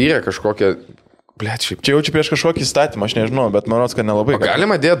gal yra kažkokia... Blet, šiaip. Čia jaučiu prieš kažkokį įstatymą, aš nežinau, bet man rodos, kad nelabai.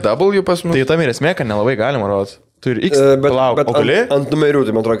 Galima dėti W pas mus? Tai tam ir esmė, kad nelabai galima rodos. Tu ir X, palauk, bet o gali? Ant numerių,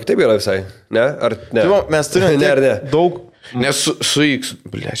 tai man atrodo, kitaip yra visai. Ne? Ar ne? Tai, mes turime daug... Nes su X.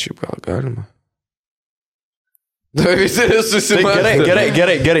 Blet, šiaip gal galima. Da visi susimatė. Tai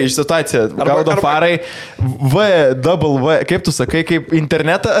gerai, iš situacija. Gaudo farai, V, kaip tu sakai, kaip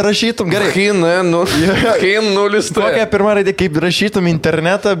internetą rašytum, gerai. Hin nulis. Kokia pirma raidė, kaip rašytum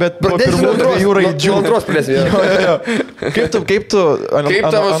internetą, bet po pirmų dviejų raidžių. Antros plėsime. Kaip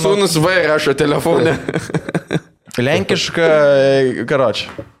tavo sūnus V rašo telefone? Lenkiška,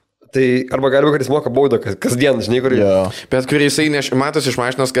 karoči. Tai arba galima, kad jis moka baudą kasdien, žinai, kur... Bet kur jisai matos iš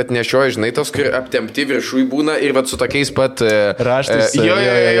mašinos, kad nešioja, žinai, tos, kur aptempti viršui būna ir vat su tokiais pat... Raštas. Jo,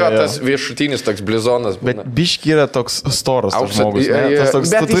 tas viršutinis toks blizonas būna. Bet biški yra toks storas žmogus, ne? Tas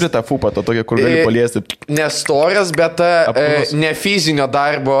toks, tu turi tą fupą, to tokia, kur gali paliesti. Nestoras, bet ne fizinio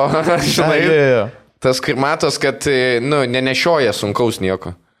darbo, žinai. Tas, kur matos, kad, nenešioja sunkaus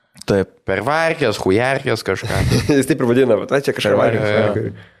nieko. Taip. Per varkės, hujarkės kažką. Jis taip ir vadina, bet čia kažką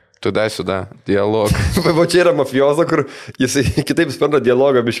varkės. Tu dai dialogą. Va čia yra mafiozo, kur jisai kitaip sprenda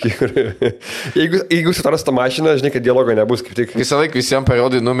dialogą biškį. Jeigu sutaras tą mašiną, žinai, kad dialogo nebus kaip tik. Visą laiką visiems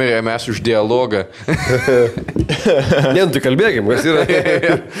parodai numerį, mes už dialogą. Ne, tai kalbėkim, kas yra.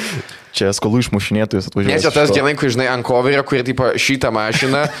 Čia skolų išmušinėtojus atvažiuoja. Ne, čia tas genai, kur žinai, ant coverio, kur tipo šitą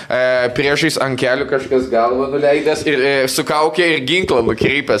mašiną, priešais ant kelių kažkas galvą nuleidęs ir sukaukė ir ginklą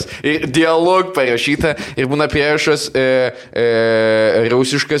nukreipęs. Ir dialog parašyta ir būna priešas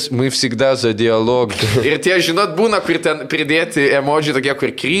rusiškas мы всегда за диалог. Ir tie, žinot, būna, kur ten pridėti emoji tokie,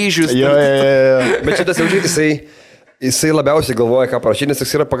 kur kryžius. Jo. Bet šitas jau jisai labiausiai galvoja, ką parašyti, nes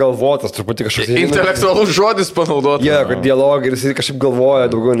jis yra pagalvotas, truputį kažkoks... Intelektualus žodis panaudotas. Jo, kad dialog ir jisai kažkaip galvoja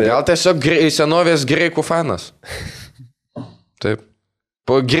daugiau. Gal tiesiog senovės greikų fanas. Taip.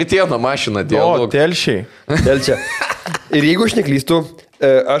 Po Girtieno mašiną dialog. O, telšiai. Telšia. Ir jeigu aš neklystu,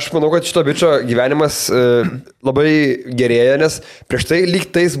 aš manau, kad šito bičio gyvenimas labai gerėja, nes prieš tai lyg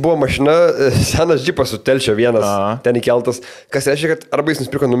tais buvo mašina, senas džipas su Telšio vienas, ten įkeltas, kas reiškia, kad arba jis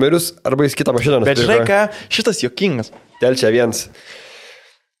nusipirko numerius, arba jis kitą mašiną nusipirko. Bet žinai ką, šitas juokingas. Telšia vienas.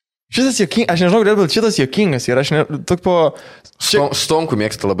 Šitas juokingas, aš nežinau, bet šitas juokingas ir aš tik po... Stonkų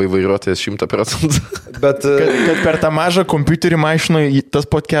mėgsta labai vairuotojas 100%. Bet... Kad per tą mažą kompiuterį mašinų tas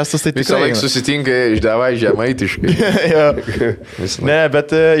podcastas tai tikrai... Visą laiką susitinka išdavai žemaitiškai. Ne,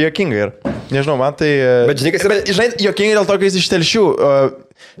 bet juokinga yra. Nežinau, man tai... Bet žinai, kas yra... Žinai, juokinga dėl to, kad jis iš Telšių.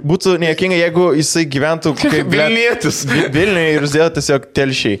 Būtų nejuokinga, jeigu jisai gyventų kaip Vilnietis. Vilniuje ir uždėtų tiesiog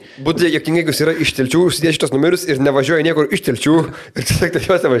Telšiai. Būtų juokinga, jeigu jis yra iš Telšių, užsidėjo šitos numerius ir nevažiuoja niekur iš Telšių ir tiesiog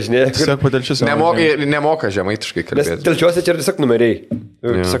Telšiuose važinėja. Tiesiog po Telšiuose. Nemoka žemaitiškai kalbėti. Nes Telšiuose čia yra tiesiog numeriai.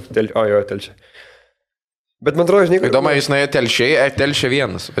 Tiesiog Telšia. Bet man atrodo, žinai... Įdomu, jis nuėjo Telšiai ar Telšia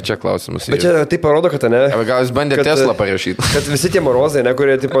vienas? Bet čia klausimas. Bet čia tai parodo, kad ne. Gal jis bandė Teslą parašyti. Kad visi tie morozai, ne,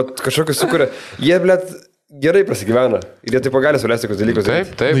 kurie tipo, kažkokius sukuria, jie, blėt, gerai prasigyvena. Ir jie taip gali suleisti tokius dalykus.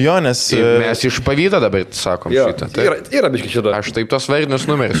 Taip. Jo, nes... Mes iš pavydo dabar sakom šitą. Yra biški šitą. Aš taip tos varinius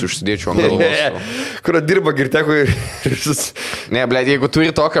numerius užsidėčiau ant galvos. Kur dirba girtekui ir... Ne, blėt, jeigu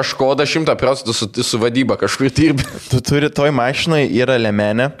turi tokią Škodą 100% su vadyba kažkur dirbi. Tu turi, toj mašinai yra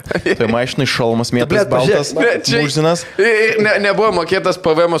lemenė, toj mašinai šalmas mėtas baltas, mužinas. Nebuvo mokėtas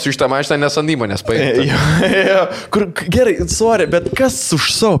PVM-as už tą mašiną, nes ant įmonės paimta. Gerai, sorry, bet kas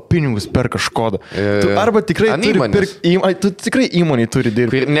už savo pinigus perka Škodą? Arba tikrai tikrai įmonė turi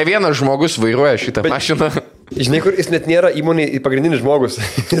dirbti. Ne vienas žmogus vairuoja šitą mašiną. Žinai, kur jis net nėra įmonė pagrindinis žmogus.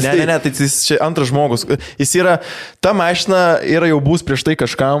 Ne, tai jis čia antras žmogus. Jis yra, ta mašina yra jau bus prieš tai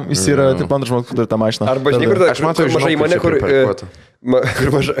kažkam, jis yra taip antras žmogus, kur turi tą mašiną. Arba žinai, kur aš matau maža įmonė,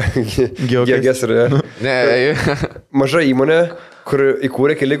 kur maža... Geoges yra. Ne, maža įmonė, kur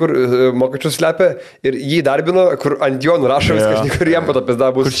įkūrė keli, kur mokesčius slepia ir jį darbino, kur ant jo nurašo viskas, kur jam patapės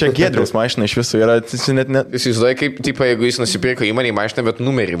dabus. Kur čia Giedriaus mašina iš viso yra, jis net... Jis įsivaizduoja, kaip, tipo, jeigu jis nusipirko įmonį mašiną, bet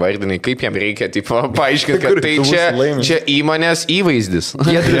numerį vardinai, kaip jam reikia, tipo, paaiškinti, kad tai čia įmonės įvaizdis.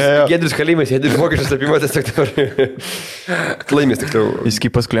 Giedrius kalėjimas, Giedrius mokesčius slepimas, tiesiog dabar laimės tik tau. Jis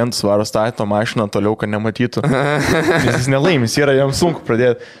kaip pas klientus varo stato mašiną toliau, kad nematytų. Jis nelaimis, yra jam sunku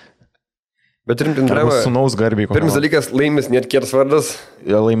pradėti. Bet turim bendravimą. Sūnaus garbiai. Pirmas dalykas, laimis net kietas vardas.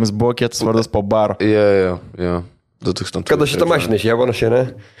 Ja, laimis buvo kietas vardas po baro. Jo. 2000. Kada šitą mašiną išėjo panašiai,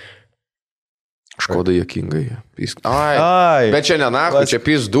 ne? Škoda juokingai. Ai. Bet čia nenahu, čia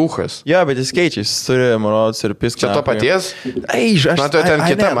pizduchas. Ja, bet jis keičia, jis turi, manau, ir pisk. Čia to paties? Matau, ten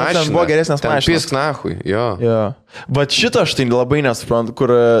kita mašina. Ten buvo geresnės mašinas. Pisk nahui, jo. Bet šitą aš tai labai nesuprantu, kur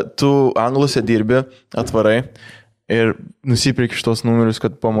tu Angluose dirbi, atvarai. Ir nusipirki šitos numerius,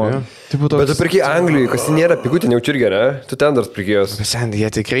 kad pamokai. Bet tu pirki Anglijai, kas nėra pigutė, nejaučiu irgi, ne? Tu ten dar prikėjos. Sen, jie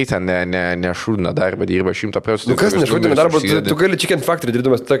tikrai ten nešūdina darbą, dirba 100%. Nu kas nešūdina darbą, tu gali Chicken Factory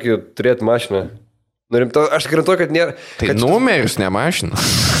dirbdamas tokį turėti mašiną. Aš garantuoju, kad nėra... Tai numerius, ne mašina.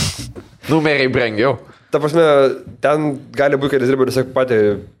 Numeriai brangiau. Ta prasme, ten gali būti, kad jis dirba tiesiog patį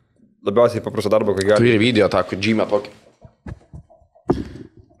labiausiai paprastą darbą, kai gali. Turi video tą, kur džymė tokį.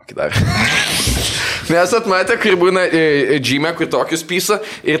 Dar. Mes atmatė, kur būna džymė, kur tokius pysa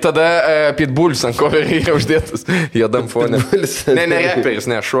ir tada Pitbulls ant coverį yra uždėtas jodam fone. Ne reperis,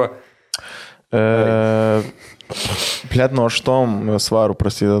 ne šuo. Plėt nuo 8 svarų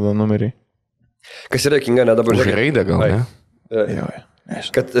prasideda numeriai. Kas yra kinga, ne dabar? Už raidę gal, ne? Jo.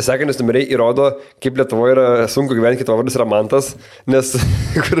 Kad sekantis numeriai įrodo, kaip Lietuvoje yra sunku gyventi, kito vardas yra Mantas, nes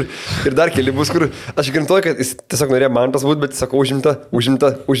ir dar keli bus, kur aš garantuoju, kad jis tiesiog norėjo Mantas būti, bet sako užimta.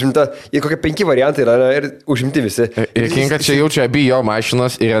 Ir kokie 5 variantai yra ir užimti visi. Ir kinga čia jaučia abi jo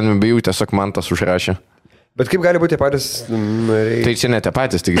mašinos ir ant abiejų tiesiog Mantas užrašė. Bet kaip gali būti tie patys numeriai? Tai čia ne tie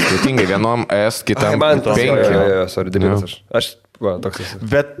patys, tik skirtingai. Vienom S, kitam 5. Sorry, debilas aš. Toks esu.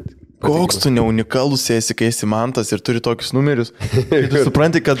 Bet koks tu neunikalus esi, kai esi Mantas ir turi tokius numerius. Tu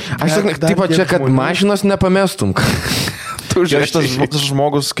supranti, kad... Aš sakai, taip čia, kad mašinos nepamestum. Šitas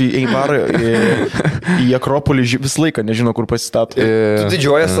žmogus, kai eivaro į Akropolį visą laiką nežino, kur pasistato. Tu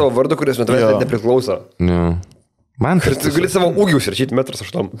didžiuoja savo vardu, kuris nepriklauso. Man tai... Tu gali savo ūgį užsirašyti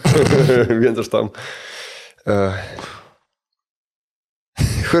 1,8 m. 1,8 m.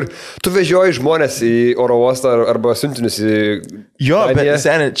 Kur tu vežioji žmonės į oro uostą arba siuntinius į... Jo, bet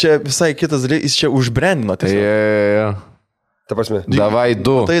senė, čia visai kitas dalykas, jis čia užbrandino tiesiog. Ta prasme. Davai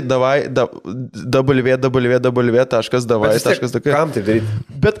 2. Tai davai www.davai.dk. Kam tai daryti?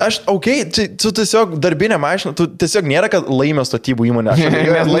 Bet aš, tu tiesiog darbinė mašina, tu tiesiog nėra, kad laimė statybų įmonę.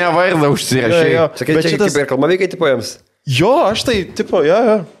 Mes nevardą užsirašai. Sakai, čia kaip ir kalba veikia tipo jiems? Jo, aš tai, tipo,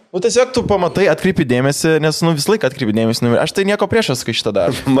 jo. Nu, tiesiog tu pamatai, atkreipi dėmesį, nes, visą laiką atkreipi dėmesį. Aš tai nieko priešas, kai šitą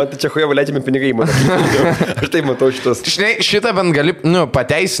darau. Man tai čia huja leidžiami pinigai įmonė. Aš tai matau šitas. Žinai, šitą bent gali,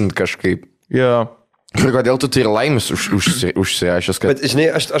 pateisinti kažkaip. Jo. Ir kodėl tu turi laimės užsirašęs, kad... Bet,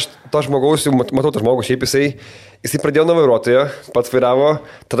 žinai, aš to žmogaus, matau tą žmogų, šiaip jisai pradėjo nuo vairuotojo, pats vairavo,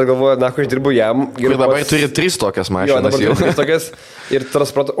 tada galvoja, kur aš dirbu jam. Ir dabar turi 3 tokias mašinas. Jo, dabar turi 3 tokias. Ir tada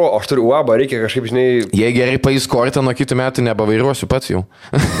supratau, aš turiu UAB, reikia kažkaip, žinai... Jei gerai país kortą, nuo kitų metų nebevairuosiu pats jau.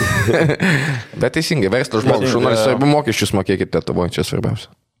 Bet teisingai, verslo žmogus, šaunuolis, svarbu mokesčius mokėkit Lietuvoje, čia svarbiausia.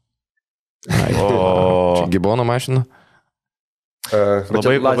 Čia Gibono mašina.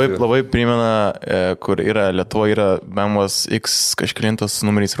 Labai primena, kur yra Lietuvoje, yra BMW's X kažkėlintas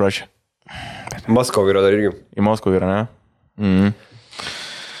numeriais ruošia. Moskova yra dar irgi. Į Moskovą yra, ne?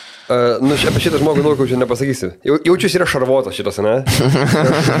 Apie šitą žmogų daug čia nepasakysi. Jaučiuosi yra šarvotas šitas, ne?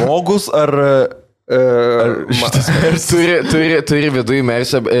 Žmogus ar šitas Mersu? Turi viduje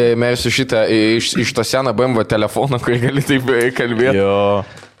Mersu šitą iš to seną BMW telefoną, kurį gali taip kalbėti. Jo.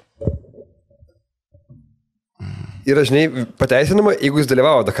 Yra, žinai, pateisinama, jeigu jis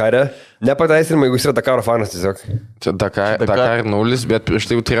dalyvavo Dakare, nepateisinama, jeigu jis yra Dakaro fanas tiesiog. Čia Dakar 0, bet prieš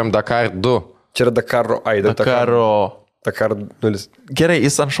tai jau turėjom Dakar 2. Čia yra Dakaro, Dakar 0. Gerai,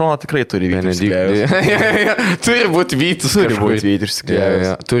 jis ant šono tikrai turi Vytis. Turi būti Vytis. Turi būti Vytis.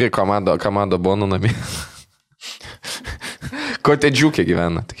 Turi komandą Bono namie. Kotedžiukė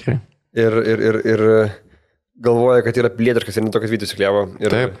gyvena, tikrai. Ir galvoja, kad yra pilietiškas ir netokas Vytis įkliavo.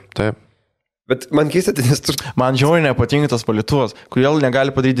 Taip. Bet man keista, nes tu... Man žiauriai nepatinka tas palituvas, kodėl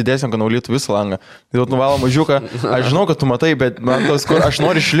negali padaryti didesnio, kad nuvalytų visą langą. Tai nuvalo mažiuką, aš žinau, kad tu matai, bet man tas, kur aš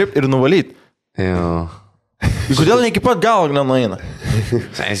noriu išlipti ir nuvalyti. Jo. Kodėl ne iki pat galo nenueina?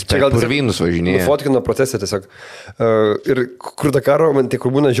 Čia gal purvynus važinėja. Fotkino procesą tiesiog. Ir kur Dakaro, man tie,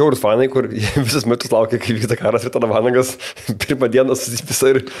 kur būna žiaurus fanai, kur visus metus laukia, kai vyksta karas ir tada Vanagas pirmą dieną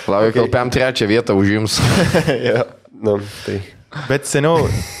susipisa ir... Laukia, kol PM3 vietą užims. Ja, tai... Bet seniau...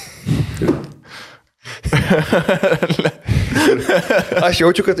 Aš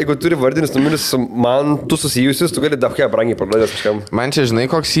jaučiu, kad jeigu turi vardinius numerius su man tu susijusius, tu gali davkia brangiai parduodęs kažkam. Man čia, žinai,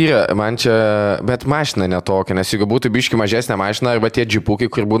 koks yra, bet mašina netokia, nes jeigu būtų biški mažesnė mašina arba tie džipukai,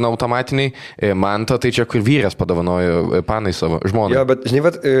 kur būna automatiniai, man tai čia, kur vyras padovanojo panai savo žmonai. Jo, bet žinai,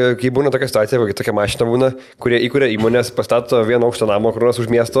 kai būna tokia situacija, kai tokia mašina būna, kurie įkuria įmonės, pastato vieną aukštą namą, kur nors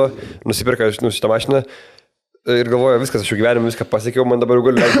už miesto, nusipirka šitą mašiną. Ir galvoju, viskas, aš jau gyvenime viską pasiekiau, man dabar jau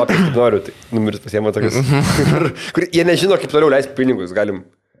galiu leisti papirkti, kaip noriu. Tai numeris pasiema tokius, kur jie nežino, kaip toliau leisti pinigus, galim.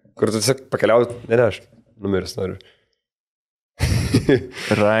 Kur tu tiesiog pakeliauti, aš numeris noriu.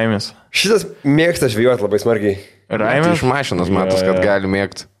 Raimis. Šitas mėgsta žvejoti labai smarkiai. Raimis iš mašinos matos, kad gali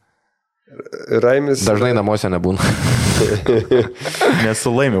mėgti. Raimis. Dažnai namuose nebūna.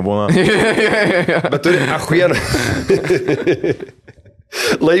 Nesulaimi būna. Bet turi ahuieną.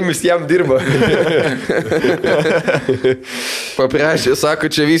 Laimis jam dirba. Paprašė, sako,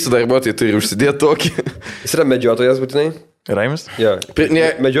 čia visi darbuotojai turi užsidėti tokį. Jis yra medžiotojas būtinai? Raimis? Jo.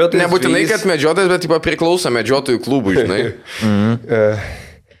 Medžiotojas. Nebūtinai, kad medžiotojas, bet priklauso medžiotojų klubui, žinai.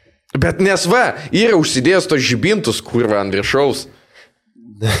 Bet nes yra užsidėjęs tos žibintus, kurva ant viršaus.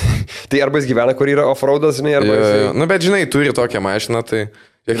 Tai arba jis gyvena, kur yra off-roadas, žinai, arba jis... Nu, bet žinai, turi tokią mašiną, tai...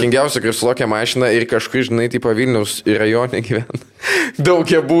 Jokingiausia, kai sulokia mašiną ir kažkur, žinai, tipo Vilniaus rajone gyvena.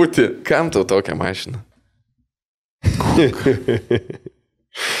 Daugia būti. Kam tau tokią mašiną?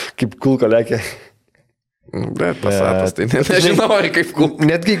 Kaip kulko lekia. Bet pasatas, tai nežinau, ar kaip kulko.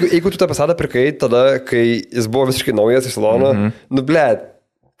 Netgi jeigu tu tą pasatą pirkai, tada, kai jis buvo visiškai naujas iš salono, nu blėt,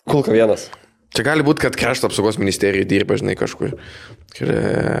 kulka vienas. Čia gali būti, kad krašto apsaugos ministerija dirba, žinai, kažkur.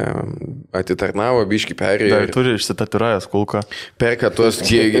 Atitarnavo, biški perėjo. Dar turi išsitaturavęs kulką. Perka tuos...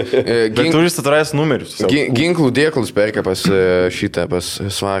 Bet turi išsitaturavęs numerius. Ginklų dėklus perka pas šitą, pas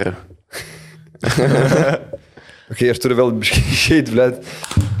svarą. Ok, aš turiu vėl biški išeit, blėt.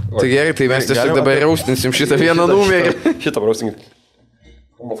 Tai gerai, tai mes tiesiog dabar raustinsim šitą vieną numerį. Šitą raustinsim.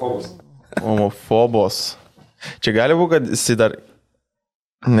 Homofobos. Homofobos. Čia gali būti, kad jisai dar...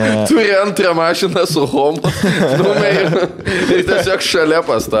 Ne. Turi antrą mašiną su homo numeriu ir tiesiog šalia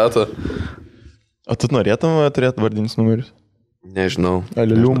pastato. O tu norėtum turėti vardinius numerius? Nežinau.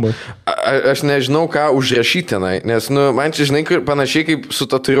 Aliliumba. Aš nežinau, ką užrašyti tenai, nes, man čia, žinai, panašiai kaip su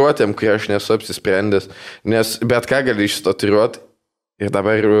tatuiruotėm, kai aš nesu apsisprendęs, nes bet ką gali ištatuiruoti ir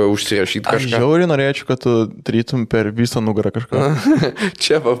dabar užsirašyti kažką. Aš žiauriai norėčiau, kad tu darytum per visą nugarą kažką.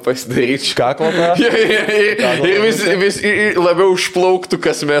 Čia pasidaryčiau. Kaklą tą? Ir vis labiau užplauktų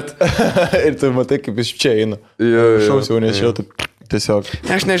kasmet. Ir tu matai, kaip jis čia eina. Šaus jau nešiau, tiesiog.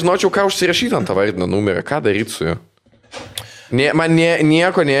 Aš nežinočiau, ką užsirašyti ant tą vardiną numerį, ką daryti su juo. Man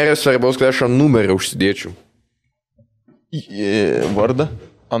nieko nėra svarbaus, kad aš ant numerį užsidėčiau. Vardą?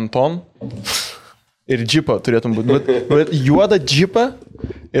 Anton? Ir džipą turėtum būti. Bet juoda džipą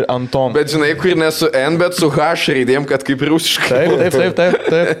ir Anton. Bet žinai, kur ne su N, bet su H raidėm, kad kaip rusiškai. Taip.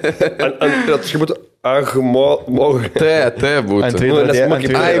 Tai būtų Ahmo. T būtų.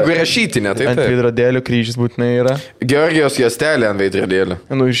 Jeigu rašytinė, tai ant veidrodėlių kryžius būtinai yra. Georgijos juostelė ant veidrodėlių.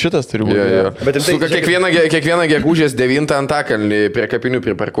 Nu, šitas turi būti. Su kiekvieną gegužės 9 antakalnį prie kapinių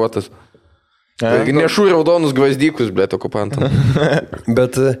priparkuotas. Nešu raudonus gvazdykus, blėt, okupantam.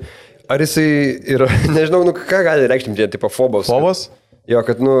 Bet... Ar jisai yra, nežinau, ką gali reikšti tie tipo fobos? Fobos? Jo,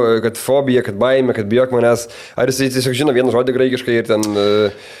 kad fobija, kad baimė, kad bijok manęs. Ar jisai tiesiog žino vieną žodį graikiškai ir ten...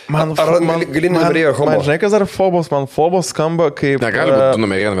 Gali numerėjo homo? Man žinai, kas dar fobos? Man fobos skamba kaip... Negali būti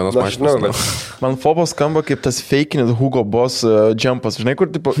numerėjo vienos mašinos. Man fobos skamba kaip tas fakinis Hugo Boss jumpas. Žinai,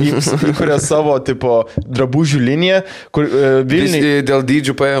 kur tipo įkuria savo tipo drabužių liniją, kur Vilniui... Dėl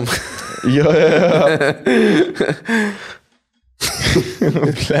dydžių paėm. Jo.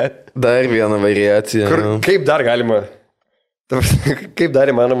 Dar viena variacija. Kaip dar galima? Kaip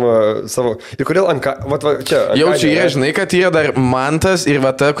dar įmanoma savo... Ir kodėl čia... Jau čia yra, žinai, kad yra dar mantas ir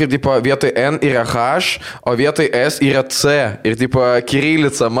ta, kur tipo, vietoj N yra H, o vietoj S yra C. Ir tipo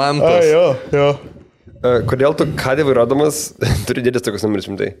kirilica mantas. Jo. Kodėl tu kadė vairuodamas turi dėtis tokius numeris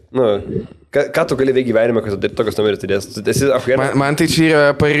šimtai? Ką tu gali veikti gyvenime, kad tu tokius numeris dėdės? Man tai čia yra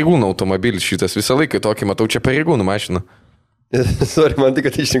pareigūnų automobilis šitas. Visą laiką tokį matau, čia pareigūnų mašina. Sorry, man tik,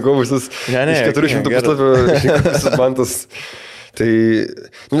 kad išrinkau visus iš 400 puslapių išrinkau visus mantus. Tai,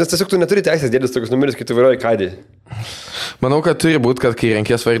 nes tiesiog tu neturi teisės dėtis tokius numerius, kai tu vairuoji kadį. Manau, kad turi būti, kad kai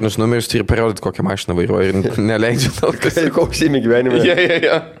renkės vardinius numerius, turi parodyti, kokią mašiną vairuoji ir neleidžiu tau. Koks įmi gyvenime.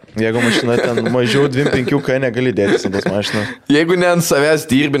 Jeigu mašina ten mažiau 2,5K negali dėtis ant tos mašinos. Jeigu ne ant savęs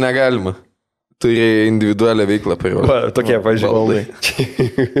dirbi, negalima. Turi individualią veiklą parodyti. Tokie,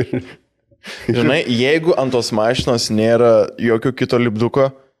 pažiūrėjau. Žinai, jeigu ant tos mašinos nėra jokio kito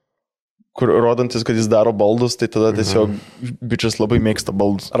lipduko, kur rodantis, kad jis daro baldus, tai tada tiesiog bičias labai mėgsta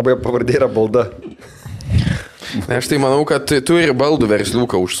baldus. Arba jo pavardė yra balda. Ne, aš tai manau, kad tu ir baldų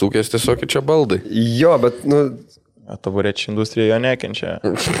versliuką užsukęs, tiesiog čia baldai. Jo, bet, nu... Taburečių industrija jo nekenčia.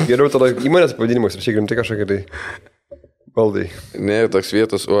 Geriau tada įmonės pavadinimas, ir šiek rimtai kažkokie tai baldai. Ne, toks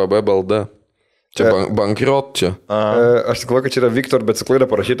vietos UAB balda. Čia bankrot čia. Aš tiklau, kad čia yra Viktor, bet suklaida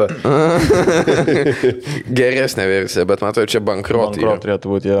parašyta. Geresnė versija, bet matau, čia bankrot. Bankrot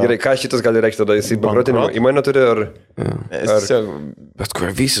turėtų būti, jo. Gerai, ką šitas gali reikšti tada? Jisai bankrotinimo įmonę turi ar... Bet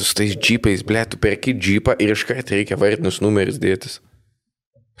kur visi su tais džipais, ble, tu perki džipą ir iškart reikia vardinius numerius dėtis.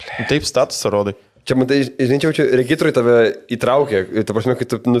 Taip statusą rodai. Čia, matai, žinai, čia regitrui tave įtraukė, ta prasme, kai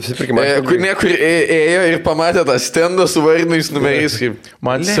tu nusipirki mašiną. Kur niekur ėjo ir pamatė tą stendą su vardiniais numeriais.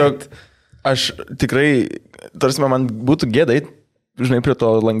 Man tiesiog, aš tikrai, tarsi man būtų gėdai, žinai, prie to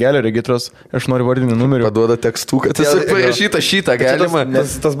langelio regitros, aš noriu vardinį numerį. Paduoda tekstų, kad tiesiog parašyta šitą galima.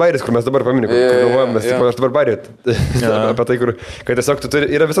 Tas bairis, kur mes dabar paminėjome, kur galvojame, mes aš dabar bairį apie tai, kur, kad tiesiog tu turi,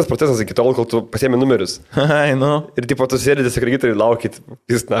 yra visas procesas iki tol, kol tu pasiemi numerius. Ai, nu. Ir tipo, tu sėdė tiesiog regitrai laukit,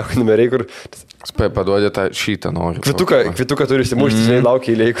 jis numeriai, kur... Paduodė tą šitą noriu. Kvituką turi įsimušti, žinai,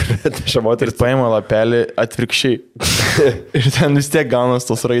 laukia eilėj, kur atneša moteris. Paima lapelį atvirkščiai. Ir ten vis tiek gaunas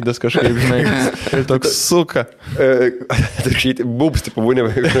tos raidės kažkaip, žinai, ir toks suka. Atvirkščiai, bubs, tipo būnė,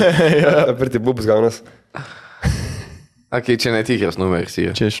 apirti bubs gaunas. Okei, čia netikės numeris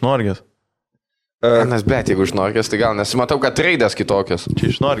yra. Čia iš Norgės. Nes, bet jeigu iš Norgės, tai gal, nes matau, kad raidės kitokios.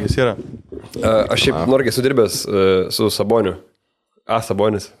 Čia iš Norgės yra. Aš šiaip Norgės sudirbęs su Saboniu.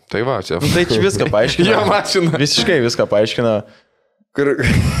 Sabonis. Tai va, čia. Tai čia viską paaiškina. Jo, mašina. Visiškai viską paaiškina.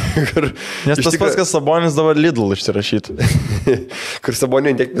 Nes tas pats, kas Sabonis dabar Lidl išsirašytų. Kur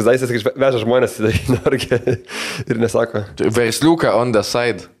Saboniui tiek pizaisės, kad veža žmonės į Norgę ir nesako. Versliuką on the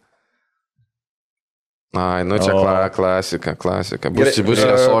side. Ai, nu čia klasika. Bus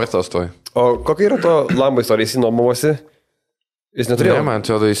resortas toj. O kokia yra to Lambo istorija? Jis nuomavosi? Jis neturėjo? Ne, man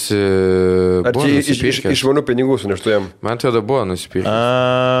atrodo, jis Ar buvo nusipirkęs. Iš žmonių pinigų suneštų jam? Man atrodo, buvo nusipirkęs.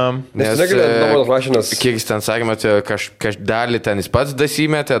 Nes negalėjo nuomotos mašinas. Kiek jis ten sakė, dalį ten jis pats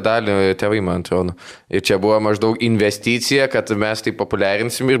dasimetė, dalį tėvai, man atrodo. Ir čia buvo maždaug investicija, kad mes tai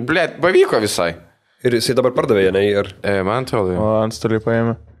populiarinsim ir, blėt, pavyko visai. Ir jisai dabar pardavė, ne? Ir... Man atrodo. O antstoliai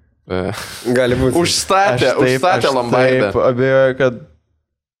paėmė. Gali būti. Užstatė Lombardą.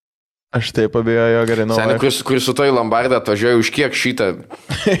 Aš taip abejoju, gerai, nu. Seniai, kur su toj Lombardą atvažiuoja, už kiek šitą?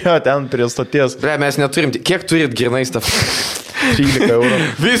 Jo, ten prie stoties. Ble, mes neturim. Kiek turit grinai tą? 13 eurų.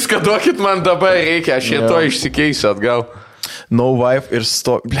 Viską duokit man dabar reikia, aš jie to išsikeisiu atgal. No wife ir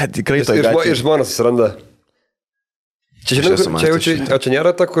Ble, tikrai to gatvė. Ir žmonės susiranda. Čia čia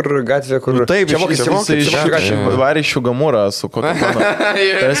nėra ta, kur gatvė, kur... Nu, taip, čia varė iš Šugamūrą su kokia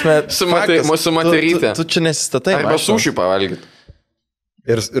Su materytė. Tu čia nesistatai. Arba sušių pavalgyti.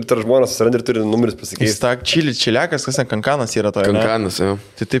 Ir tarp žmonės susiranda ir turi numeris pasikeisti. Jis tak čiliakas, kas ten Kankanas yra to. Kankanas, jau.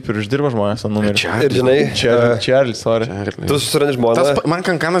 Tai taip ir uždirba žmonės ant numerį. Ir žinai... Čarlis, sorry. Tu susirandi žmoną. Man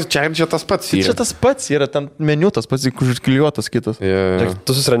Kankanas Čarlis čia tas pats yra. Čia tas pats yra, ten meniu tas pats, užklijuotas kitas.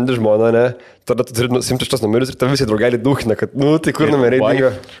 Tu susirandi žmoną, ne? Tada tu turi simti šitas numerius ir tavai visi draugeliai duhina, kad, nu, tai kur numeriai dingo.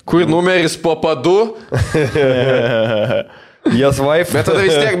 Kur numeris po padu? Yes, wife. Bet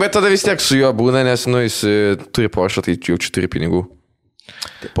tada vis tiek su juo būna, nes, nu, jis turi Porsche, tai jau čia turi pinigų.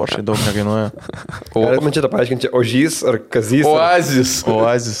 Tai Porsche daug nekainuoja. Man čia tą paaiškinti, ožys ar kazys?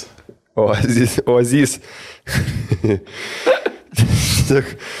 Oazys.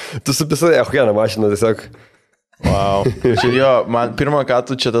 Tu supisai Ehujeną mašiną tiesiog. Wow. Čia jo, man pirmą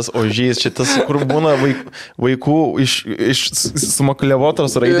kartą čia tas ožys, čia tas, kur būna vaikų iš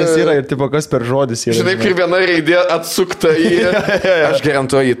sumakuliavotos raidės yra ir tipo kas per žodis yra. Žinai, kur viena raidė atsukta į... Aš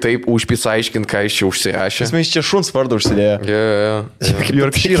garantuoju taip užpisa aiškint, ką iš čia užsirašė. Jis čia šuns vardą užsidėjo.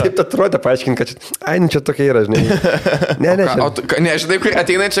 Kaip tą atrodė paaiškint, kad čia tokia yra, žinai. Ne, žinai, kur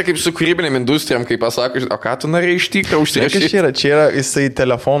ateina čia kaip su kūrybinėm industrijom, kaip pasako, o ką tu norėjai iš tikrą užsirašyti? Čia yra, jisai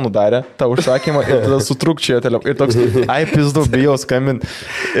telefonų darė tą užsakymą ir tada sutrukčiojo telefoną. Ir toks, ai, pizdu, bijau skambinti.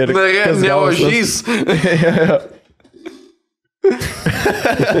 Ne ožys.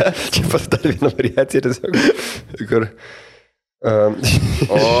 Čia pas dar vieną variaciją tiesiog. Kur...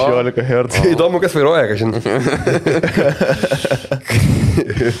 16 Hz. Įdomu, kas vairuoja, kažin.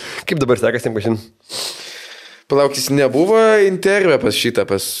 Kaip dabar sekas tiem, kažin? Palauk, jis nebuvo intervė pas šitą,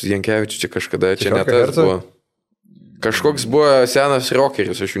 pas Jankevičių čia kažkada. Čia ne tas buvo. Kažkoks buvo senas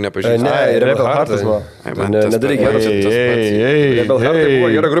rockeris, aš jų nepažįstu. Ne, Rebel Heartas buvo. Nedaryk geras. Rebel Heartas buvo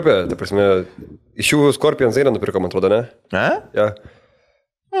gera grupė. Ta prasme, iš jų Scorpions eina nupirko, man atrodo, ne? Ne? Ja.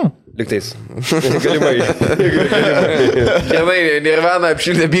 Liktais. Galimai. Gerai, Nirvana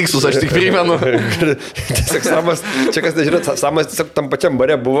apšildė biksus, aš tik primenu. Tiesiog Samas, čia kas nežinot, Samas tiesiog tam pačiam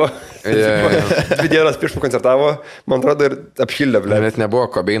bare buvo. 2 dienas prieš koncertavo, man atrodo, ir apšildė, ble. Net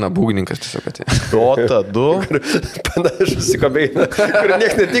nebuvo Kobeino būgnininkas tiesiog atėjo. Dota 2. Panašus į Kobeiną, kur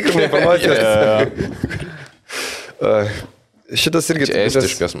nieks netikrina informacijos. Šitas irgi... Čia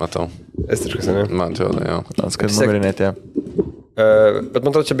estiškas, matau. Estiškas, ne? Man atrodo, jo. Atskait numerį netė. Bet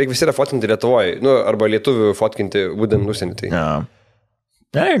man atrodo, čia beveik visi yra fotkinti Lietuvoje. Nu, arba lietuvių fotkinti būdant užsienį. Tai.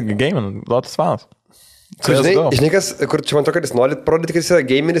 Gaming, lotas valas. Žinai, kas, kur čia man to, kad jis nori parodyti, kad jis yra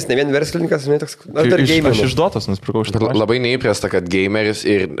gameris, ne vien verslininkas, žinai, toks... Aš iš Dotos nusipirkau šitą. Labai neįprasta, kad gameris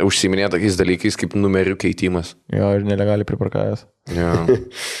ir užsiminė tokiais dalykais kaip numerių keitimas. Jo, ir nelegaliai priparkavęs. Jo.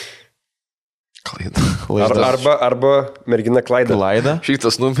 Klaida. Arba mergina Klaida. Klaida?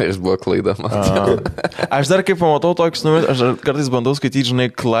 Šitas numeris buvo klaida, man. Aš dar kaip pamatau tokius numerius, aš kartais bandau skaityti, žinai,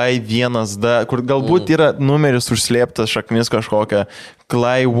 Klai 1D, kur galbūt yra numeris užslėptas šaknis kažkokia.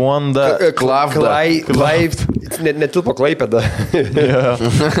 Klai 1D. Klai, netilpo Klaipėda.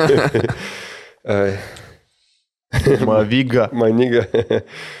 Maviga. Maniga.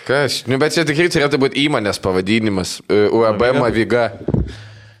 Kas? Nu, bet čia tikrai turėtų būti įmonės pavadinimas. UAB Maviga.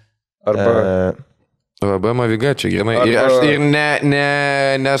 Arba... UAB Maviga, čia grinai. Ir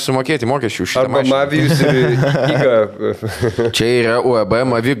nesumokėti mokesčių šitą mašiną. Arba Mavijus ir Iga. Čia yra UAB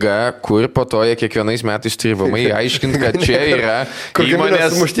Maviga, kur po to jie kiekvienais metais trivamai aiškint, kad čia yra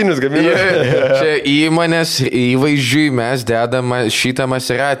įmonės... Muštinius gamina. Čia įmonės įvaizdžiui mes dedama šitą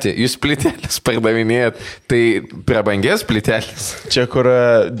Maserati. Jūs plytelis pardavinėjat. Tai prabangės plytelis. Čia, kur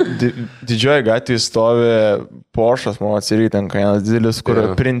didžioji gatvėje stovi Porsches, man atsiryti ten kainas didelis, kur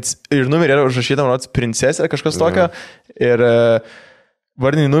ir numerį yra užrašyta, man atsiryti princesė ar kažkas tokio, ir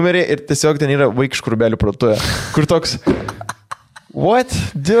vardiniai numeriai, ir tiesiog ten yra vaikiškų rubelių parduotuvė, kur toks what?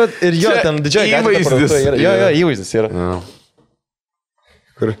 Dude? Ir jo, ten didžioji gatvė parduotuvė yra. Jo, įvaizdis yra.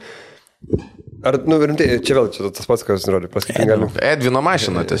 Kur... Ar, nu, rimtai, čia vėl, čia tas pats, kas nori, paskaitim galim. Edvino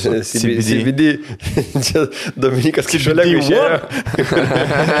mašina tiesiog. CBD. Čia Dominikas kaip šalia išėjo.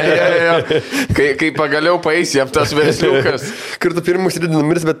 Kai pagaliau paeisi, jam tas versliukas. Kur tu pirmus rydį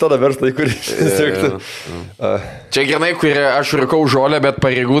numirs, bet tada verslai, kur išsiektų. Čia grinai, kur aš rūkau žolę, bet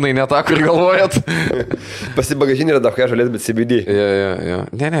pareigūnai ne tą, kur galvojat. Pasibagažinį yra dafka žolės, bet CBD. Jo.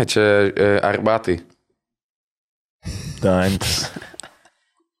 Ne, čia arbatai. Dantis.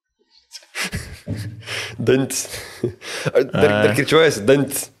 Dantis. Dar kirčiuojasi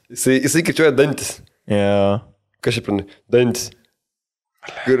dantis. Jisai kirčiuoja dantis. Yeah. Ką šiaip pranai? Dantis.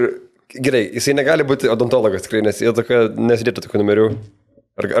 Gerai, jisai negali būti odontologas tikrai, nes jie nesidėtų tokių numerių.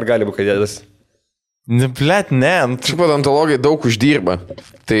 Ar gali būti, kad jėdas? Blet, ne. Šiaip odontologai daug uždirba.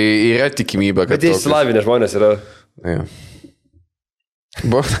 Tai yra tikimybė, kad... Bet jie išsilavinę žmonės yra. Ja.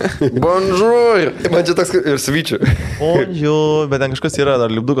 Bonjour! Man čia toks ir svyčių. Bonjour, bet ten kažkas yra,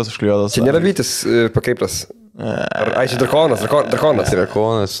 dar lipdukas užklijuotas. Čia nėra vytis pakreiptas. Čia drakonas.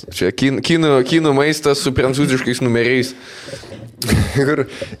 Drakonas. Čia kinų maistas su prancūziškais numeriais. Kur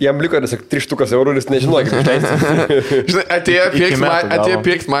jam liko tiesiog 3 štukas eurų, jis nežinojo, kaip išteisti. Žinai, atėjo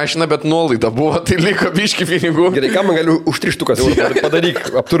pirkt mašiną, bet nuolaida buvo, tai liko biški pinigų. Gerai, ką man galiu už 3 štukas eurų padaryk,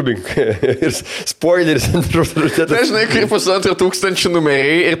 apturbink. Ir spoileris. Žinai, kaip 1500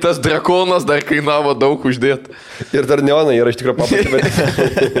 numeriai ir tas drakonas dar kainavo daug uždėt. Ir dar neonai yra iš tikrųjų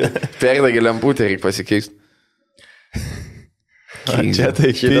paprastai. Perdagį lemputę reikia pasikeisti. Čia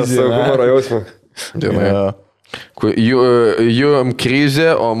tai šitas humoro jausmą. Jum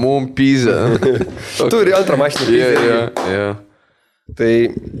krizė, o mum pizė. Turi antrą mašiną pizę. Jo. Tai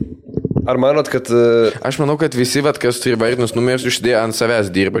ar manot, kad... Aš manau, kad visi, kas turi vardinius numerius, užsidėję ant savęs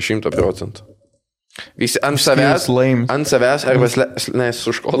dirba 100%. Visi ant savęs arba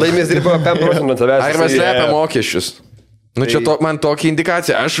suškola. Laimės dirba 5% ant savęs. Arba slepia mokesčius. Nu čia man tokia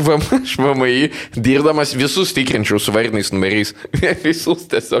indikacija. Aš VMI dirbdamas visus tikrinčiau su vardiniais numeriais. Visus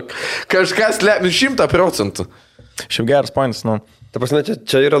tiesiog. Kažkas slepia 100%. Šiaip geras pointas, nu. Ta prasme,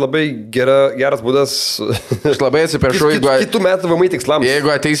 čia yra labai geras būdas. Aš labai atsiprašau, kitų metų VMI tikslams. Jeigu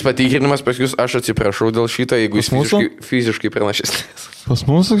ateis patikrinimas pas jūs, aš atsiprašau dėl šito, jeigu jis fiziškai pranašesnis. Pas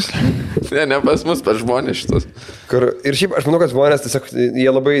mūsų? Ne pas mus, pas žmonės šitas. Ir šiaip aš manau, kad žmonės tiesiog,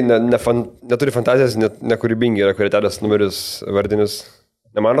 jie labai neturi fantazijos, nekūrybingi yra, kurie tedas numerius vardinius.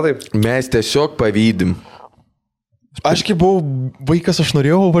 Nemano taip? Mes tiesiog pavydim. Aš kai buvau vaikas, aš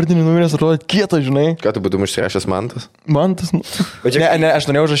norėjau vardinį numerį, atrodo kietą, žinai. Ką tu būtum užsirašęs Mantas? Mantas. Ne, aš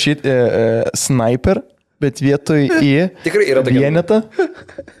norėjau užrašyti sniper, bet vietoj tikrai yra vienetą.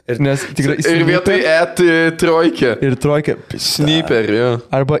 Ir vietoj trojkė. Ir trojkė. Sniper, jo.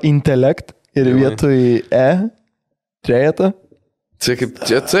 Arba intelekt ir vietoj trejetą.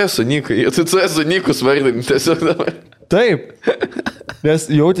 Čia C su Niku, tu C su Niku svardini tiesiog dabar. Taip. Nes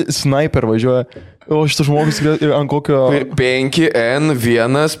jauti, sniper važiuoja. O šitas žmogus ir ant kokio...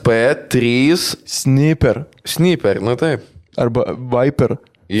 5N1P3 Sniper. Na taip. Arba Viper.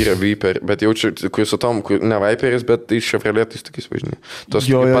 Yra Viper, bet jaučiu, kur su tom, ne Viperis, bet iš Chevroletais tokiais važinė. Tos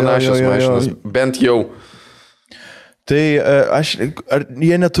panašios mašinos, bent jau. Tai ar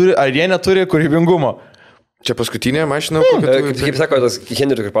jie neturi kūrybingumo? Čia paskutinė mašina, kaip sako, tas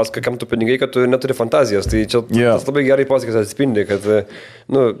Henry, kaip pasako, kam tu pinigai, kad tu neturi fantazijos. Tai čia tas labai gerai pasakys atspindi, kad,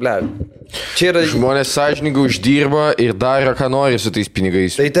 čia yra... Žmonės sąžininkai uždirba ir daro, ką nori su tais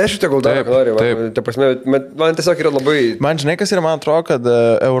pinigais. Tai aišku, tegul daro, ką nori. Ta prasme, man tiesiog yra labai... Man žinai, kas yra, man atrodo, kad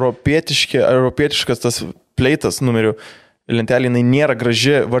europietiškas tas pleitas numerių lentelė, jinai nėra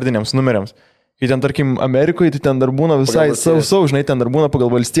graži vardiniams numeriams. Kai ten, tarkim, Amerikoje, tai ten dar būna visai sau, žinai, ten dar būna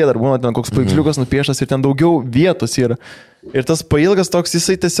pagal valstiją, dar būna ten koks paveiksliukas nupieštas ir ten daugiau vietos yra. Ir tas pailgas toks,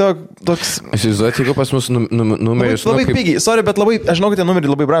 jisai tiesiog toks... Įsivaizduoti, jeigu pas mus numeris... Labai pigiai, sorry, bet labai, aš žinau, kad tie numeriai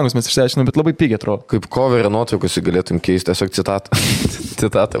labai brangus, mes išsiaiškinome, bet labai pigiai atrodo. Kaip coverį nuotraukus galėtum keisti, tiesiog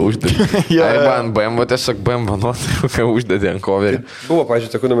citatą uždėti. Arba ant BMW, tiesiog BMW nuotrauką uždėti ant coverį. Buvo,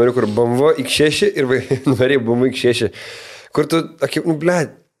 pažiūrėjau, tokių numerių, kur BMW X6 ir numeriai BMW X6. Kur tu,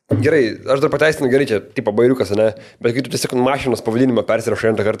 gerai, aš dar pateisinu, gerai, čia, tipo bairiukas, ne? Bet kai tu tiesiog mašinos pavadinimą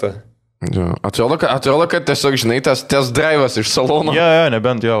persirašai antrą kartą. Ja. Atrodo, kad tiesiog, žinai, tas test drive'as iš salono.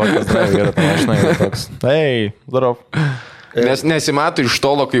 Nebent jo, test drive yra, ta mašina yra toks. Ei, darau. Nes nesimato iš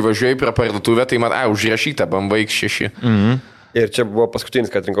tolo, kai važiuoji prie parduotuvę, tai man, užrašyta BMW X6. Ir čia buvo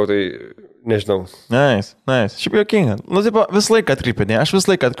paskutinis, kad rinkau, tai nežinau. Nice. Šiaip jokinga. Visą laiką atkreipiu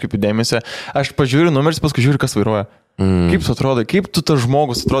dėmesį. Aš pažiūriu numeris, paskui žiūriu, kas vairuoja. Kaip tu atrodai, kaip tu tas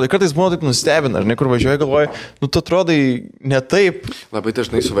žmogus atrodai. Kartais būna taip nustebina, ar ne, kur važiuoja, galvoja, tu atrodai ne taip. Labai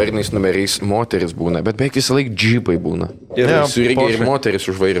dažnai su variniais numeriais moteris būna, bet beveik visą laiką džipai būna. Ir moteris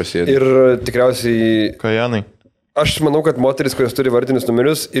už vairo sėdi. Ir tikriausiai... Kajanai. Aš manau, kad moteris, kurios turi vardinius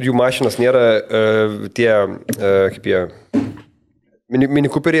numerius ir jų mašinos nėra kaip jie...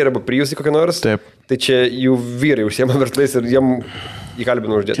 Mini Cooperiai arba Priusai kokie nors. Taip. Tai čia jų vyrai užsiema verslais ir jiem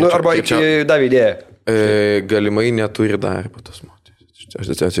įkalbino uždėti. Arba davė idėją. Galimai neturi darbo tos moteris. Aš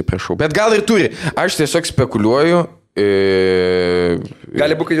atsiprašau. Bet gal ir turi. Aš tiesiog spekuliuoju.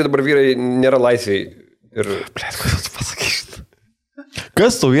 Gali būti, kad dabar vyrai nėra laisviai. Ir... Kodėl tu pasakysi?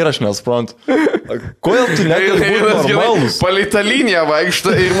 Kas tau vyra, aš nesuprantu? Kodėl tu negali būti normalus? Palei tą liniją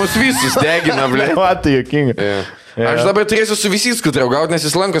vaikšto ir mus visus degina, ble. Tai jokinga. Aš dabar turėsiu su visais draugauti, nes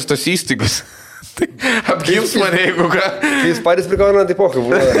jis lankos tos įstygos. Apgils mane, jeigu ką. Kai jis patys prikauna, tai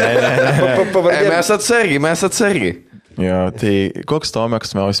pokalbų. Mes atsargiai. Jo, tai koks tavo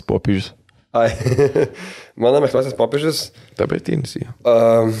mėgstamiausias popiežius? Mano mėgstamiausias popiežius? Dabartinis, jo.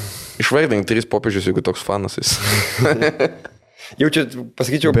 Išvardink 3 popiežius, jeigu toks fanas jis. Jau čia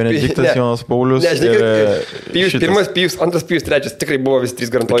pasakyčiau... Benediktas Jonas Paulius. Ne, žinai, Pijus pirmas, Pijus antras, Pijus trečias. Tikrai buvo visi 3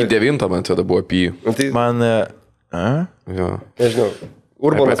 garantuoju. Iki 9 man tada buvo Pijų. Man... Jo. Nežinau.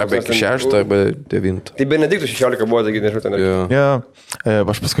 Urbanas. Arba 6 arba 9. Tai Benediktų 16 buvo, taigi nežinau ten. Jo.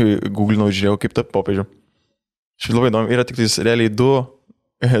 Aš paskui googlinau, žiūrėjau, kaip ta popiežių. Šiaip labai įdomu, yra tik tais realiai 2,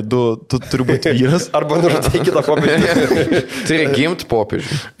 tu turi būti vyras. Arba nužudai kitą popiežių. Turi gimt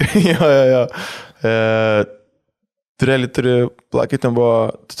popiežių. Jo. Tu realiai ten buvo,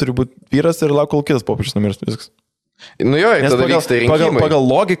 tu turi būti vyras ir lauk, kol kitas popiežius numirs, viskas. Nu jo, ir tada vyksta rinkimai. Pagal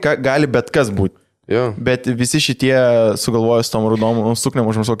logiką gali bet kas būti. Jo. Bet visi šitie sugalvojo su tom rudom suknėm,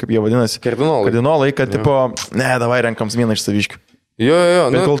 užmiršau, kaip jie vadinasi. Kardinolai, kad tipo, davai renkams vieną iš saviškių. Jo.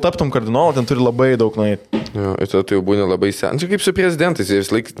 Bet kol taptum kardinolu, ten turi labai daug nueiti. Jo, ir tada tai jau būna labai seniai. Čia kaip su prezidentais, jie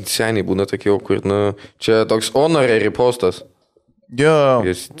vis laik seniai būna tokie, kur, čia toks honorary postas. Jo.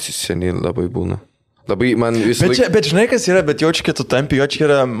 Jis seniai labai būna. Labai man vis laik... Bet žinai, kas yra, bet jaučiu, kad tu tampi, jo čia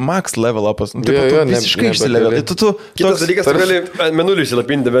yra max level upas. Tu visiškai išsilevel. Kitas dalykas, tu gali menulį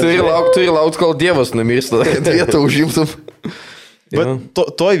išsilapinti, bet... Turi laukti, kol Dievas numirsta, kad vietą užimtum. Bet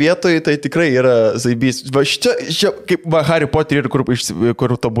toj vietoj tai tikrai yra zaibys. Va čia kaip Harry Potter yra,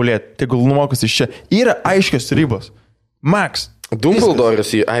 kur tobulėti. Tegul numokus iš čia. Yra aiškios ribos. Max.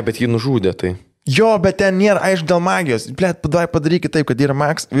 Dumbledore'as bet jį nužudė, tai. Jo, bet ten nėra aišku dėl magijos. Blet, padarykit taip, kad yra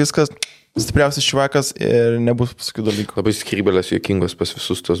Max, viskas stipriausias švakas ir nebus pasakių dalykų. Labai skrybelės juokingos pas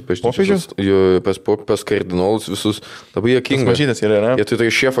visus tos bažnyčios. Pas kardinolus visus. Labai juokingas. Mažytas yra, ne? Jie turi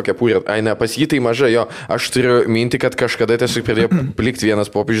tai šefo kepurę. Ne, pas jį tai maža, jo. Aš turiu minti, kad kažkada tiesiog pradėjo plikti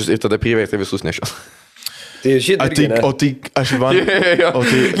vienas popiežius ir tada privertė visus nešios. Tai o tai aš man...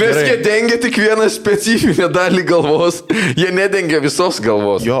 Nes jie dengia tik vieną specifinę dalį galvos. Jie nedengia visos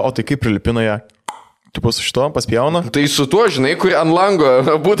galvos. Jo, o tai kaip prilipino ją? Tipo su šito paspjauna. Tai su tuo, žinai, kur ant lango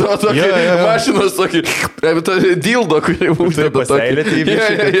būdavo tokia mašinos, tokį dildo, kurį būdavo. Tai paseilė, tai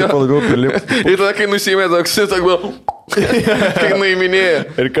biškai, kad tipo labiau prilipti. Ir tada, kai nusimė toks, kai nuiminėja.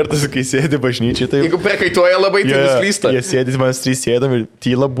 Ir kartais, kai sėdi bažnyčiai, tai... Jeigu prekaituoja labai, tai nuslysta. Jie sėdi, mes trys sėdam ir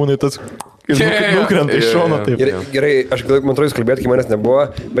tyla būna tas... Nukrenta iš šono taip. Gerai, aš man atrodo, jūs kalbėt, kai manęs nebuvo,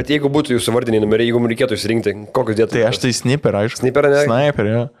 bet jeigu būtų jūsų vardiniai numeriai, jeigu mums reikėtų išsirinkti, kokius dėtų? Tai aš tai sniper, aišku. Sniper, ne? Sniper,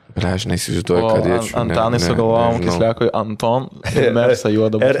 jo. Aš neįsivaizduoju, kad jie čia. Antanai sugalvojom, kai slekoj Anton, Mersa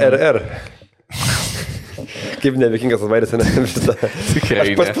juoda. RRR. Kaip nevikingas atvairės, ne? Tikrai.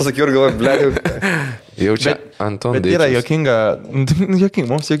 Aš pats pasakiau ir galvoju, blėdžiu. Jau čia Anton. Bet yra jokinga,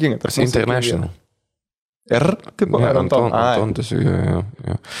 mums jokinga. Tarsi International. Ir kaip Anton.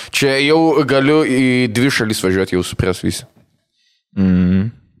 Čia jau galiu į 2 šalis važiuoti, jau supras visi.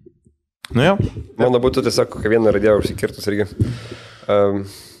 Nu jau. Mano būtų tiesiog kokią vieną radiją užsikirtus irgi.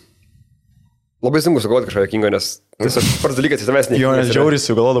 Labai sunku sugalvoti kažką jokingo, nes tiesiog pats dalykas įsivesnė. Jo, nes žiauris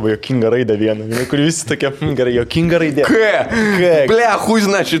sugalvodavo jokingą raidę vieną, kur visi tokia, gerai, jokinga raidė. Ble,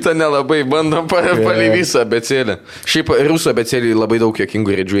 huzna šitą nelabai, bandom palei visą abecėlį. Šiaip rusų abecėlį labai daug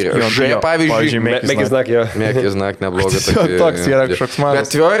jokingų raidžių yra. Ž, pavyzdžiui, Mekiznak, jo. Mekiznak nebloga. Toks yra kažkoks manas.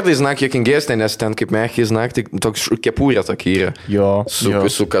 Bet tverdai znak jokingesnė, nes ten kaip Mekiznak, tai toks kepurė tokia yra. Jo.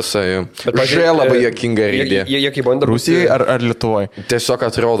 Su kasa. Ž labai jokinga raidė. Jie kaip bando. Rusijai ar Lietuvoje? Tiesiog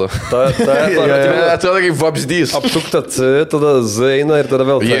atrodo. Atrodo kaip vabzdys. Apsukta C, tada Z eina ir tada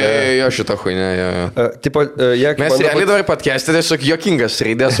vėl. Jo, šitą huinę, jo. Tipo, mes realiai dabar podcast'e tiesiog jokingas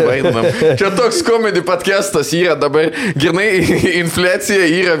raidės vaidinam. Čia toks komedijų podcast'as yra dabar, grinai, infliacija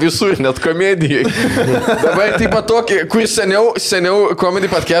yra visur, net komedijai. Dabar taip pat tokia, kur seniau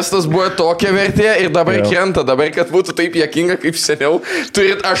komedijų podcast'as buvo tokia vertė ir dabar krenta, dabar kad būtų taip jokinga kaip seniau,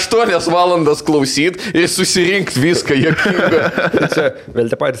 turit 8 valandas klausyti ir susirinkti viską jokingo. Čia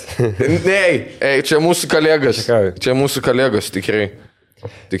vėl te patys. Ne, čia mūsų kolegos. Čia mūsų kolegos, tikrai.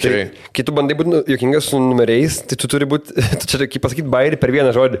 Tikrai. Kai tu bandai būti jokingas su numeriais, tai tu turi būti, tu čia kaip pasakyti bairį per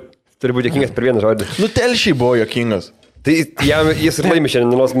vieną žodį. Turi būti jokingas per vieną žodį. Nu, Telšiai buvo jokingas. Tai jis ir laimi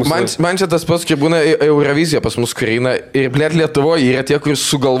šiandienos mūsų. Man čia tas pats, kai būna Eurovizija pas mus karina ir blėt Lietuvoje yra tie, kuris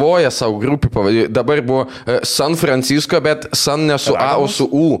sugalvoja savo grupį pavadinti. Dabar buvo San Francisco, bet San ne su A, o su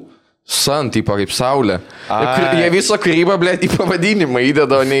U. San, tipo kaip saulė. Jie visą kūrybą, blėt, į pavadinimą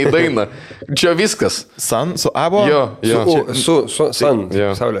įdeda, o ne į dainą. Čia viskas. San, su A buvo? Jo. Su San,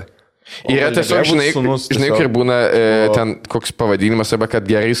 saulė. Yra tiesiog, žinai, kur būna ten koks pavadinimas, arba kad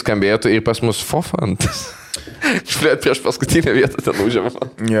gerai skambėtų ir pas mus Fofantas. Blėt, prieš paskutinę vietą ten užėmė.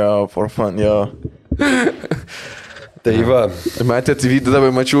 Jo, for fun, jo. Tai va. Matėt,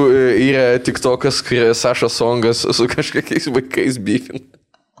 dabar mačiau, yra TikTokas, kur Saša Songas su kažkokiais vaikais beefin.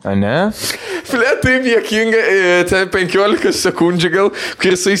 A ne? Flet, taip jokinga, ten 15 sekundžių gal,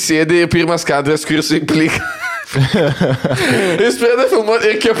 kur jisai sėdė ir pirmas kadras, kur jisai plika. Jis pradeda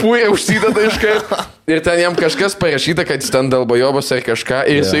filmuoti ir kepurė užsideda iš karto. Ir ten jam kažkas parašyta, kad jis ten dalbajobas ar kažką.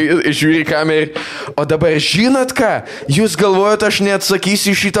 Ir jisai žiūri kamerą. O dabar žinot ką? Jūs galvojate, aš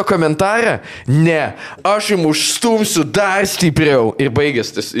neatsakysiu šitą komentarą? Ne. Aš jums užstumsiu dar stipriau. Ir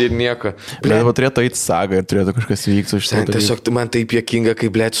baigęs tas ir nieko. Blėt, turėtų eiti sagą ir turėtų kažkas vykti už tai. Tiesiog man taip jokinga, kai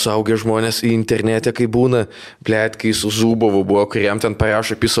blėt suaugę žmonės į internete, kai būna. Blėt, kai su Zubovu buvo, kuriam ten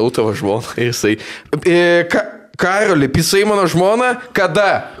parašo pisau tavo žmoną. Ir jisai... Karoli, pisai mano žmoną,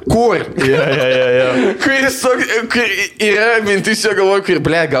 kada, kur? Kuris yra mintis jo galvoja, kur,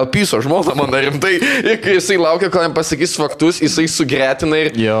 ble, gal piso žmona mano rimtai. Ir kai jisai laukia, kol jam pasakys faktus, jisai sugretina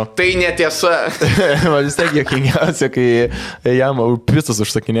ir tai netiesa. Man vis tiek jokingiausia, kai jam pisas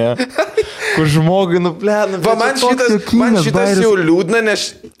užsakinėjo. Kur žmogui, nu, ble, nu, man šitas jau liūdna, nes...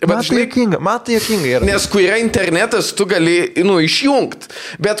 Matai jokinga yra. Nes kur yra internetas, tu gali, išjungti.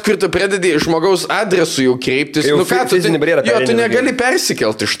 Bet kur tu pradedi žmogaus adresu jau kreiptis, nu ką, tu negali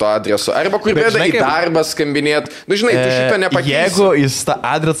persikelti iš to adreso. Arba kur pradeda į darbą skambinėti. Nu, žinai, tu šito nepakeisi. Jeigu jis tą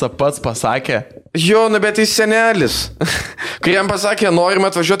adresą pats pasakė. Jo, nu, bet jis senelis. Kuriam pasakė, norime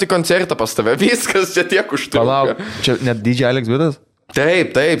atvažiuoti į koncertą pas tave. Viskas čia tiek užtruko. Palauk, čia net DJ Alex Bidas?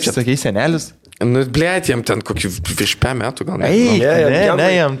 Taip. Čia sakei senelis? Nu, blėt, jam ten kokį virš 5 metų gal. Ne,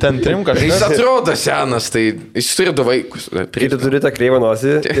 jam ten 3 kažkas. Jis atrodo senas, tai jis turi 2 vaikus. Kai tu turi tą kreivą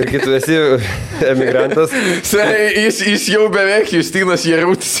nosį ir kai tu esi emigrantas. Jis jau beveik Justinas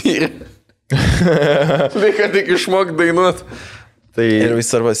Jarutis yra. Laika tik išmok dainuot. Tai ir vis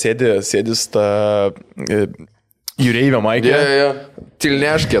arba sėdis tą jūreivę Maikė.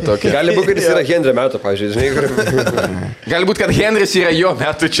 Tilneškė tokia. Gali būti, kad jis yra Henry metų, pažiūrėjau. Gali būti, kad Henris yra jo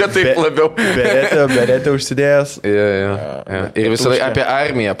metų, čia taip labiau. Beretė užsidėjęs. Ir visą laiką apie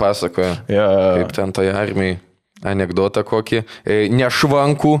armiją pasakoja. Kaip ten toje armijai. anekdotą kokį,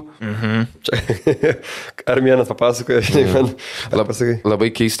 nešvankų. Armėnas papasakoja, žinai, man.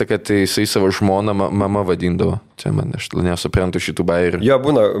 Labai keista, kad jisai savo žmoną mama vadindavo. Čia man, aš nesuprantu šitų bairių. Jo,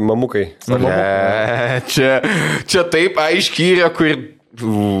 būna mamukai. Čia taip aiškiai yra, kur...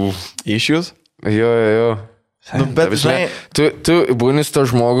 Iš jūs? Jo. Nu, bet, žinai, tu būni su to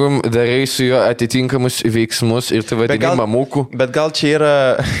žmogum, darai su juo atitinkamus veiksmus ir tu vadini mamukų. Bet gal čia yra...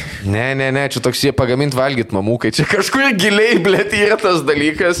 Ne, čia toks jie pagamint valgyt mamūkai. Čia kažkur giliai, blėt, yra tas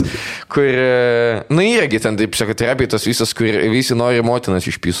dalykas, kur... Yragi ten taip psichoterapija tas visas, kur visi nori motinas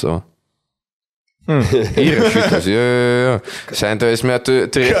išpiso. Yra šitas, jo. Sentavės metu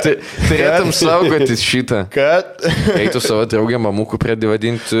turėtum saugoti šitą. Kad? Eitų savo draugę mamukų pradė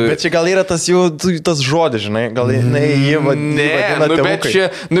vadinti. Bet čia gal yra tas jų, tas žodis, žinai, gal jie vadina tėvukai.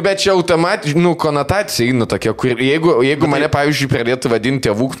 Bet čia automatiškai, konotacija, tokia, kur jeigu mane, pavyzdžiui, pradėtų vadinti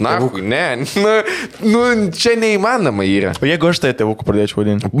tėvuk, čia neįmanoma yra. O jeigu aš tai tėvukų pradėčiau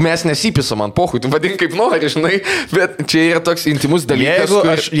vadinti? Mes nesipisom ant pohui, tu vadink kaip nori, žinai, bet čia yra toks intimus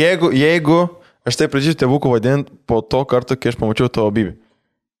dalykas. Jeigu aš tai pradžiu tėvukų vadinti po to kartu, kai aš pamačiau tavo bybį.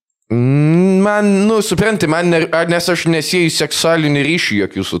 Man, supranti, nes aš nesieju seksualinį ryšį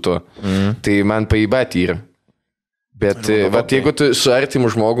jokių su to. Tai man paibati yra. Bet jeigu tu su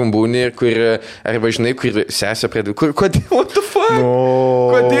artimu žmogum būni, arba žinai, kur sesė pradėjo... Kodėl? What the fuck?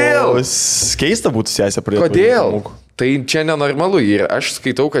 Kodėl? Keista būtų sesė pradėjo. Kodėl? Tai čia nenormalu yra. Aš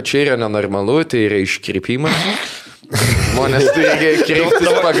skaitau, kad čia yra nenormalu, tai yra iškrypimas. Žmonės turi kreiptis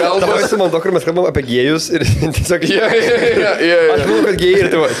pagalbos. Dabar su man to, kur mes kalbam apie gėjus ir tiesiog... Aš manau, kad gėjai ir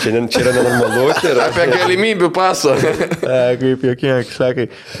tai čia yra nenormalu. Apie galimybių pasą. Kaip jokie, sakai.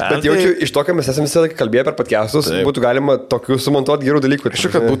 Bet jaučiu, iš to, ką mes esame visą laiką kalbėję per podcastus, būtų galima tokių sumontuoti gerų dalykų.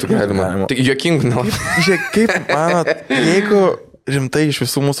 Šiuo, kad būtų galima. Tik jokingų, ne? Žiūrėk, kaip manot, jeigu rimtai iš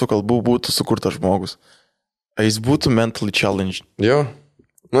visų mūsų kalbų būtų sukurtas žmogus, jis būtų mentally challenged. Jo.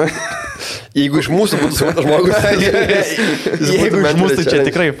 Jeigu iš mūsų būtų sukurtas žmogus. Jeigu iš mūsų čia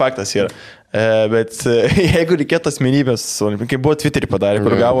tikrai faktas yra. Bet jeigu reikėtų asmenybės, kaip buvo Twitter'į padarė,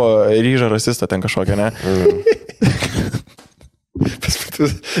 kur gavo ryžą rasistą ten kažkokią, ne? Paskui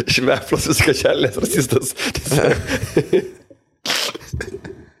šveplas viskačelės rasistas.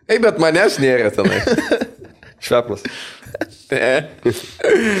 Ei, bet manęs nėra tenai. Šveplas.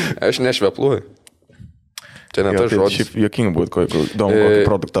 Aš nešvepluoju. Čia ne tas žodis. Šiaip jokinga būtų, kokį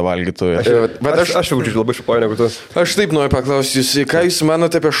produktą valgytų. Bet aš jaučiu labai šupoju negu tu. Aš taip noriu paklausti jūs, ką jūs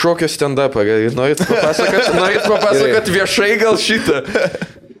manote apie šokio stand-upą? Norit papasakot viešai gal šitą?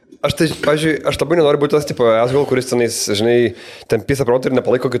 Aš tai, pavyzdžiui, aš labai nenoriu būti tas tipo asgal, kuris tenais, žinai, ten pisa protą ir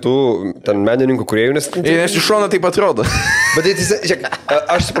nepalaiko kitų ten menininkų kūrėjų, nes... Nes iš šono taip atrodo. Bet tai, žiūrėk,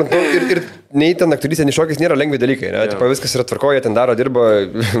 aš suprantu, ir nei ten aktorystė, nei šokis nėra lengvi dalykai, ne? Tipo, viskas yra tvarkoja, ten daro, dirba,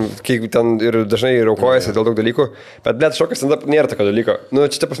 kiek ten ir dažnai raukojasi dėl daug dalykų, bet net šokis stand-up nėra tokio dalyko. Nu,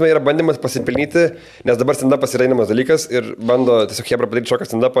 čia, prasme, yra bandymas pasipelnyti, nes dabar stand-upas yra einamas dalykas ir bando tiesiog hebra padaryti šokio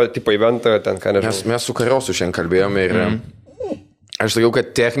stand-upą, tipo eventą, ten ką nežinau. Mes su Karosu šiandien kalbėjome ir... Aš sakiau, kad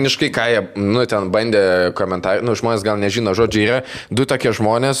techniškai, ką jie, ten bandė komentarį, žmonės gal nežino, žodžiai yra du tokie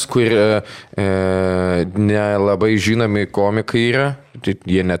žmonės, kur nelabai žinomi komikai yra,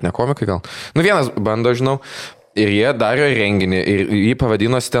 jie net ne komikai gal. Vienas bando, žinau, ir jie darė renginį ir jį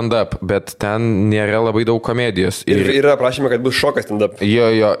pavadino stand-up, bet ten nėra labai daug komedijos. Ir yra prašymė, kad bus šokas stand-up.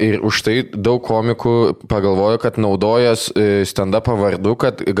 Jo, ir už tai daug komikų pagalvojo, kad naudojas stand-upą vardu,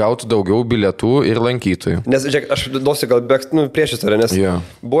 kad gautų daugiau bilietų ir lankytojų. Nes, žiūrėk, aš duosiu gal prieš istoriją, nes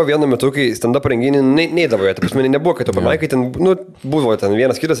buvo vienu metu, kai stand-up renginį neįdavo, ta prasme, nebuvo, kai tu pamaikai, ten buvo ten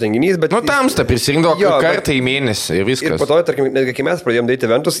vienas kitas renginys, bet... Tamsta prisirinkdavo kartą į mėnesį ir viskas. Ir po to, tarkim, kai mes pradėjom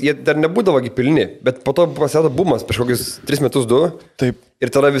daryti eventus, jie dar nebūdavo pilni, bet po to pasirodo bumas prieš kokius 3 metus 2. Taip.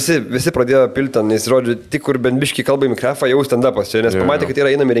 Ir tada visi pradėjo pilti, nes žodžiu, tik kur bent biškai kalba į mikrofą, jau stand-upas čia, nes pamatė, kad yra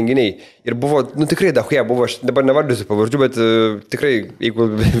einami renginiai. Ir buvo, tikrai dahuja buvo, aš dabar nevardysiu pavardžių, bet tikrai,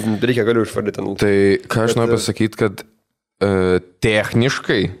 jeigu reikia, galiu išvardyti. Tai ką aš noriu pasakyti, kad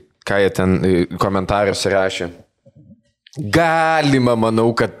techniškai, ką jie ten komentaruose rašė, galima,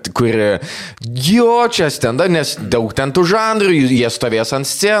 manau, kad čia stenda, nes daug ten tų žanrų, jie stovės ant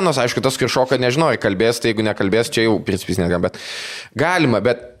scenos, aišku, tas, kur šoka, nežinau, kalbės, tai jeigu nekalbės, čia jau prispys negam, bet galima,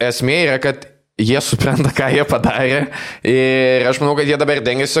 bet esmė yra, kad jie supranta, ką jie padarė ir aš manau, kad jie dabar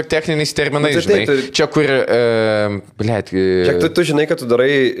dengiasi tiesiog techniniais terminais, žinai. Čia kur, tu žinai, kad tu darai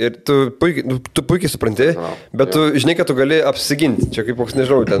ir tu puikiai supranti, bet tu žinai, kad tu gali apsiginti. Čia kaip koks,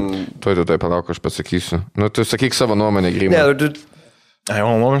 nežinau, ten... Tuoj, palauk, aš pasakysiu. Tu sakyk savo nuomonę, Grima.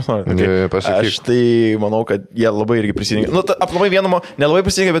 Aš tai manau, kad jie labai irgi prisidengė. Aplamai vienu, nelabai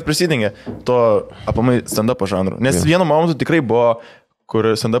prisidengė, bet prisidengė to aplamai stand-upo žanrų. Nes vienu momentu tikrai buvo kur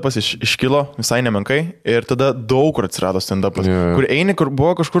stand-upas iškilo visai nemenkai ir tada daug kur atsirado stand-upas. Kur eini, kur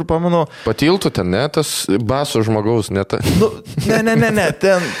buvo kažkur, pamenu. Patiltų ten, ne, tas baso žmogaus, ne ta. Nu, ne,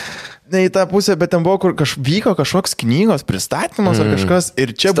 ten... Ne į tą pusę, bet ten buvo, kur vyko kažkoks knygos pristatymas ar kažkas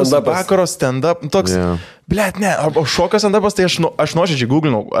ir čia bus vakaro stand-up. Toks, blėt, ne, o šokio stand-upas, tai aš nuoširdžiai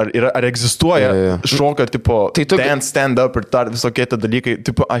googlinau, ar egzistuoja šokio tipo stand-up ir visokie tie dalykai.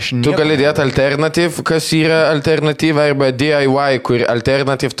 Tipo, tu gali dėti alternatyv, kas yra alternatyva, arba DIY, kur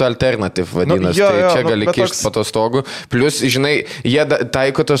alternatyv to alternatyv vadinasi. Tai čia gali kišti patostogų. Plus, žinai, jie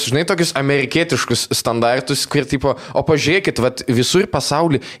taiko tos, žinai, tokius amerikietiškus standartus, kur tipo, o pažiūrėkit, vat, visur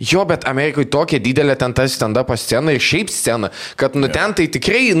pasaulyje, jo, bet Amerikoje tokia didelė ten ta stand-up scena ir šiaip scena, kad nu ten tai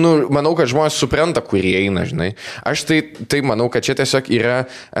tikrai, nu, manau, kad žmonės supranta, kur jie eina, žinai. Aš tai manau, kad čia tiesiog yra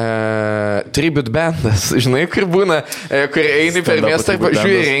tribute bandas, žinai, kur būna, kur eini per miestą ir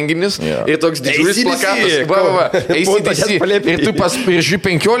žiūri renginius ir toks didžiulis plakatas, ACDC, ir tu žiūri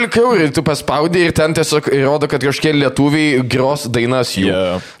 15 eurų ir tu paspaudi ir ten tiesiog rodo, kad kažkiek lietuviai gros dainas jų.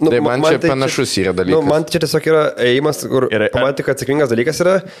 Tai man čia panašus yra dalykas. Man čia tiesiog yra ėjimas, kur pamatai, kad sėkmingas dalykas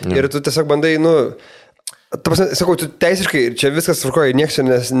yra ir tu tiesiog bandai, sakau, tu teisiškai, čia viskas tvarkoja, nieks čia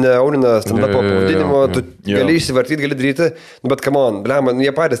neaunina stand-upo pavadinimo, tu gali išsivartyti, gali daryti, bet come on, blema,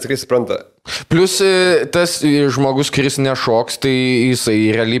 jie patys tikrai supranta. Plus tas žmogus, kuris nešoks, tai jisai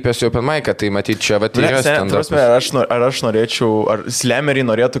yra lypęs į open mic'ą, tai matyti čia vat yra stand-upas. Ar aš norėčiau, ar slameriai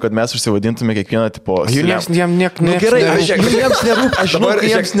norėtų, kad mes užsivadintume kiekvieną tipo slam. Jiem gerai, jiems nerūp, aš žinau, kad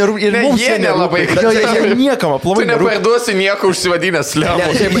jiems nerūp, ir mums jie nelabai. Jie niekam aplamai nerūp. Tu neparduosi nieko užsivadinęs slamu.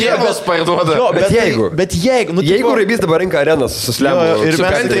 Jie vos parduoda. Bet jeigu Raibys dabar renka arenas su slamu.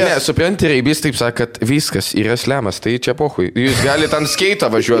 Supranti, Raibys taip sako, kad viskas yra slamas, tai čia pohui. Jūs galite ant skeitą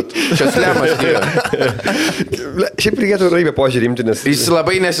važiuoti. Čia slamas yra. Šiaip reikėtų Raibę požiūrį imti, nes... Jis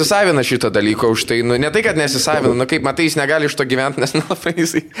labai nesisavina šito dalyko už tai. Ne tai, kad nesisavina, kaip matai, jis negali iš to gyventi, nes labai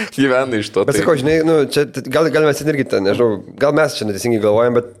jis gyvena iš to. Bet sakau, žinai, čia gal mes irgi ten, nežinau, gal mes čia neteisingai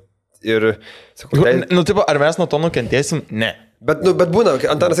galvojam, bet ir... Sakau, tipo, ar mes nuo to nukentėsim? Ne. Bet būna,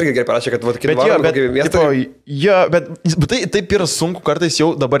 Antanas irgi gerai parašė, kad kitą valandą kokį miestą... Bet taip yra sunku, kartais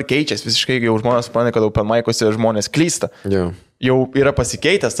jau dabar keičiasi visiškai, jau žmonės supranta, kad open mic'uose žmonės klysta. Jau yra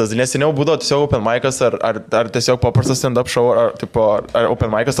pasikeitęs tas, nes seniau būdavo tiesiog open mic'as ar tiesiog paprastas stand-up show, ar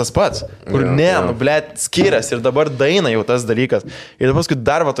open mic'as tas pats, kur blėt, skiriasi ir dabar daina jau tas dalykas. Ir dabar paskui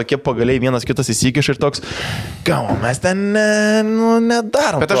dar va tokie pagaliai vienas kitas įsikiš ir toks, mes ten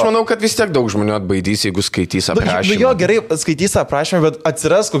nedarom. Bet aš manau, kad vis tiek daug žmonių atbaidys, jeigu skaitys aprašymą. Jo, gerai, skaitys aprašymą, bet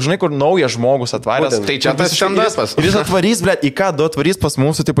atsiras, žinai, kur naujas žmogus atvaręs. Tai čia tas stand-upas. Ir jis atvarys, blėt, į ką atvarys pas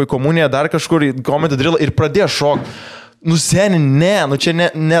mūsų, tipo į komuniją, dar kažkur į comedy drill ir pradėjo šokti. Seni, čia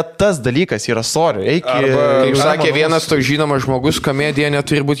ne tas dalykas yra, sorry. Kaip sakė vienas to žinomas žmogus, komedija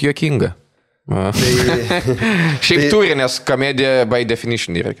neturi būti juokinga. Šiaip turi, nes komedija by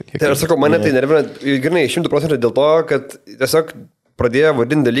definition yra. Tai aš sakau, mane tai nervina, grinai, 100% dėl to, kad tiesiog pradėjo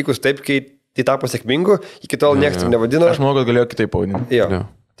vadinti dalykus taip, kai tai tapo sėkmingu, iki tol niekas taip nevadino. Aš manau, kad galėjo kitaip pavadinti. Jo.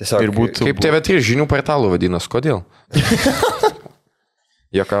 Tiesiog. Kaip TV3 žinių portalų vadinas, kodėl?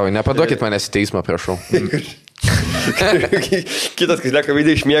 Jokauju, nepaduokit manęs į teismą, prašau. Kitas, kas lieka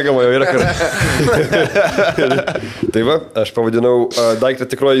veidai išmiegama, jau yra Tai va, aš pavadinau daiktą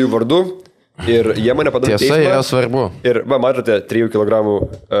tikroji jų vardu ir jie mane padavė teismą. Tiesa yra svarbu. Ir va, matote, 3 kg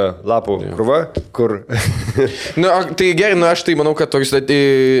lapų krūva, kur... Tai gerai, aš tai manau, kad toks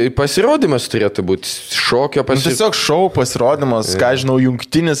pasirodymas turėtų būti šokio pasirodymas. Tiesiog šou pasirodymas, ką žinau,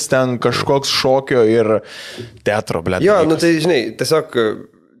 jungtinis ten kažkoks šokio ir teatro, blėt. Jo, tai žinai, tiesiog...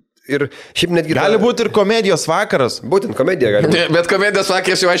 Ir šiaip netgi... Gali būti ir komedijos vakaras. Būtent komedija gali būti. Bet komedijos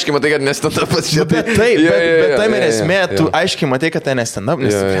vakaras jau aiškiai matai, kad nestand-up pasižiūrė. Bet tai esmė, tu aiškiai matai, kad tai nestand-up.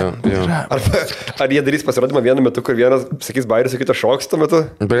 Ar jie darys pasirodymą vienu metu, kur vienas sakys bairius, o kitas šoks tuo metu?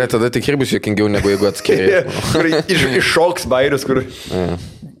 Bet tada tikrai bus juokingiau, negu jeigu atskiriai. Kur iššoks bairius, kur...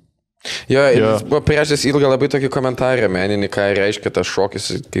 Jo, buvo priešęs ilgą labai tokį komentarą meninį, ką reiškia tas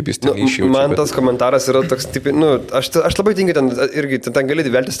šokis, kaip jis ten išjaučia. Man tas komentaras yra toks, aš labai tingiu ten, irgi ten gali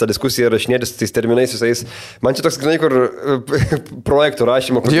veltis tą diskusiją, rašinėtis tais terminais visais. Man čia toks, grinai, kur projektų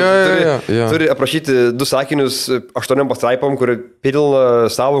rašymo, kur turi aprašyti 2 sakinius 8 pastraipom, kur pilna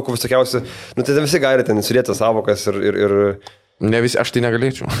savokų visokiausių. Tai visi gali ten sudėti savokas ir... Ne visi, aš tai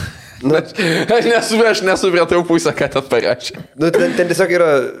negalėčiau. Aš nesupratau pusę, ką ten parašė. Ten tiesiog yra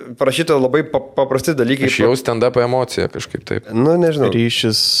parašyta labai paprasti dalykai. Aš jau stand-up emociją kažkaip taip. Nežinau.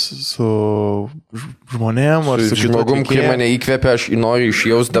 Ryšys su žmonėm ar su žmogum, kurie mane įkvėpia, aš noriu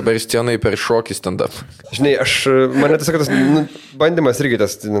išjaust dabar scenai per šokį stand-up. Žinai, mane tiesiog tas bandymas irgi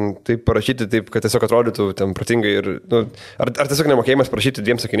tas taip parašyti taip, kad tiesiog atrodytų ten pratingai ir... Ar tiesiog nemokėjimas parašyti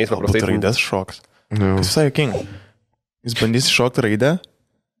 2 sakiniais paprastai. Raidės šoks. Visai juokinga. Jis bandys iššokti raidę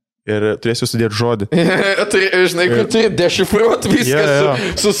ir turėsiu sudėti žodį. Žinai, kur turi dešifruoti viską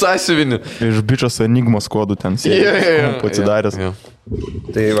su sąsiuviniu. Iš bičios enigmos kodų ten sėdė. Atsidaręs.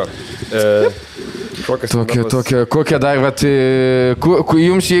 Tai va. Kokia dar, vat,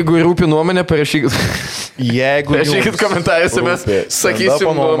 jums jeigu rūpi nuomonė, parašykit. Parašykit komentaruose, mes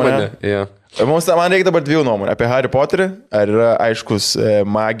sakysim nuomonę. Man reikia dabar 2 nuomonę. Apie Harry Potterį. Ar yra aiškus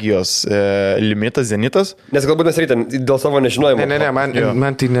magijos limitas, zenitas? Nes galbūt mes reikia dėl savo nežinojimo. Ne,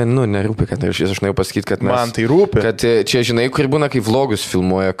 man tai nerūpi, kad aš norėjau pasakyti, kad mes... Man tai rūpi. Kad čia, žinai, kur būna, kai vlogus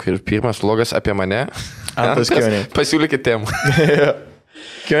filmuoja, kur pirmas vlogas apie mane. Antras Kionė. Pasiūlykit temų.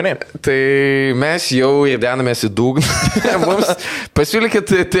 Kionė. Tai mes jau ir denamės į dugną. Mums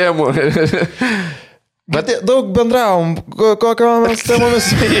pasiūlykit temų. Bet daug bendravom, kokiamis temomis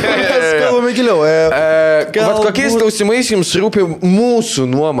mes kalbame giliau. Vat kokiais klausimais jums rūpi mūsų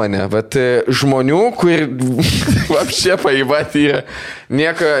nuomonė? Vat žmonių, kur apšė paįvati yra,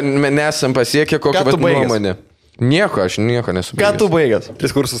 nieko nesam pasiekę, kokią nuomonę. Aš nieko nesu. Ką tu baigęs?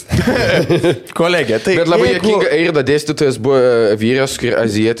 3 kursus. Kolegė, tai... Bet labai juokinga, Eirda dėstytojas buvo vyras, kur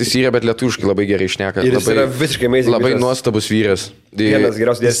azijietis yra, bet lietuviškai labai gerai šneka. Ir jis yra visiškai amazing. Labai nuostabus vyras. Vienas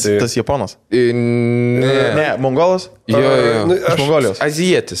geriausias dėstytojas. Tas Japonas? Ne, Mongolas? Jo. Iš Mongolijos.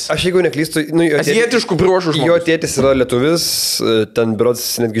 Azijietis. Aš jeigu neklystu... Azijietiškų bruožų žmogus. Jo tėtis yra lietuvis, ten berods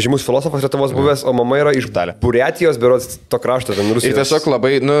netgi žymus filosofas Lietuvos buvęs, o mama yra iš Buriatijos, berods to krašto, ten Rusijos. Ir tiesiog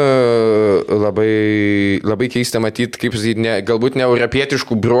labai keista matyti, kaip galbūt ne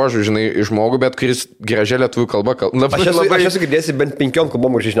europietiškų bruožų, žinai, žmogų, bet kuris gražia lietuvių kalba kalba. Aš esu girdėsi bent 5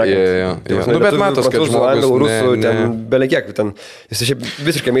 kalbom už išnekant. Bet matos, kad žmogus... Rusų, ten belekiek, ten jis šiaip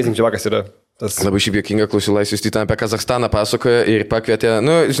visiškai amazing čiavakas yra. Labai šiaip juokinga, klausiu Laisvės Tytą apie Kazakstaną pasakoja ir pakvietė,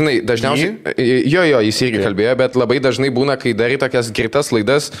 žinai, dažniausiai, jo, jis irgi kalbėjo, bet labai dažnai būna, kai darai tokias girtas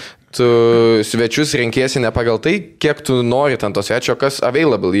laidas, tu svečius renkiesi ne pagal tai, kiek tu nori ten to svečio, kas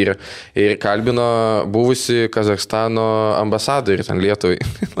available yra. Ir kalbino buvusi Kazakstano ambasadorių ten Lietuvai.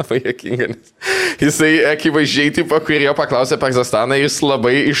 Labai juokinga, nes jisai akivaizdžiai tipo, kur jo paklausė apie Kazakstaną, jis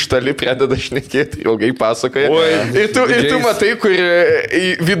labai iš toli pradeda šnekėti, ilgai pasakoja. Ir tu matai, kur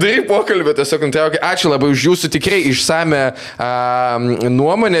vidury pokalbė tiesiog nutraukė, ačiū labai už jūsų tikrai išsame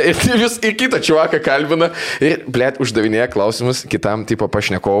nuomonę ir kitą čiuvaką kalbina ir, blėt, uždavinėja klausimus kitam tipo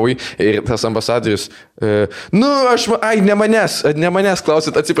pašnekovui. Ir tas ambasadorius, ne manęs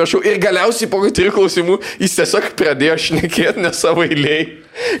klausit, atsiprašau. Ir galiausiai po 3 klausimų jis tiesiog pradėjo šnekėti ne savo eiliai.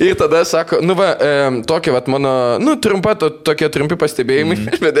 Ir tada sako, tokia vat mano, tokie trumpi pastebėjimai.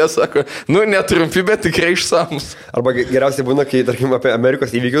 Ir vedėjas sako, netrumpi, bet tikrai išsamus. Arba geriausiai būna, kai, tarkim, apie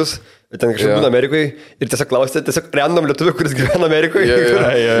Amerikos įvykius, ten kažkaip būna Amerikoje ir tiesiog klausė, tiesiog random lietuvių, kuris gyvena Amerikoje.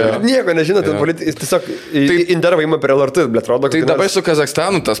 Ir nieko nežino, ten jis tiesiog intervą ima prie LRT, bet atrodo, kad... Tai dabar su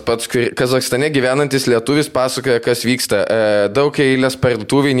Kazakstanu tas pats, Kazakstane gyvenantis lietuvis pasakoja, kas vyksta. Daug eilės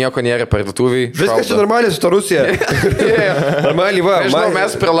parduotuviai, nieko nėra parduotuviai. Viskas čia normaliai su to Rusija. Normaliai, va. Nežinau,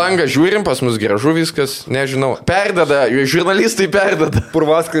 mes prie langą žiūrim, pas mus gražu viskas, nežinau. Perdeda, žurnalistai perdeda.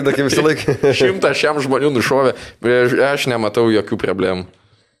 Purvasklaida, kaip visą laiką. 100 šiam žmonių nušovė, aš nematau jokių problemų.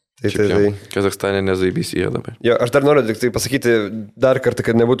 Tai. Kazakstane nezaibys yra dabar. Jo, aš dar noriu tik tai pasakyti dar kartą,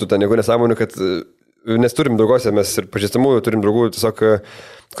 kad nebūtų ten nieko nesąmonių, kad nes turim draugose, mes ir pažįstamų, turim draugų tiesiog,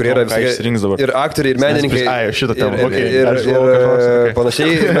 kurie yra visokie ir aktoriai, ir menininkai. Šitą temą. Ir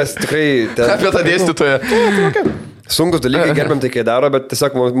panašiai, ir mes tikrai... Apie tą dėstytoją. Sunkus dalykai, gerbėm tai, kai daro, bet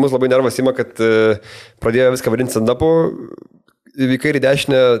tiesiog mus labai nervas ima, kad pradėjo viską vadinti stand-upu. Į kairį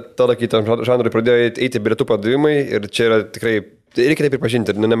dešinę, tada kai tam žanrui pradėjo eiti bilietų pardavimai ir čia yra tikrai... Reikia tai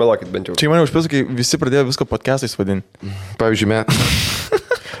pripažinti ir nemelokit bent jau. Čia mane užpėsiu, kai visi pradėjo visko podcastais vadinti. Pavyzdžiui,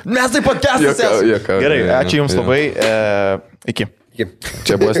 mes tai podcastais esame. Gerai, ačiū Jums labai. Iki.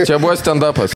 Čia buvo stand-upas.